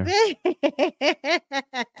left on here.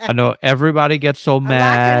 I know everybody gets so mad. A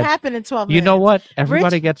lot can happen in 12 minutes. You know what?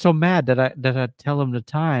 Everybody gets so mad that I tell them the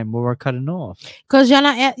time where we're cutting off. Because you're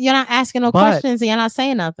not asking no questions and you're not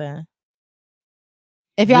saying nothing.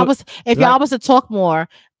 If y'all was to talk more,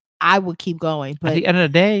 I would keep going. But at the end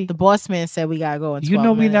of the day, the boss man said we gotta go in 12 You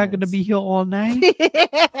know minutes. We're not gonna be here all night.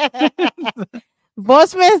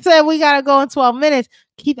 Boss man said we gotta go in 12 minutes.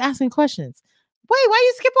 Keep asking questions. Wait, why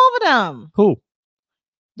you skip over them? Who?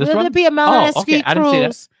 Will there be a Melon ski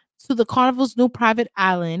cruise to the Carnival's new private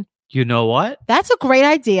island? You know what? That's a great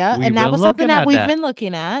idea. And that was something that we've been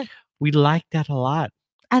looking at. We like that a lot.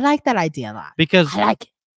 I like that idea a lot. Because I like it.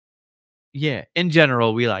 Yeah, in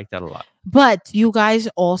general, we like that a lot. But you guys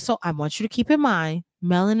also, I want you to keep in mind,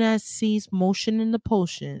 Melon Sea's motion in the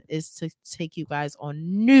potion is to take you guys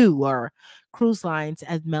on newer cruise lines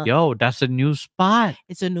as Melon. Yo, that's a new spot.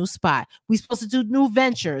 It's a new spot. We're supposed to do new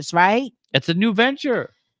ventures, right? It's a new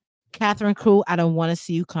venture. Catherine Crew, I don't want to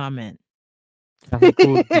see you comment.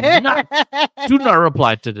 Crew, do not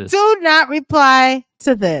reply to this. Do not reply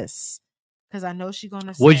to this. Because I know she's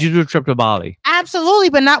gonna say. Would you do a trip to Bali? Absolutely,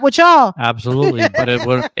 but not with y'all. Absolutely, but it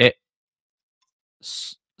will.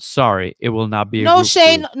 Sorry, it will not be. No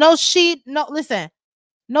shade, no sheet, no. Listen,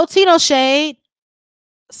 no tea, no shade.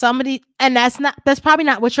 Somebody, and that's probably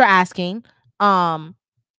not what you're asking.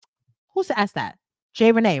 Who's asked that?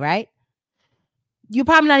 Jay Renee, right? You're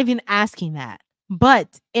probably not even asking that.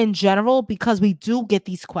 But in general, because we do get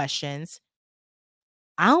these questions,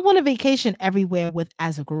 I don't want a vacation everywhere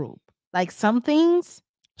as a group. Like some things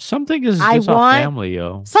Something is I just our want, family,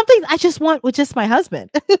 yo. some things I just want with just my husband.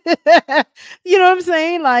 You know what I'm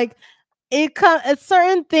saying? Like it's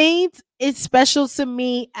certain things. It's special to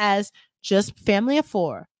me as just family of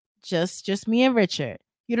four, just me and Richard.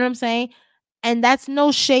 You know what I'm saying? And that's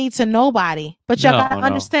no shade to nobody, but y'all gotta No, no.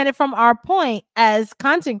 understand it from our point as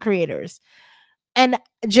content creators. And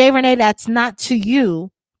Jay Renee, that's not to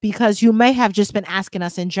you because you may have just been asking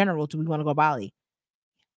us in general, do we want to go to Bali?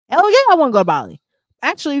 Oh yeah, I want to go to Bali.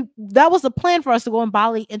 Actually, that was the plan for us to go in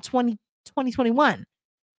Bali in 2021.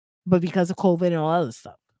 But because of COVID and all other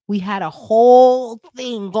stuff, we had a whole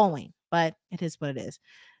thing going. But it is what it is.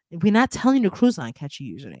 We're not telling you the cruise line, catch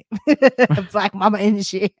your username. Black Mama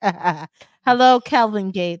Energy. Hello, Kelvin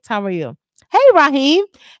Gates. How are you? Hey, Raheem.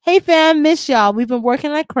 Hey, fam. Miss y'all. We've been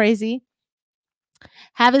working like crazy.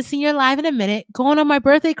 Haven't seen your live in a minute. Going on my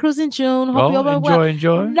birthday cruise in June. Hope you're well.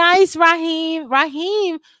 Enjoy. Nice, Raheem.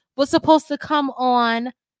 Raheem was supposed to come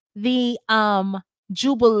on the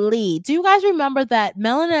Jubilee. Do you guys remember that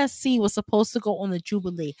Melon SC was supposed to go on the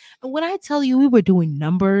Jubilee? And when I tell you we were doing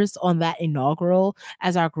numbers on that inaugural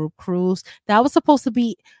as our group cruise, that was supposed to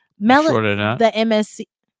be Melon, the MSC.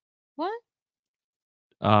 What?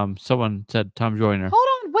 Someone said Tom Joyner. Hold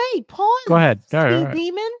on, wait, pause. Go ahead. Steve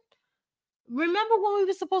Demon. Remember when we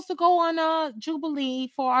were supposed to go on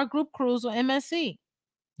Jubilee for our group cruise on MSC?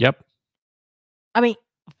 Yep. I mean,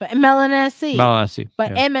 for MLNSC.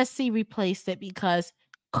 But yeah. MSC replaced it because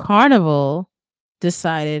Carnival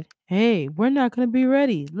decided, hey, we're not going to be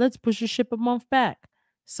ready. Let's push the ship a month back.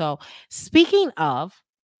 So speaking of,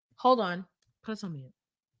 hold on, put us on mute.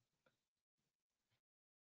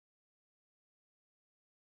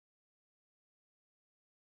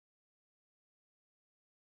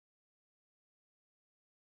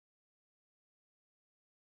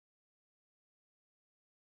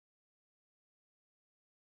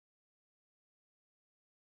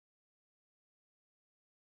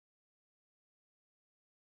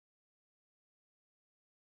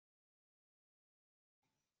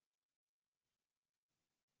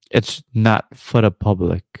 It's not for the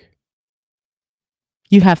public.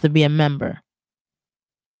 You have to be a member.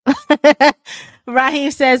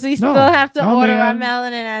 Raheem says we still have to order our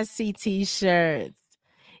Melanin SC t-shirts.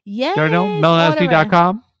 Yeah.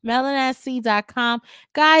 MelaninSC.com. MelaninSC.com.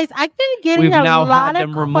 Guys, I've been getting a lot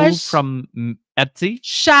of questions. Removed from Etsy.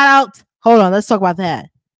 Shout out. Hold on, let's talk about that.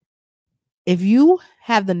 If you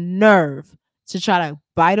have the nerve to try to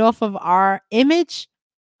bite off of our image,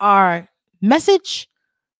 our message,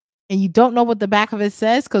 and you don't know what the back of it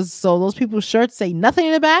says, because so those people's shirts say nothing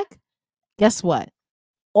in the back, guess what?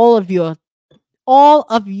 All of your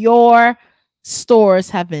stores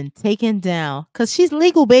have been taken down because she's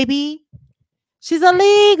legal, baby. She's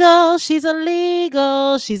illegal. Illegal.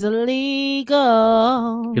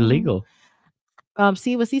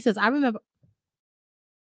 See what he says. I remember.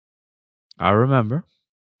 I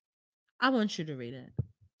want you to read it.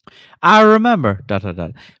 I remember.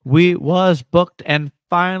 We was booked and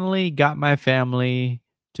finally got my family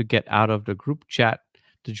to get out of the group chat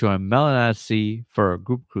to join Melon SC for a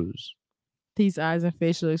group cruise. These eyes and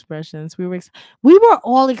facial expressions. We were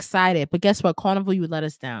all excited, but guess what? Carnival, you let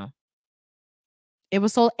us down. It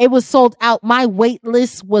was sold out. My wait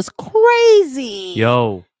list was crazy.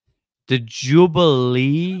 Yo, the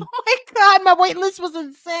Jubilee. Oh my God, my wait list was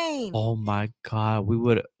insane. Oh my God.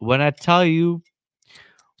 When I tell you,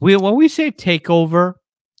 when we say takeover,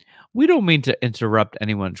 we don't mean to interrupt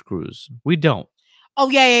anyone's cruise. We don't. Oh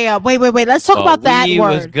yeah. Wait. Let's talk about that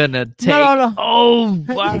word. Was gonna take. No. Oh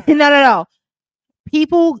wow. No.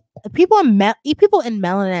 People in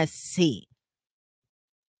Melon SC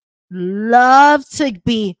love to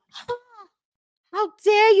be. How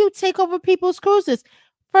dare you take over people's cruises?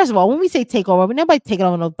 First of all, when we say take over, nobody taking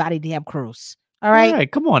over nobody damn cruise. All right? All right,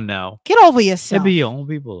 come on now. Get over yourself. It be your own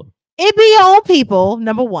people.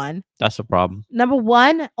 Number one. That's a problem. Number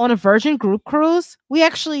one, on a Virgin group cruise, we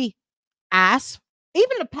actually asked,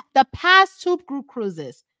 even the past 2 group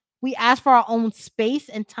cruises, we asked for our own space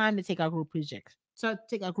and time to take our group project. So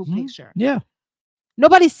take our group picture. Yeah.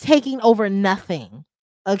 Nobody's taking over nothing.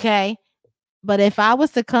 Okay. But if I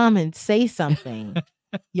was to come and say something,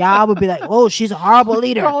 y'all would be like, oh, she's a horrible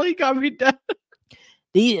leader. Oh, he got me down.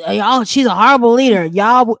 Y'all, she's a horrible leader.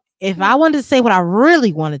 Y'all, if I wanted to say what I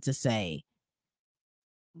really wanted to say,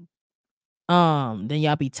 then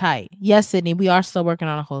y'all be tight. Yes, Sydney, we are still working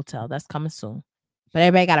on a hotel. That's coming soon. But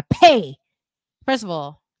everybody gotta pay. First of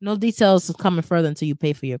all, no details is coming further until you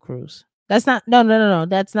pay for your cruise. That's not no.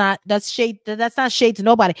 That's shade. That's not shade to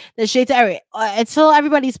nobody. That's shade to everybody. Until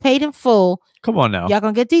everybody's paid in full. Come on now. Y'all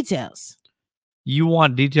gonna get details. You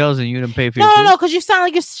want details and you didn't pay for No, your no, food? no, because you sound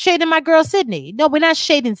like you're shading my girl Sydney. No, we're not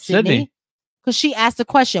shading Sydney. Because she asked the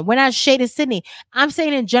question. We're not shading Sydney. I'm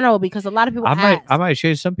saying in general because a lot of people ask. I might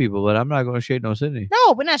shade some people, but I'm not going to shade no Sydney.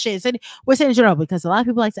 No, we're not shading Sydney. We're saying in general because a lot of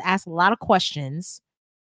people like to ask a lot of questions,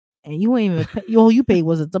 and you ain't even pay, all you paid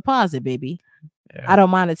was a deposit, baby. Yeah. I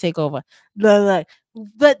don't mind to take over. But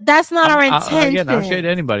that's not our intention. Again, I'll shade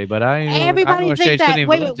anybody, but everybody think that.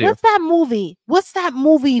 Wait, what's that movie? What's that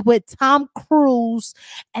movie with Tom Cruise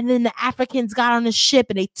and then the Africans got on the ship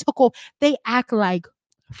and they took over? They act like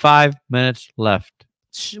 5 minutes left.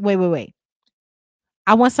 Wait.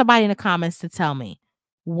 I want somebody in the comments to tell me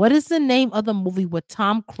what is the name of the movie with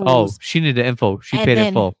Tom Cruise? Oh, she needed the info. She paid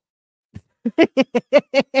in full.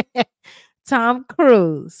 Tom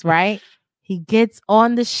Cruise, right? He gets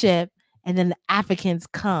on the ship, and then the Africans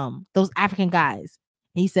come. Those African guys.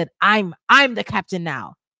 He said, "I'm the captain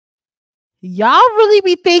now." Y'all really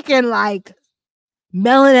be thinking like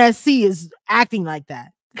Melon at Sea is acting like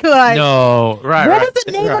that? Like, no, right. What was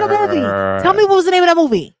the name of the movie? Tell me what was the name of that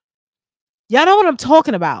movie. Y'all know what I'm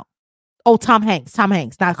talking about. Oh, Tom Hanks,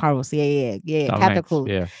 not Carlos. Yeah. Captain Cruise.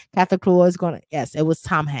 Yeah. Captain Cruise is gonna. Yes, it was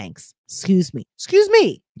Tom Hanks. Excuse me.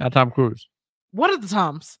 Not Tom Cruise. What are the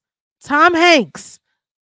Toms? Tom Hanks.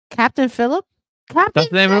 Captain Phillip. That's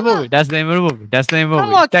the name of the movie.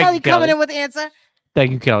 Come on, Kelly coming in with the answer.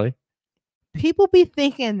 Thank you, Kelly. People be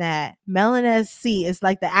thinking that Melon at Sea is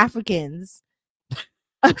like the Africans.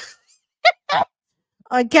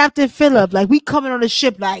 On Captain Phillip, like we coming on the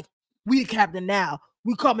ship, like we the captain now.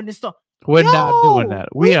 We coming to start. We're not doing that.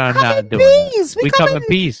 We are not doing that. We come in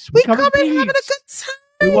peace. We come in having a good time.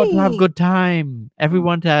 We want to have a good time.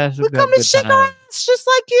 Everyone has a good time. We come to shake our ass just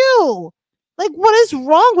like you. Like, what is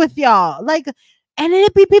wrong with y'all? Like, and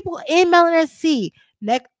it be people in Melon at Sea.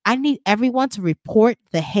 Next, I need everyone to report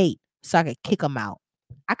the hate so I can kick them out.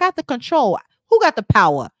 I got the control. Who got the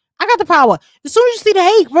power? I got the power. As soon as you see the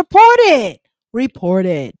hate, report it. Report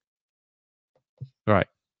it. Right.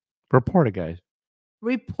 Report it, guys.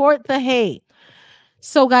 Report the hate.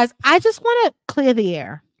 So, guys, I just want to clear the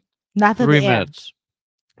air. Not that 3 minutes.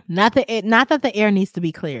 Not that the air needs to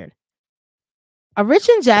be cleared. A Rich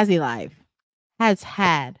and Jazzy Live has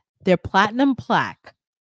had their platinum plaque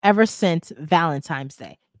ever since Valentine's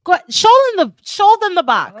Day. Go ahead, show them the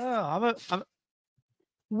box.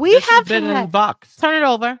 We have been in the box. Turn it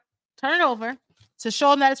over to show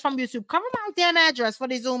them that it's from YouTube. Cover my damn address before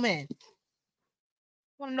they zoom in.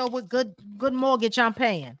 Want to know what good mortgage I'm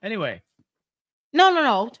paying? Anyway,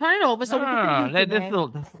 no. Turn it over so they're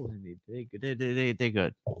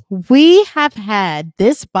good. We have had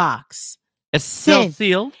this box. It's still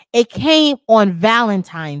sealed. It came on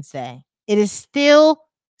Valentine's Day. It is still.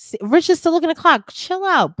 Rich is still looking at the clock. Chill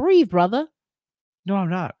out, breathe, brother. No, I'm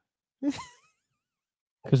not.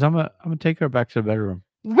 Because I'm gonna take her back to the bedroom.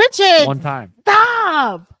 Richard, one time.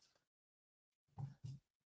 Stop.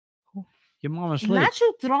 Your mom asleep. Not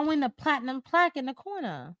you throwing the platinum plaque in the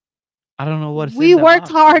corner. I don't know what. We worked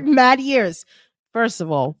hard, mad years. First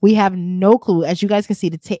of all, we have no clue. As you guys can see,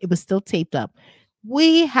 it was still taped up.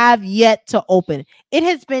 We have yet to open. It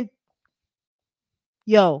has been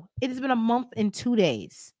a month and 2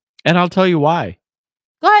 days. And I'll tell you why.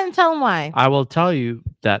 Go ahead and tell them why. I will tell you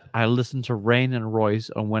that I listened to Rain and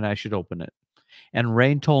Royce on when I should open it. And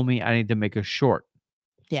Rain told me I need to make a short.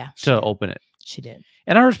 Yeah. To open it. She did.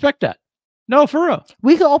 And I respect that. No, for real.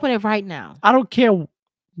 We can open it right now. I don't care.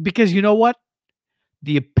 Because you know what?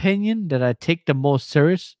 The opinion that I take the most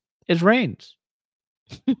serious is Rain's.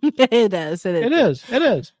 It is. It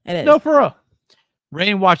is. No, for real.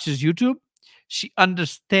 Rain watches YouTube. She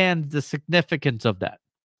understands the significance of that.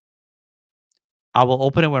 I will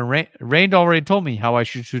open it when Rain already told me how I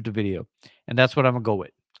should shoot the video. And that's what I'm going to go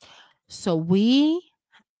with. So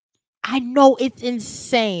I know it's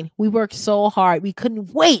insane. We worked so hard. We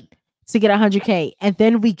couldn't wait to get 100K. And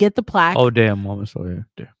then we get the plaque. Oh, damn. Mom is still here.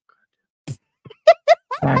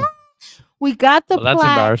 Damn. We got the plaque. That's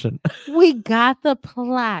embarrassing. We got the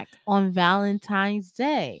plaque on Valentine's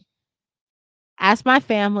Day. Ask my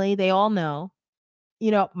family. They all know. You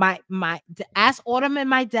know, ask Autumn and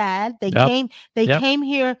my dad. They came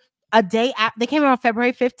here a day after. They came here on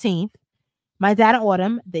February 15th. My dad and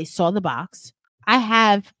Autumn, they saw the box. I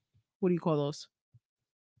have, what do you call those?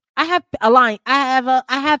 I have a line.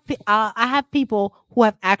 I have people who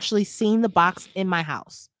have actually seen the box in my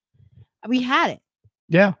house. We had it.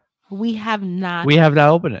 Yeah. We have not. We have not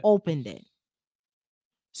opened it.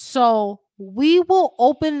 So we will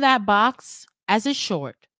open that box as a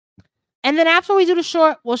short. And then after we do the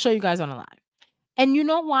short, we'll show you guys on the live. And you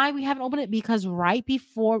know why we haven't opened it? Because right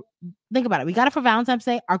before, think about it. We got it for Valentine's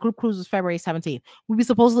Day. Our group cruise was February 17th. We were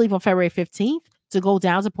supposed to leave on February 15th. to go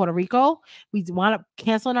down to Puerto Rico. We wound up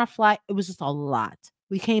canceling our flight. It was just a lot.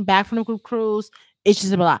 We came back from the cruise. It's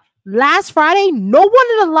just a lot. Last Friday, no one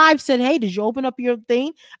in the live said, "Hey, did you open up your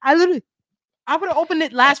thing?" I would have opened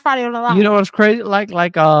it last Friday on the live. You know what's crazy? Like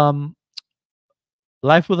Life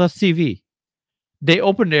with Us TV. They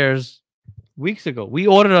opened theirs weeks ago. We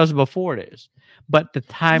ordered us before theirs, but the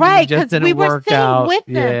timing just didn't we were work sitting out. with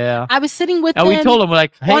them. Yeah, I was sitting with and them. we told them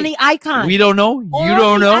like, "Hey, on the icon. we don't know. You On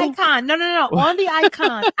don't the know." Icon. No. On the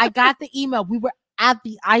icon. I got the email. We were at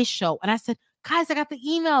the ice show, and I said, "Guys, I got the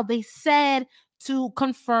email. They said to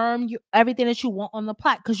confirm everything that you want on the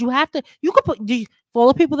plaque, because you have to. You could put for all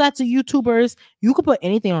the people that's YouTubers. You could put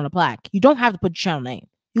anything on the plaque. You don't have to put your channel name.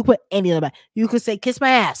 You put any of the back. You could say "kiss my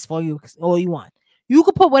ass" for you, all you want. You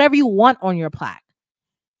could put whatever you want on your plaque."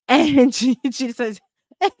 And she says,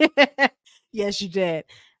 "Yes, you did."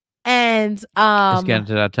 And It's getting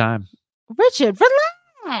to that time. Richard,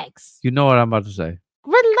 relax. You know what I'm about to say.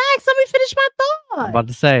 Relax. Let me finish my I'm thought. about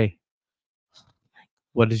to say.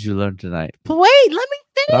 What did you learn tonight? Wait, let me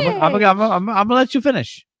finish. I'm gonna let you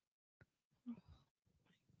finish.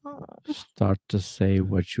 Start to say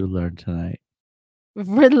what you learned tonight.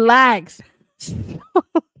 Relax.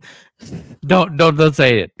 Don't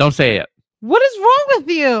say it. Don't say it. What is wrong with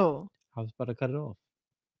you? I was about to cut it off.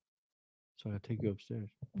 So I gotta take you upstairs.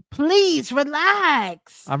 Please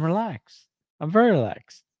relax. I'm relaxed. I'm very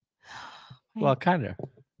relaxed. Well, kind of.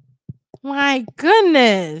 My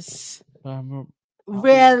goodness.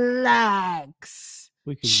 Relax.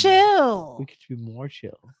 Chill. We could be more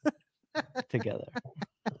chill together.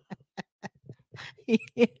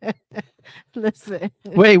 Yeah. Listen.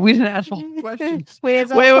 Wait, we didn't ask all questions. Wait.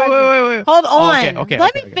 Wait. Hold on. Okay.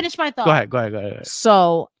 Let me finish my thought. Go ahead.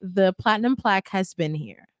 So the platinum plaque has been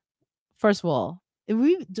here. First of all,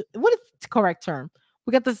 what is the correct term?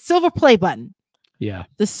 We got the silver play button. Yeah.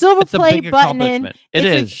 The silver play button It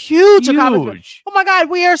is is a huge accomplishment. Oh my God,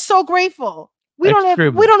 we are so grateful. We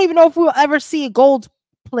don't even know if we'll ever see a gold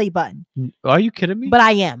play button. Are you kidding me? But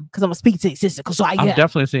I am, because I'm gonna speak to your sister. Because I'm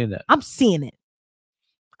definitely seeing that. I'm seeing it.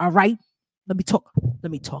 All right. Let me talk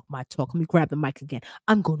my talk. Let me grab the mic again.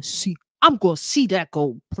 I'm gonna see that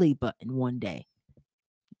gold play button one day.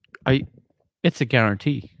 It's a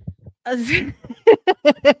guarantee.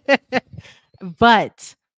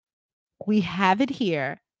 But we have it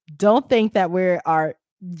here. Don't think that we're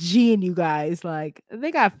G'ing you guys like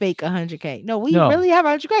they got fake 100K. No, we really have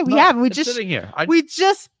 100K. We have. We just sitting here. We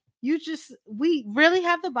really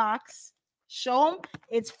have the box. Show them.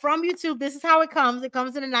 It's from YouTube. This is how it comes. It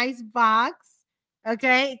comes in a nice box.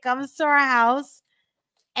 Okay, it comes to our house,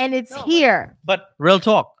 and it's here. But real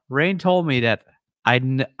talk, Rain told me that I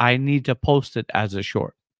need to post it as a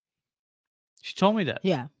short. She told me that.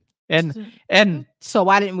 Yeah. And so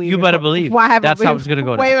why didn't we? You better believe. That's how it's gonna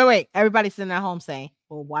go. Wait. Everybody's sitting at home saying,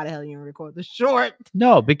 "Well, why the hell you didn't record the short?"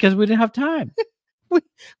 No, because we didn't have time.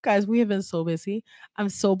 Guys, we have been so busy. I'm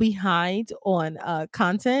so behind on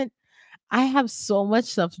content. I have so much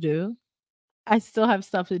stuff to do. I still have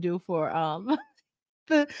stuff to do for I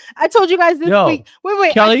told you guys this week.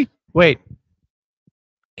 Wait.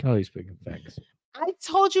 Kelly's speaking facts. I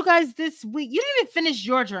told you guys this week. You didn't even finish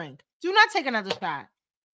your drink. Do not take another shot.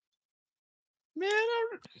 Man,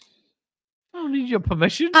 I don't need your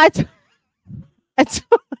permission. I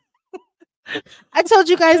told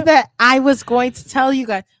you guys that I was going to tell you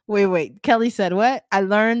guys. Wait. Kelly said what? I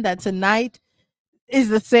learned that tonight is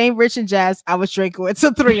the same Rich and Jazz I was drinking with.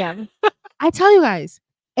 So 3M. I tell you guys,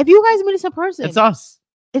 if you guys meet us in person, it's us.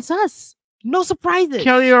 It's us. No surprises.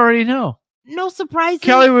 Kelly already know. No surprises.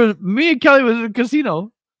 Me and Kelly was in the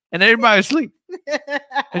casino, and everybody was asleep.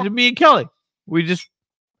 And me and Kelly, we just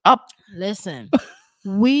up. Listen,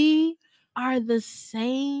 we are the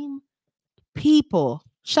same people.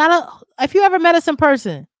 Shout out if you ever met us in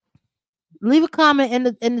person. Leave a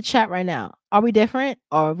comment in the chat right now. Are we different?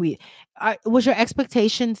 Or was your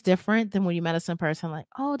expectations different than when you met us in person? Like,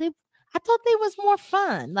 I thought they was more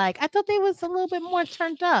fun. Like, I thought they was a little bit more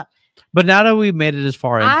turned up. But now that we made it as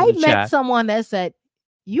far into the chat, met someone that said,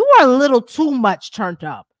 "You are a little too much turned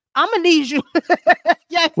up. I'm gonna need you."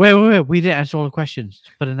 Yes. Wait. We didn't answer all the questions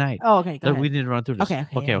for the night. Oh, okay. We need to run through this. Okay.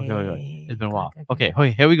 It's been a while. Okay,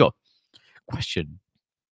 Okay. Here we go. Question.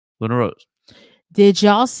 Luna Rose. Did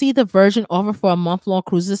y'all see the Virgin offer for a month-long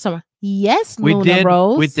cruise this summer? Yes, we Luna did.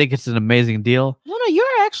 Rose. We think it's an amazing deal. Luna, you're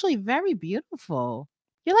actually very beautiful.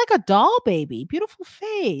 You're like a doll baby. Beautiful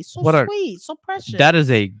face. So sweet. So precious. That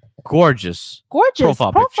is a gorgeous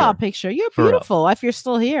profile picture. You're beautiful if you're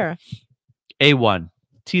still here. A1.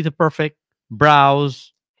 Teeth are perfect.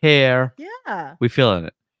 Brows, hair. Yeah. We feeling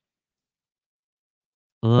it.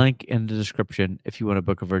 Link in the description if you want to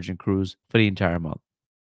book a Virgin cruise for the entire month.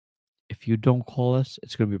 If you don't call us,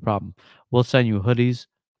 it's going to be a problem. We'll send you hoodies,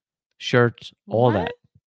 shirts, all that.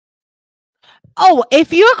 Oh,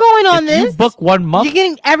 if you're going on If this, you book 1 month, you're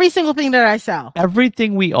getting every single thing that I sell.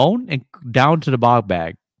 Everything we own, and down to the bog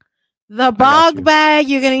bag. The bog bag,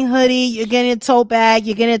 you're getting hoodie, you're getting a tote bag,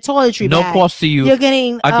 you're getting a toiletry bag. No cost to you. You're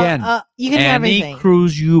getting again. You're getting everything. Any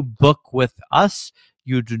cruise you book with us,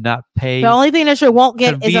 you do not pay. The only thing that you won't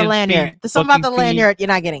get is a lanyard. Fee, There's something about the lanyard you're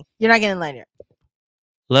not getting. You're not getting a lanyard.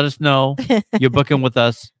 Let us know you're booking with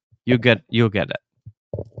us. You'll get it.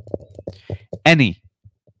 Any.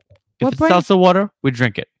 If it's salsa water, we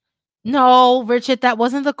drink it. No, Richard, that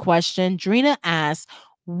wasn't the question. Drina asked,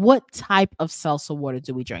 what type of salsa water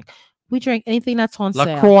do we drink? We drink anything that's on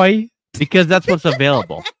sale. LaCroix, because that's what's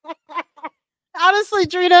available. Honestly,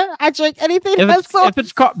 Drina, I drink anything that's on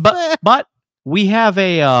sale. But we have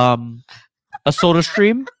a soda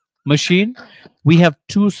stream machine. We have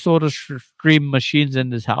 2 soda stream machines in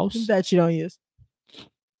this house that you don't use.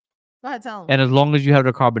 Go ahead, tell them. And as long as you have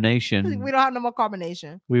the carbonation, we don't have no more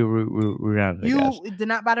carbonation. We ran out of gas. You did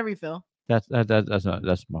not buy the refill. That's my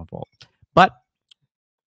fault. But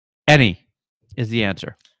any is the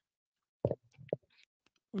answer.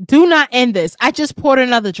 Do not end this. I just poured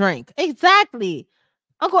another drink. Exactly.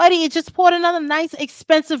 Uncle Eddie just poured another nice,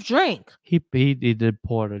 expensive drink. He did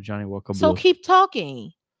pour the Johnny Walker Blue. So keep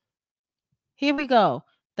talking. Here we go.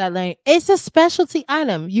 That lane. It's a specialty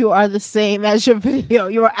item. You are the same as your video.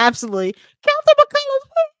 You are absolutely. Carol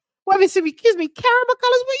McCullers. Excuse me. Carol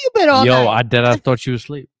McCullers, where you been all night? I thought you were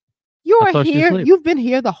asleep. You are here. You've been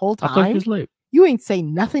here the whole time. I thought you were asleep. You ain't say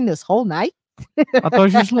nothing this whole night. I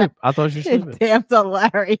thought you were asleep. I thought you were sleeping. Damn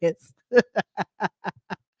hilarious.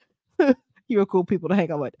 You're cool people to hang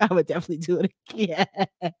out with. I would definitely do it again.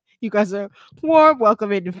 You guys are warm,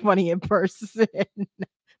 welcome, and funny in person.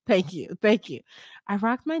 Thank you. I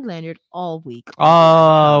rocked my lanyard all week.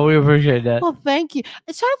 Oh, we appreciate that. Well, thank you.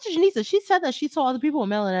 Shout out to Janisa. She said that she saw other people with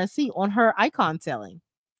melanin on her icon selling.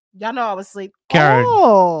 Y'all know I was asleep. Karen,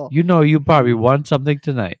 you probably won something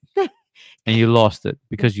tonight. And you lost it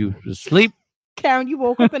because you were asleep. Karen, you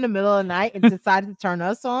woke up in the middle of the night and decided to turn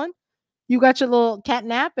us on. You got your little cat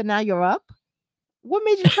nap and now you're up. What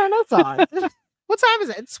made you turn us on? What time is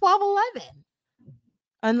it? It's 12:11.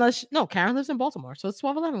 Karen lives in Baltimore, so it's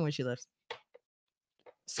 12:11 where she lives.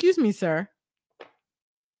 Excuse me, sir.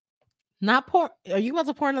 Not pour. Are you about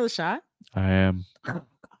to pour another shot? I am.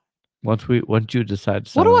 Once you decide.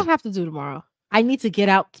 What do I have to do tomorrow? I need to get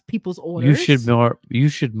out people's orders. You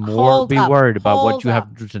should more be worried about what you have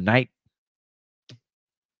to do tonight.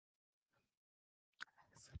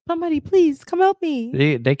 Somebody, please come help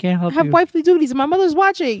me. They can't help you. I have wifely duties. My mother's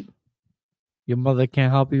watching. Your mother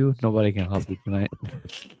can't help you. Nobody can help you tonight.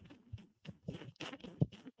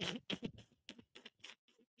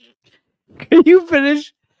 Can you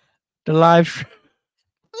finish the live stream?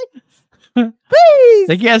 Please.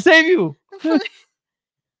 They can't save you. Please,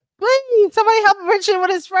 somebody help Richard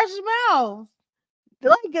with his fresh mouth.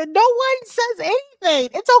 Like, no one says anything.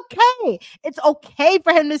 It's okay. It's okay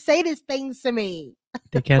for him to say these things to me.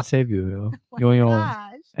 They can't save you. You're on your own.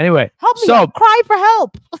 Anyway, help me. So cry for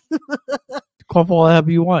help. Call for all the help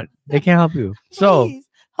you want. They can't help you. Please, so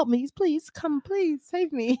help me, please. Come, please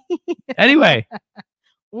save me. Anyway,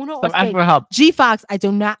 stop asking for help. G Fox, I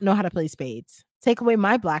do not know how to play spades. Take away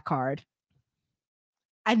my black card.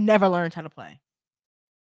 I never learned how to play.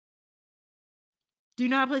 Do you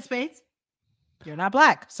know how to play spades? You're not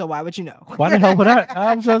black, so why would you know? Why the hell would I?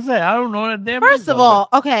 I'm so say I don't know that damn. First of all,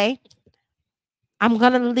 okay. I'm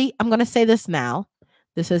gonna say this now.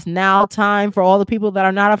 This is now time for all the people that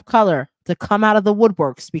are not of color to come out of the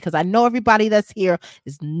woodworks, because I know everybody that's here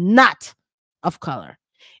is not of color.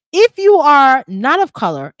 If you are not of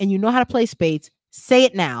color and you know how to play spades, say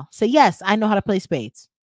it now. Say, yes, I know how to play spades.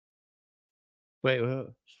 Wait,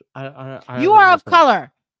 you are of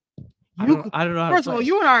color. I don't know. First of all,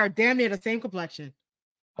 you and I are damn near the same complexion.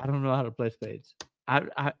 I don't know how to play spades. I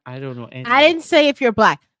don't know anything. I didn't say if you're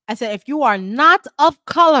black. I said if you are not of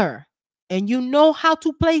color and you know how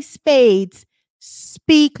to play spades,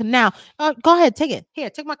 speak now. Go ahead, take it. Here,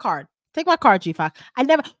 take my card. Take my card, G5.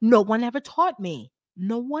 No one ever taught me.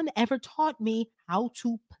 No one ever taught me how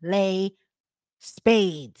to play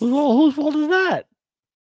spades. Whose fault is that?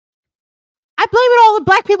 I blame it all the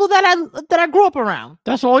black people that I grew up around.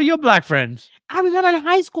 That's all your black friends. I remember in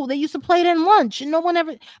high school they used to play it in lunch, and no one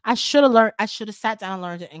ever. I should have learned. I should have sat down and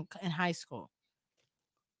learned it in high school.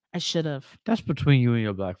 I should have. That's between you and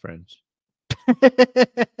your black friends.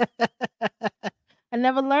 I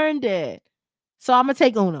never learned it, so I'm gonna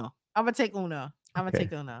take Uno. I'm gonna take Uno.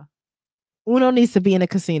 Uno needs to be in the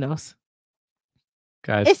casinos.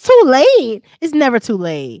 Guys, It's too late. It's never too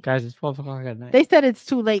late. guys, it's 12 o'clock at night. They said it's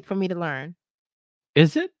too late for me to learn.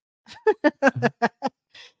 Is it?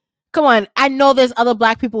 Come on. I know there's other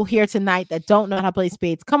black people here tonight that don't know how to play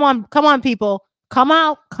spades. Come on, people. Come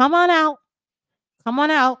out. Come on out. Come on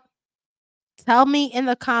out. Tell me in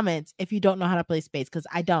the comments if you don't know how to play spades, because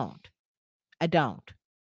I don't. I don't.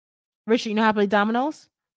 Richard, you know how to play dominoes?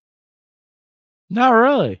 Not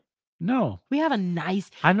really. No. We have a nice.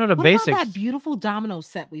 I know the What basics. about that beautiful domino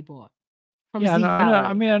set we bought? From Yeah, Z I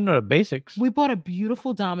Gallery? mean, I know the basics. We bought a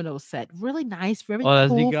beautiful domino set. Really nice, very that's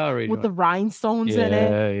cool Z Gallery with the joint. rhinestones in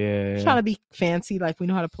it. Yeah. Trying to be fancy like we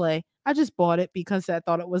know how to play. I just bought it because I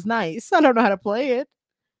thought it was nice. I don't know how to play it.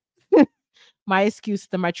 My excuse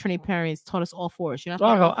that my Trinity parents taught us all fours. You know,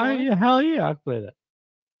 Yeah, hell yeah, I play that.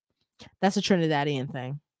 that's a Trinidadian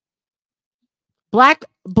thing. Black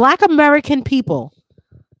American people,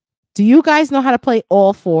 do you guys know how to play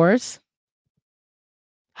all fours?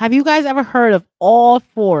 Have you guys ever heard of all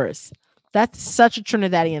fours? That's such a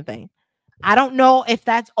Trinidadian thing. I don't know if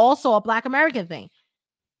that's also a Black American thing.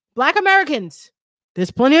 Black Americans,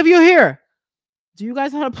 there's plenty of you here. Do you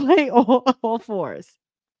guys know how to play all fours?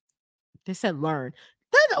 They said learn.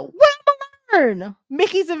 Where am I learn?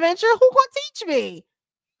 Mickey's Adventure? Who gonna teach me?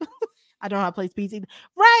 I don't know how to play speeds either.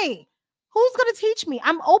 Right. Who's gonna teach me?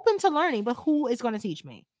 I'm open to learning, but who is gonna teach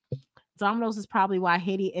me? Dominoes is probably why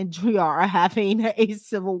Haiti and Jr. are having a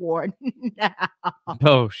civil war now.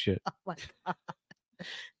 Oh shit. Oh my God.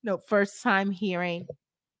 No, first time hearing.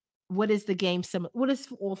 What is the game similar? What is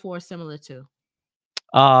all four similar to?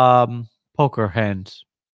 Poker hands.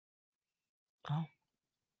 Oh.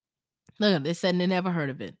 Look, they said they never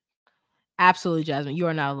heard of it. Absolutely, Jasmine. You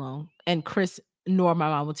are not alone. And Chris nor my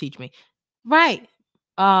mom will teach me. Right.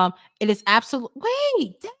 It is absolute.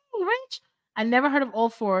 Wait, dang, Rich. I never heard of all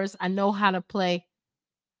fours. I know how to play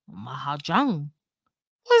Mahjong.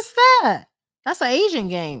 What's that? That's an Asian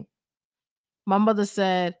game. My mother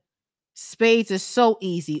said spades is so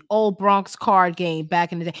easy. Old Bronx card game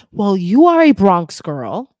back in the day. Well, you are a Bronx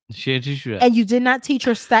girl. She didn't teach you that. And you did not teach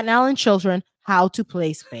your Staten Island children how to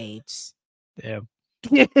play spades. Damn.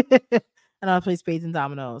 And I'll play spades and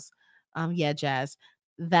dominoes. Yeah, Jazz.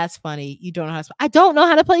 That's funny. You don't know how to. I don't know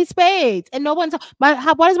how to play spades, and no one. Why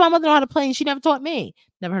does my mother know how to play? And she never taught me.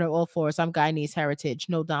 Never heard of all fours. I'm Guyanese heritage.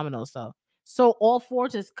 No dominoes though. So all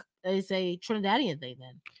fours is a Trinidadian thing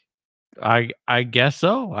then. I guess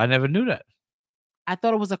so. I never knew that. I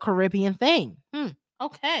thought it was a Caribbean thing.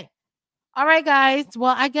 Okay. All right, guys.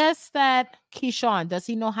 Well, I guess that Keyshawn, does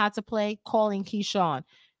he know how to play? Calling Keyshawn.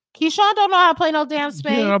 Keyshawn don't know how to play no damn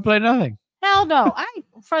spades. You don't play nothing. Hell no.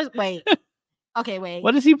 Wait. Okay, wait.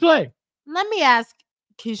 What does he play? Let me ask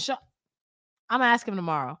Keyshawn. I'm gonna ask him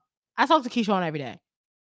tomorrow. I talk to Keyshawn every day.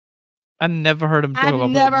 I never heard him talk I've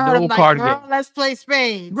about never heard no of like, card girl, game. let's play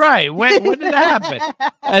spades. Right. When did that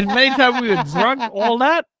happen? And many times we were drunk, all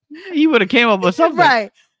that, he would have came up with something. Right.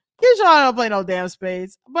 Keyshawn don't play no damn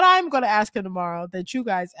spades. But I'm gonna ask him tomorrow that you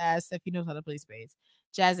guys asked if he knows how to play spades.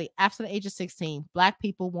 Jazzy, after the age of 16, black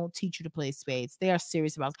people won't teach you to play spades. They are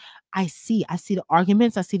serious about it. I see the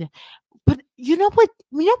arguments. But you know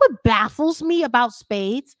what baffles me about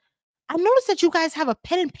spades? I noticed that you guys have a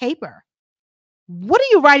pen and paper. What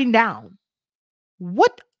are you writing down?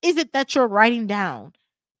 What is it that you're writing down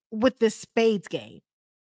with this spades game?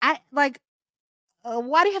 Why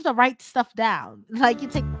do you have to write stuff down? Like you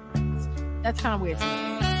take that's kind of weird to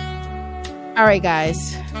me. All right,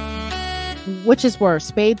 guys. Which is worse,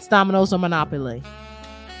 spades, dominoes, or Monopoly?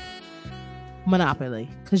 Monopoly,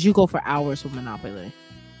 because you go for hours with Monopoly.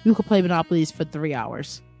 You could play Monopolies for 3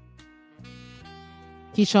 hours.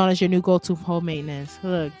 Keyshawn is your new go-to home maintenance.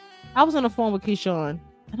 Look, I was on the phone with Keyshawn,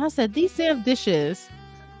 and I said, these damn dishes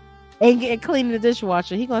ain't getting clean in the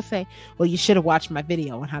dishwasher. He gonna say, well, you should have watched my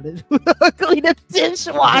video on how to clean the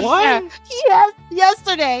dishwasher. What? Yes,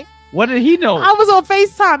 yesterday. What did he know? I was on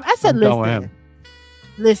FaceTime. I said, I'm done with him.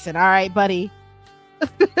 Listen, all right, buddy.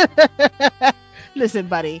 Listen,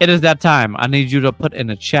 buddy. It is that time. I need you to put in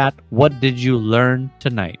the chat, what did you learn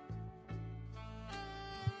tonight?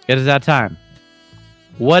 It is that time.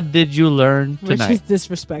 What did you learn tonight? Richard's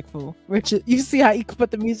disrespectful. Richard, you see how you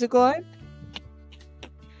put the music on?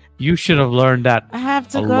 You should have learned that I have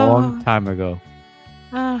to a go. long time ago.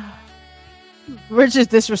 Richard's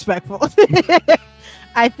disrespectful.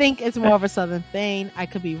 I think it's more of a Southern thing. I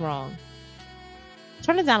could be wrong.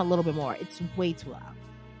 Turn it down a little bit more. It's way too loud.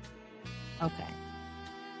 Okay.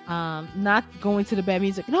 Not going to the bed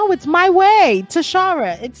music. No, it's my way.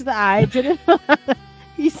 Tashara. It's the I didn't.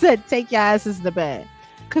 He said, take your asses to bed.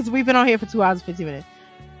 Because we've been on here for 2 hours and 15 minutes.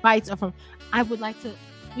 Fights are from. I would like to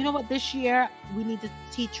You know what? This year we need to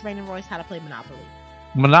teach Rain and Royce how to play Monopoly.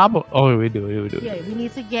 Monopoly. Oh, we do. Yeah, we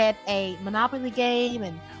need to get a Monopoly game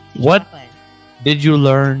and teach What how to play. did you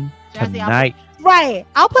learn Jazzy, tonight? Right.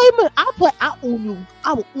 I'll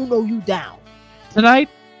uno you down. Tonight,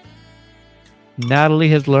 Natalie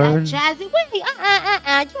has learned. Jazzy, wait,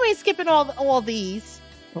 you ain't skipping all these.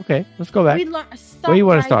 Okay, let's go back. Where you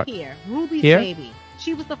want to start? Here, Ruby's Here? baby.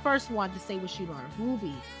 She was the first one to say what she learned.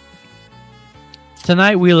 Ruby.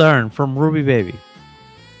 Tonight we learned from Ruby Baby.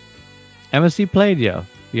 MSC played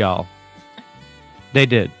y'all. They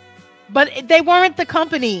did. But they weren't the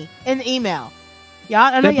company in the email.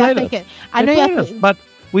 Y'all, I know y'all thinking. I know y'all thinking. But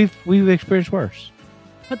we've experienced worse.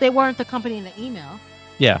 But they weren't the company in the email.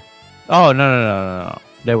 Yeah. Oh no.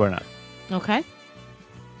 They were not. Okay.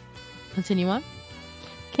 Continue on.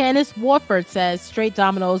 Candace Warford says straight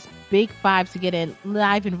dominoes, big five to get in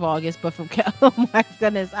live in August, but from oh my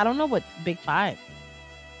goodness, I don't know what big five.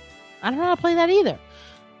 I don't know how to play that either.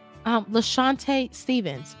 Lashante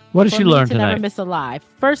Stevens. What did she learn to tonight? Never miss a live.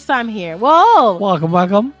 First time here. Whoa.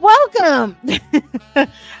 Welcome.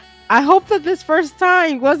 I hope that this first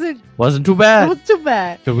time wasn't too bad. It was too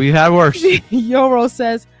bad. Because we had worse. Yoro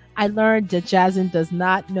says, I learned that Jasmine does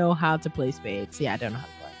not know how to play spades. Yeah, I don't know how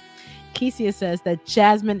to play. Kesia says that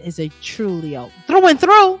Jasmine is a true Leo. Through and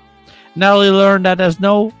through. Natalie learned that there's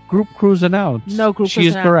no group cruise announced. No group She cruise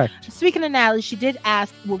is announced. correct. Speaking of Natalie, she did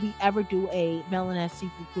ask, will we ever do a Mel and S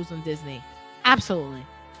sequel cruise on Disney? Absolutely.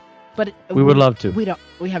 But we would love to. We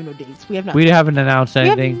have no dates. We haven't announced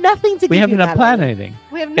anything. We have nothing to give We haven't you, planned anything.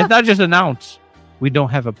 We have nothing. It's not just announced. We don't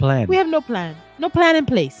have a plan. We have no plan. No plan in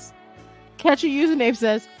place. Catcher username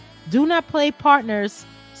says, do not play partners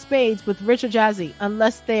spades with Rich or Jazzy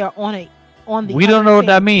unless they are on the We don't know what team.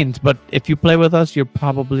 that means, but if you play with us, you'll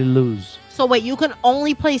probably lose. So wait, you can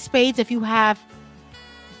only play spades if you have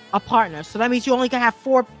a partner. So that means you only can have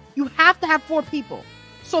 4. You have to have 4 people.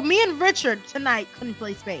 So me and Richard tonight couldn't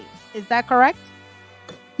play spades. Is that correct?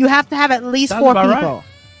 You have to have at least Sounds 4 about people. right.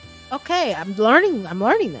 Okay, I'm learning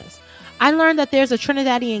this. I learned that there's a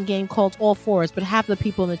Trinidadian game called All Fours, but half the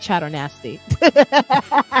people in the chat are nasty.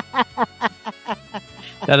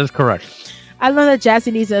 That is correct. I learned that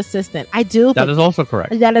Jazzy needs an assistant. I do. That is also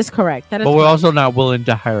correct. That is correct. But we're also not willing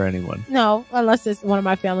to hire anyone. No, unless it's one of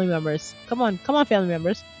my family members. Come on, family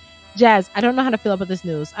members. Jazz, I don't know how to feel about this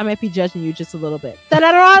news. I might be judging you just a little bit. That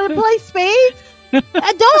I don't know how to play spades?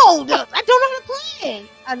 I don't know how to play.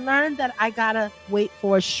 I learned that I gotta wait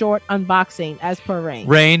for a short unboxing as per Rain.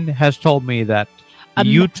 Rain has told me that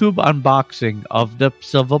YouTube unboxing of the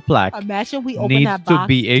silver plaque imagine we open needs that box. to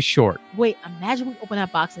be a short. Wait, imagine we open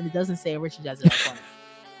that box and it doesn't say Richard Jazzy on it.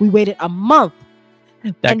 We waited a month.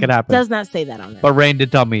 That could happen. It does not say that on it. But Rain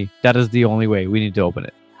did tell me that is the only way. We need to open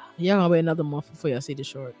it. You're gonna wait another month before you see the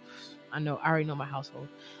short. I know. I already know my household.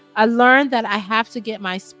 I learned that I have to get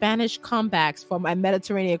my Spanish comebacks for my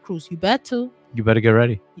Mediterranean cruise. You bet too. You better get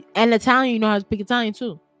ready. And Italian, you know how to speak Italian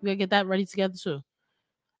too. We gotta get that ready together too.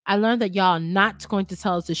 I learned that y'all are not going to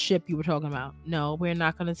tell us the ship you were talking about. No, we're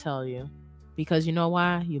not going to tell you. Because you know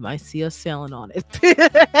why? You might see us sailing on it.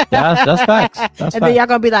 That's facts. Then y'all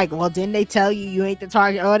going to be like, well, didn't they tell you ain't the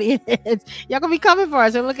target audience? Y'all going to be coming for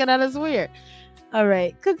us and looking at us weird. All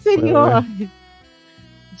right. Continue on.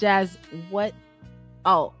 Jazz, what?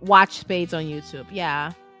 Oh, watch spades on YouTube.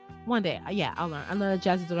 Yeah. One day. Yeah, I'll learn. I learned that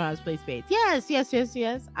Jazz don't know how to play spades. Yes.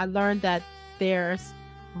 I learned that there's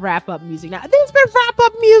wrap-up music. Now, there's been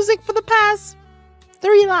wrap-up music for the past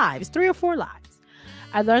 3 or 4 lives.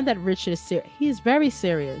 I learned that Richard is serious. He is very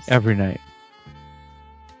serious. Every night.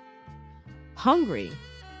 Hungry.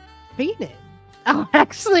 Feeding. Oh,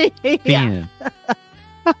 actually. Feeding.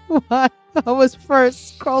 I was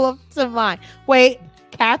first. Scroll up to mine. Wait.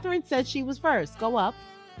 Catherine said she was first. Go up.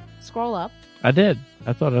 Scroll up. I did.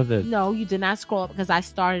 I thought I did. No, you did not scroll up because I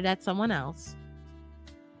started at someone else.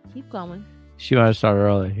 Keep going. She wanted to start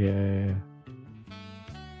early. Yeah.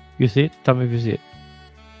 You see it? Tell me if you see it.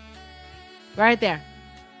 Right there.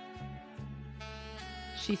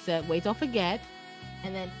 She said, wait, don't forget.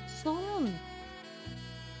 And then slow down.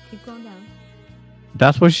 Keep going down.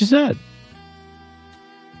 That's what she said.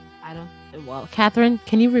 Well, Catherine,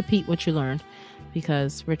 can you repeat what you learned?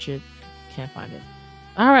 Because Richard can't find it.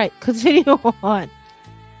 All right, continue on.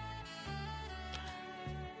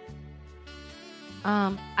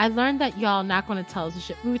 I learned that y'all not going to tell us the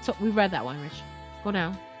shit. We read that one, Rich. Go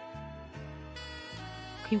down.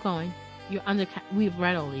 Keep going. You're under. We've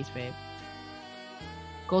read all these, babe.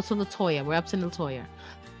 Go to Latoya. We're up to Latoya.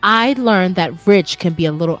 I learned that Rich can be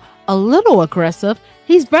a little aggressive.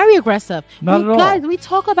 He's very aggressive. Not at all. Guys, we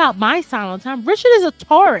talk about my sign all the time. Richard is a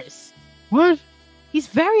Taurus. What? He's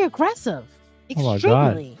very aggressive. Oh my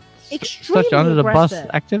God. Extremely Such under the bus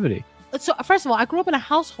aggressive. activity. So first of all, I grew up in a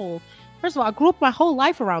household. First of all, I grew up my whole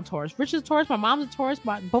life around Taurus. Rich is a Taurus. My mom's a Taurus.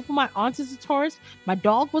 Both of my aunts is a Taurus. My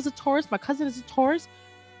dog was a Taurus. My cousin is a Taurus.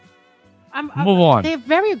 Move on. They're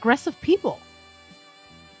very aggressive people.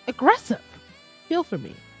 Aggressive. Feel for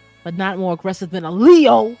me, but not more aggressive than a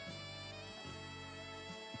Leo.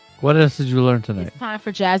 What else did you learn tonight? It's time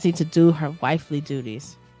for Jazzy to do her wifely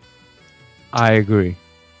duties. I agree.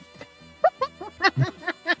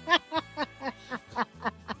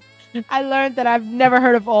 I learned that I've never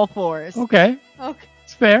heard of all fours. Okay.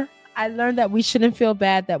 It's fair. I learned that we shouldn't feel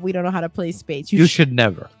bad that we don't know how to play spades. You should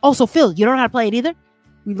never. Also, Phil, you don't know how to play it either?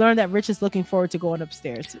 We learned that Rich is looking forward to going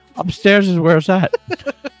upstairs. Upstairs is where it's at.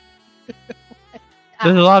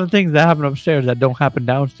 There's a lot of things that happen upstairs that don't happen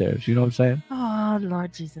downstairs. You know what I'm saying? Oh,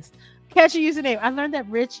 Lord Jesus. Catch your username. I learned that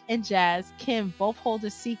Rich and Jazz, Kim, both hold a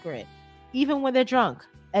secret, even when they're drunk,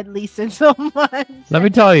 at least until months. Let me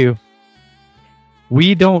tell you,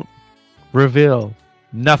 we don't reveal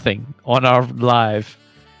nothing on our live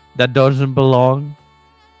that doesn't belong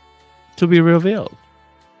to be revealed.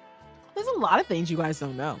 There's a lot of things you guys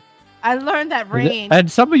don't know. I learned that Rain.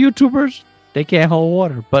 And some of YouTubers, they can't hold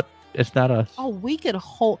water, but it's not us. Oh, we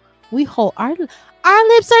hold our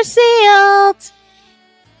lips are sealed.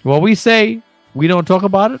 When we say we don't talk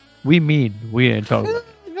about it, we mean we ain't talking about it.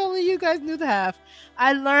 If only you guys knew the half.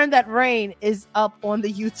 I learned that Rain is up on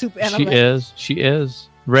the YouTube analytics. She is.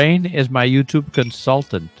 Rain is my YouTube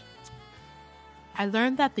consultant. I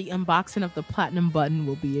learned that the unboxing of the platinum button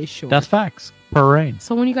will be a short. That's facts. Per Rain.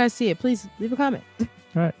 So when you guys see it, please leave a comment.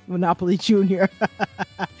 Right. Monopoly Junior.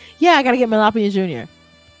 Yeah, I gotta get Monopoly Junior.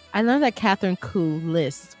 I learned that Catherine Koo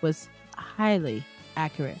list was highly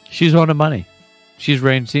accurate. She's on the money. She's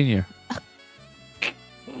Rain Senior.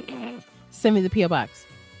 Send me the P.O. Box.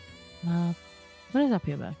 What is that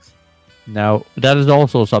P.O. Box? Now, that is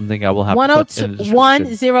also something I will have to put in the description.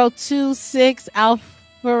 1026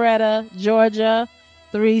 Alpharetta, Georgia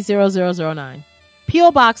 30009.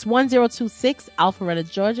 P.O. Box 1026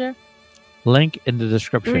 Alpharetta, Georgia. Link in the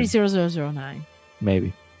description. 30009.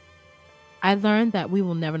 Maybe. I learned that we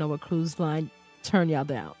will never know what cruise line turn y'all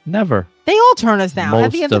down. Never. They all turn us down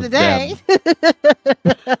at the end of the day.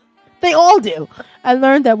 They all do. I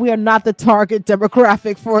learned that we are not the target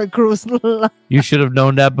demographic for a cruise line. You should have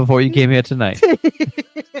known that before you came here tonight.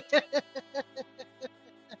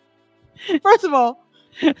 First of all,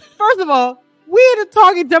 we're the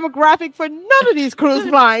target demographic for none of these cruise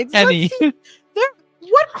lines. Any.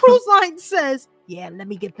 What cruise line says, yeah, let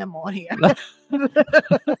me get them on here?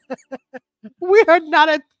 We are not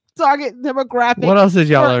a target demographic. What else did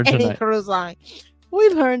y'all learn any tonight? Cruise line. We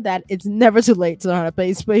learned that it's never too late to learn how to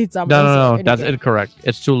play spades. No, that's incorrect.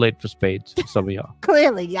 It's too late for spades for some of y'all.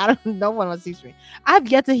 Clearly, I don't know one on C-Stream. I've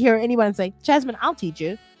yet to hear anyone say, Jasmine, I'll teach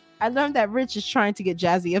you. I learned that Rich is trying to get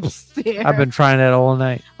Jazzy upstairs. I've been trying that all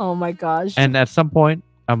night. Oh my gosh. And at some point,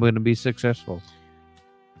 I'm going to be successful.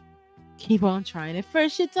 Keep on trying. At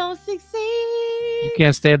first, you don't succeed. You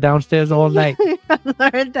can't stay downstairs all night. I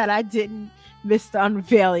learned that I didn't miss the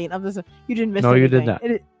unveiling of this. You didn't miss No, anything. you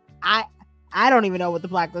did not. I don't even know what the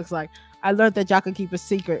black looks like. I learned that y'all can keep a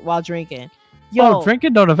secret while drinking. Yo,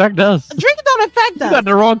 drinking don't affect us. Drinking don't affect us. You got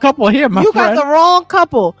the wrong couple here, my You friend. got the wrong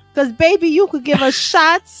couple. Because, baby, you could give us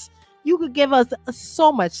shots. You could give us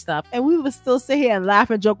so much stuff. And we would still sit here and laugh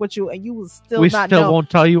and joke with you. And you will still not know. We still won't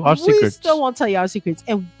tell you our secrets. We still won't tell you our secrets.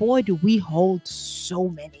 And boy, do we hold so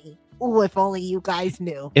many. Oh, if only you guys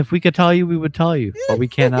knew. If we could tell you, we would tell you. But we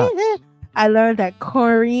cannot. I learned that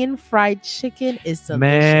Korean fried chicken is delicious.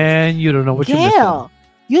 Man, you don't know what you're missing. Gail,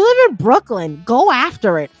 you live in Brooklyn. Go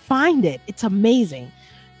after it. Find it. It's amazing.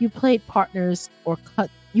 You played partners or cut.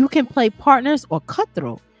 You can play partners or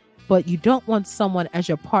cutthroat, but you don't want someone as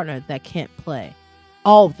your partner that can't play.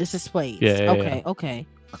 Oh, this is spades. Yeah. Okay.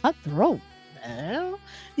 Cutthroat. No,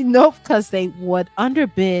 nope, because they would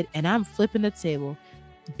underbid, and I'm flipping the table.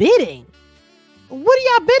 Bidding. What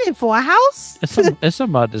are y'all bidding for? A house? It's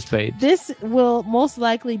some other spades. This will most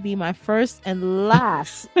likely be my first and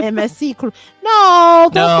last MSC cruise. No,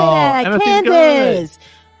 don't say that. MSC Candace.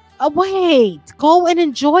 Wait. Go and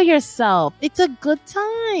enjoy yourself. It's a good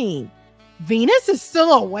time. Venus is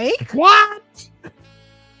still awake? What?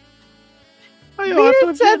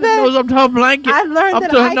 Venus said that. Nose up to her blanket. I learned up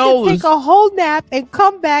that to her I nose. can take a whole nap and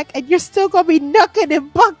come back and you're still going to be knucking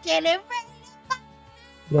and bucking and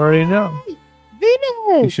You already know.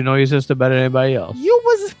 Venus. You should know your sister better than anybody else. Where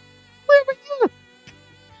were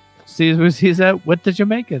you? He's at with the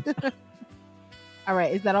Jamaicans. All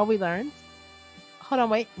right, is that all we learned? Hold on,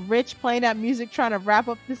 wait. Rich playing that music, trying to wrap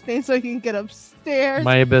up this thing so he can get upstairs.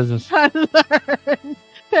 Mind your business. I learned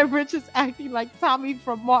that Rich is acting like Tommy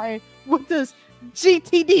from Martin. What does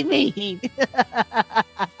GTD mean?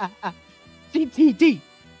 GTD.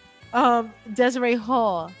 Desiree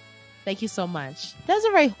Hall. Thank you so much.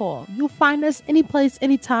 Desiree Hall. You find us any place,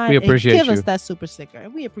 anytime. We appreciate and give you. us that super sticker.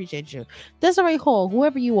 We appreciate you. Desiree Hall,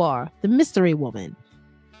 whoever you are, the mystery woman.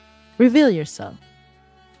 Reveal yourself.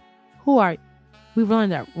 Who are you? We've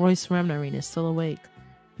learned that Royce Ramnarine is still awake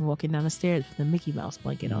and walking down the stairs with a Mickey Mouse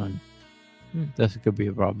blanket on. That could be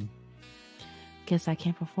a problem. Guess I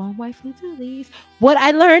can't perform wifely duties. What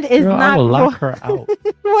I learned is Girl, not I will lock her out.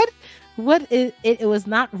 what is it was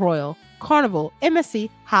not Royal, Carnival, MSC,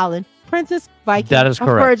 Holland, Princess, Viking, That is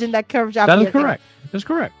correct. Virgin, that curved job. That is correct. That's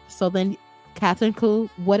correct. So then, Catherine Koo,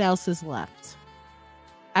 what else is left?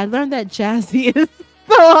 I learned that Jazzy is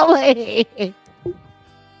stalling.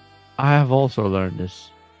 I have also learned this,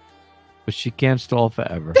 but she can't stall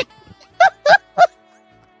forever.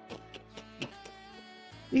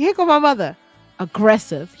 Here go my mother.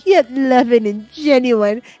 Aggressive, yet loving and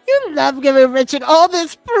genuine. You love giving Richard all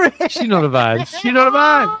this praise. She know the vibes. She know the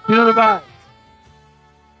vibe. You know the vibe.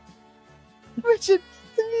 Richard,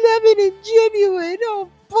 loving and genuine. Oh,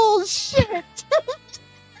 bullshit.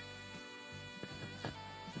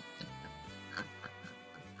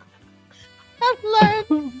 I've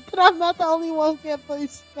learned that I'm not the only one who can't play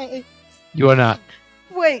space. You are not.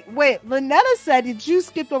 Wait. Lynetta said that you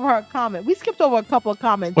skipped over her comment. We skipped over a couple of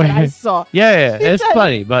comments that I saw. Yeah, She it's said-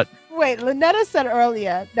 funny, but Wait, Lynetta said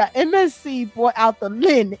earlier that MSC brought out the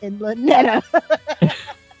Lynn in Lynetta. Wait,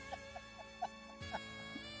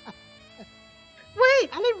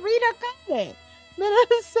 I didn't read her comment.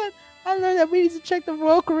 Lynetta said, I learned that we need to check the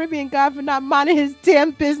Royal Caribbean guy for not minding his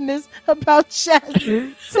damn business about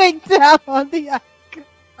Shazzy. Take down on the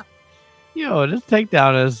yo, this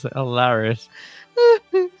takedown is hilarious.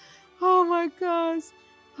 Oh my gosh.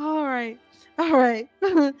 All right.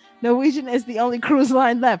 Norwegian is the only cruise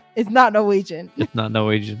line left. It's not Norwegian. It's not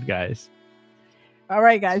Norwegian, guys. All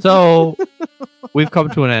right, guys. So we've come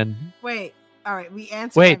to an end. Wait. All right. We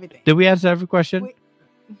answered everything. Did we answer every question? Wait.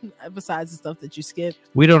 Besides the stuff that you skipped.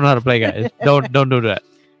 We don't know how to play, guys. Don't do that.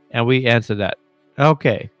 And we answered that.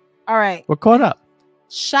 Okay. All right. We're caught up.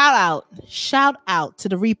 Shout out to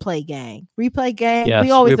the replay gang. Replay gang. Yes,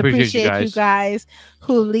 we always we appreciate appreciate you you guys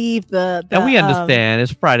who leave the And we understand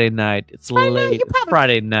it's Friday night. It's Friday night, late. you It's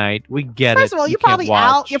Friday night. We get it. First of all, You you're can't probably watch.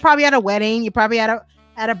 out. You're probably at a wedding. You're probably at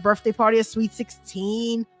a birthday party, a sweet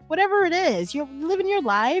 16, whatever it is. You're living your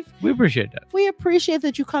life. We appreciate that. We appreciate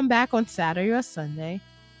that you come back on Saturday or Sunday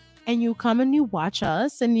and you come and you watch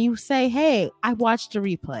us and you say, hey, I watched the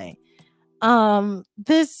replay.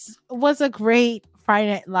 This was a great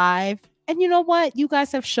Friday Night Live. And you know what? You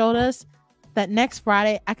guys have showed us that next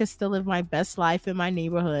Friday I can still live my best life in my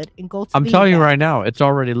neighborhood and go to I'm the telling you events. right now, it's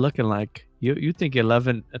already looking like you think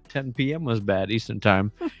 10 p.m. was bad Eastern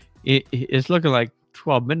time. It's looking like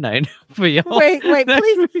 12 midnight for y'all. Wait, next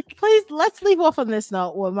please, week. please, let's leave off on this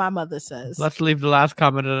note what my mother says. Let's leave the last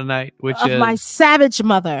comment of the night, which Of is my savage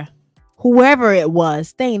mother, whoever it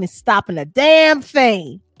was, they ain't stopping a damn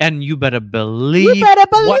thing. and you better believe You better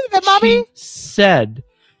believe what it, mommy. she said.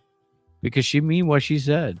 Because she mean what she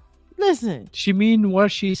said. Listen, She mean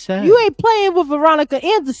what she said. you ain't playing with Veronica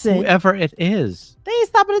Anderson. Whoever it is. They ain't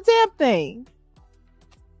stopping a damn thing.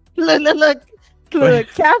 Look,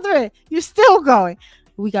 Catherine, you're still going.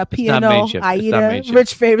 We got not piano, main shift. It's not Aida, main shift.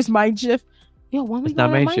 Rich favors mind shift. Yo, when we It's not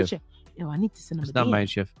going to main mind shift. shift? Yo, I need to send him It's a not DM. my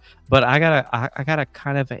shift. But I got a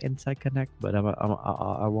kind of an inside connect, but I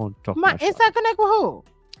won't talk My much about inside connect with who?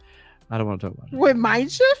 it. I don't want to talk about it. With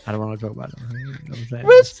mind shift? I don't want to talk about it. You know what I'm saying?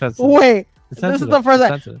 Rich, It's sensitive. wait. It's This is sensitive. the first It's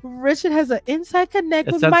time. sensitive. Richard has an inside connect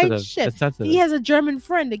It's with mind sensitive. shift. It's sensitive. He has a German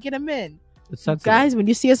friend to get him in. It's sensitive. Guys, when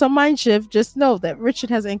you see us on Mind Shift, just know that Richard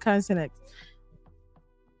has an inside connect.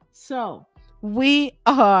 So we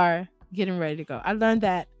are getting ready to go. I learned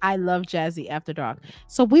that I love Jazzy After Dark.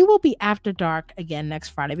 So we will be After Dark again next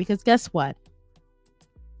Friday because guess what?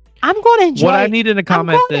 I'm going to enjoy. What I need in the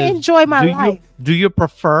comments I'm going is to enjoy my life. Do you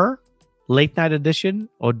prefer late night edition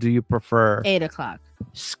or do you prefer 8:00.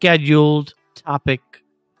 scheduled topic,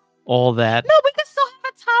 all that? No, we can still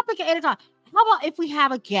have a topic at 8:00. How about if we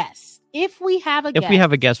have a guest? If we have a guest. If we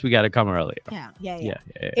have a guest, we got to come earlier. Yeah.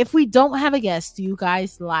 If we don't have a guest, do you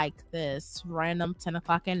guys like this random 10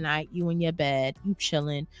 o'clock at night? You in your bed, you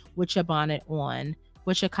chilling with your bonnet on,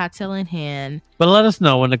 with your cocktail in hand. But let us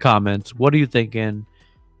know in the comments. What are you thinking?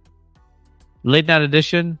 Late night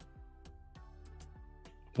edition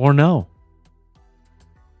or no?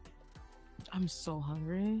 I'm so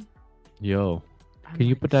hungry. Yo, I'm can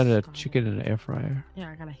you like put that starving. chicken in the air fryer? Yeah,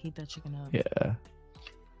 I gotta heat that chicken up. Yeah.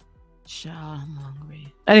 Child, I'm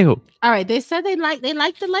hungry. Anywho, All right, they said they like the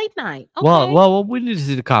late night. Okay. well, we need to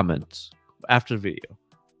see the comments after the video.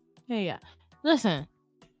 Yeah. Listen,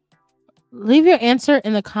 leave your answer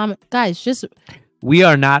in the comment, guys. Just We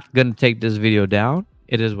are not gonna take this video down.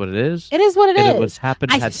 It is what it is. it is what it is. What's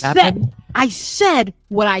happened has said, happened, I said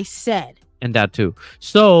what I said, and that too.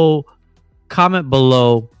 So, comment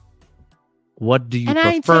below. What do you and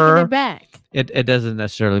I ain't prefer? taking it back. It doesn't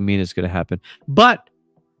necessarily mean it's gonna happen, but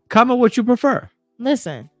comment what you prefer.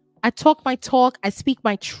 Listen, I talk my talk. I speak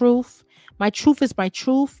my truth. My truth is my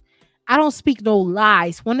truth. I don't speak no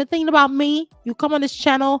lies. One thing about me, you come on this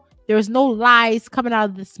channel, there is no lies coming out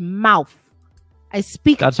of this mouth. I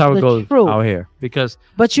speak. That's how it goes truth. out here. Because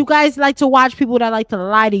But you guys like to watch people that like to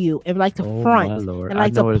lie to you and like to oh front my Lord, and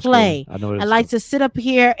like to play. I know and like to sit up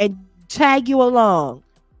here and tag you along.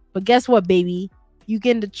 But guess what, baby? You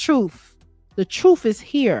getting the truth. The truth is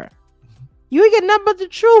here. You ain't get nothing but the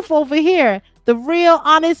truth over here. The real,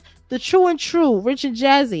 honest, the true and true, Rich and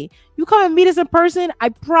Jazzy. You come and meet us in person, I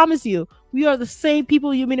promise you, we are the same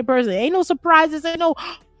people you meet in person. Ain't no surprises. Ain't no,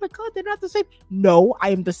 oh my God, they're not the same. No, I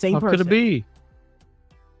am the same How person. could it be?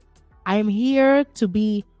 I am here to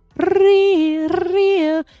be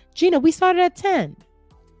real. Gina, we started at 10.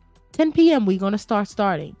 10 p.m. We're going to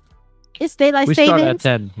starting. It's daylight We savings. start at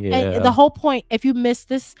 10. Yeah. And the whole point, if you missed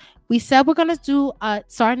this, we said we're going to do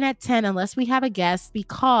starting at 10 unless we have a guest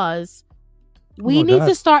because we my need God.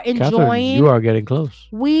 to start Catherine, enjoying. you are getting close.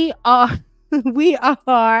 We are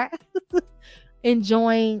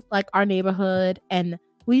enjoying like our neighborhood, and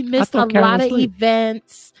we missed a thought Karen lot was of asleep.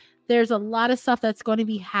 events. There's a lot of stuff that's going to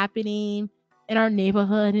be happening in our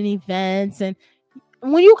neighborhood and events, and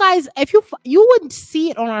when you guys, if you wouldn't see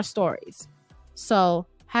it on our stories. So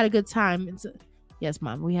had a good time. Yes,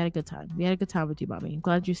 Mom, we had a good time. We had a good time with you, Mommy. I'm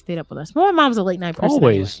glad you stayed up with us. My mom's a late night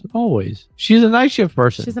person. Always. She's a night shift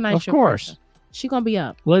person. She's a night shift. Of course. Person. She gonna be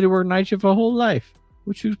up. Lady worked night shift her whole life.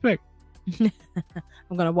 What you expect?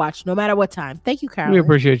 I'm gonna watch no matter what time. Thank you, Carolyn. We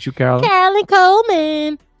appreciate you, Carolyn. Carolyn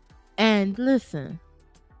Coleman. And listen,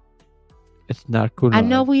 It's not Cunard. I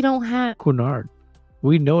know we don't have Cunard.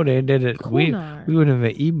 We know they did it. We Cunard. wouldn't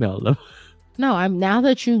even email them. No, I'm now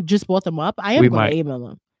that you just brought them up, I am We going might. to email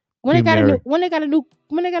them. When Be they got married. when they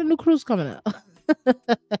got a new cruise coming up.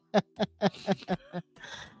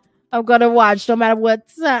 I'm gonna watch no matter what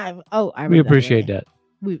time. Oh, I We read appreciate already.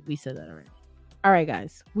 that. We said that already. All right,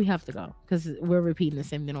 guys, we have to go because we're repeating the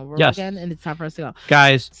same thing over Yes. again, and it's time for us to go.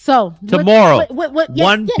 Guys, So tomorrow, yes, 1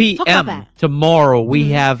 yes, talk about p.m. that. tomorrow, we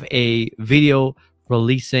Mhm. have a video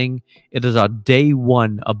releasing. It is our day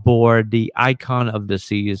one aboard the Icon of the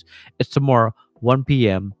Seas. It's tomorrow, 1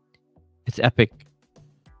 p.m. It's epic.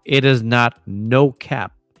 It is not no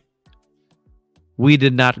cap. We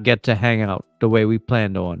did not get to hang out the way we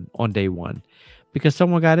planned on day one because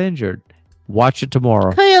someone got injured. Watch it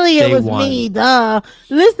tomorrow. Clearly, it Day was one. me. Duh.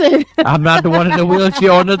 Listen. I'm not the one in the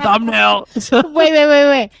wheelchair on the thumbnail.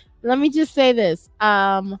 wait. Let me just say this.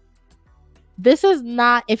 This is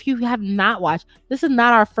not, if you have not watched, this is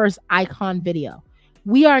not our first Icon video.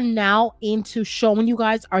 We are now into showing you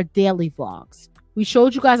guys our daily vlogs. We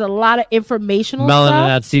showed you guys a lot of informational stuff.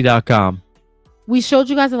 Melanin@sea.com. We showed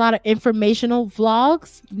you guys a lot of informational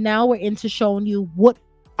vlogs. Now we're into showing you what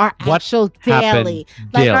our What actual daily,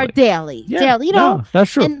 happened like our daily. daily, you know, no, that's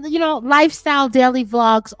true. and lifestyle daily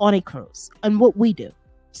vlogs on a cruise and what we do.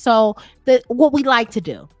 So what we like to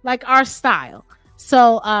do, like our style.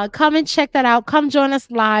 So come and check that out. Come join us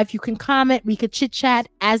live. You can comment. We could chit chat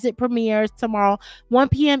as it premieres tomorrow, 1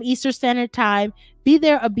 p.m. Eastern Standard Time. Be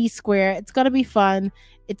there or be square. It's gonna be fun.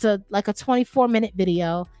 It's like a 24-minute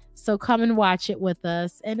video. So come and watch it with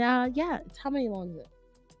us. And yeah, how many long is it?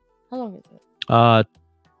 How long is it?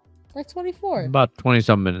 Like 24. About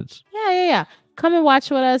 20-some minutes. Yeah. Come and watch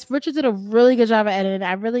with us. Richard did a really good job of editing.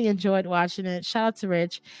 I really enjoyed watching it. Shout out to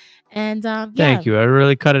Rich. And Thank you. I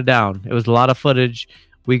really cut it down. It was a lot of footage.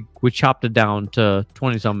 We chopped it down to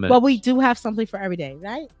 20-some minutes. Well, we do have something for every day,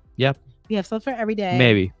 right? Yep. We have something for every day.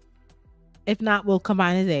 Maybe. If not, we'll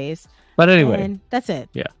combine the days. But anyway. And that's it.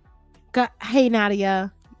 Yeah. Hey,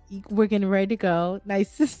 Nadia. We're getting ready to go.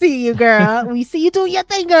 Nice to see you, girl. We see you doing your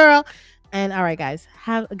thing, girl. And all right, guys,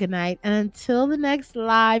 have a good night. And until the next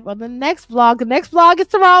live or the next vlog is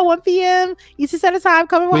tomorrow, 1 p.m. Eastern Standard Time.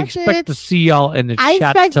 Come and We watch expect it. to see y'all in the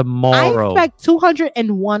chat tomorrow. I expect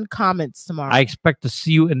 201 comments tomorrow. I expect to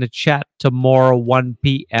see you in the chat tomorrow, 1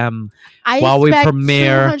 p.m. I while we expect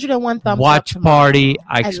premiere 201 thumbs watch up tomorrow, party.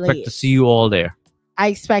 I at expect to least. see you all there. I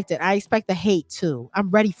expect it. I expect the hate too. I'm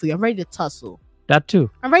ready for you. I'm ready to tussle. That too.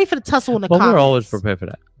 I'm ready for the tussle in the But comments. we're always prepared for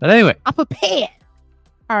that. But anyway. I'm prepared.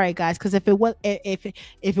 All right, guys, because if it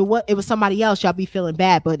was somebody else, y'all be feeling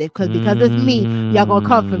bad. But because it's me, y'all gonna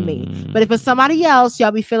come for me. But if it's somebody else,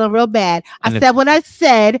 y'all be feeling real bad. I said what I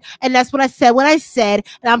said, and that's what I said. What I said,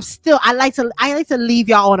 and I like to leave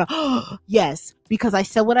y'all on a yes, because I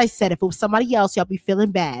said what I said. If it was somebody else, y'all be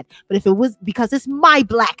feeling bad. But if it was because it's my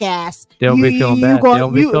black ass, they'll be feeling bad. They'll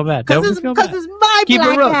be feeling bad. Because it's my Keep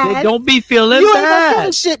black it real. ass. Don't be feeling you bad. ain't gonna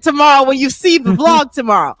feel shit tomorrow when you see the vlog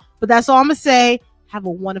tomorrow. But that's all I'm gonna say. Have a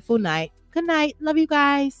wonderful night. Good night. Love you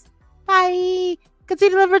guys. Bye.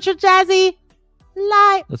 Continue to live Richard Jazzy.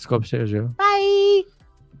 Light. Let's go upstairs, yo. Bye.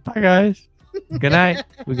 Bye, guys. Good night.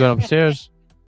 We go upstairs.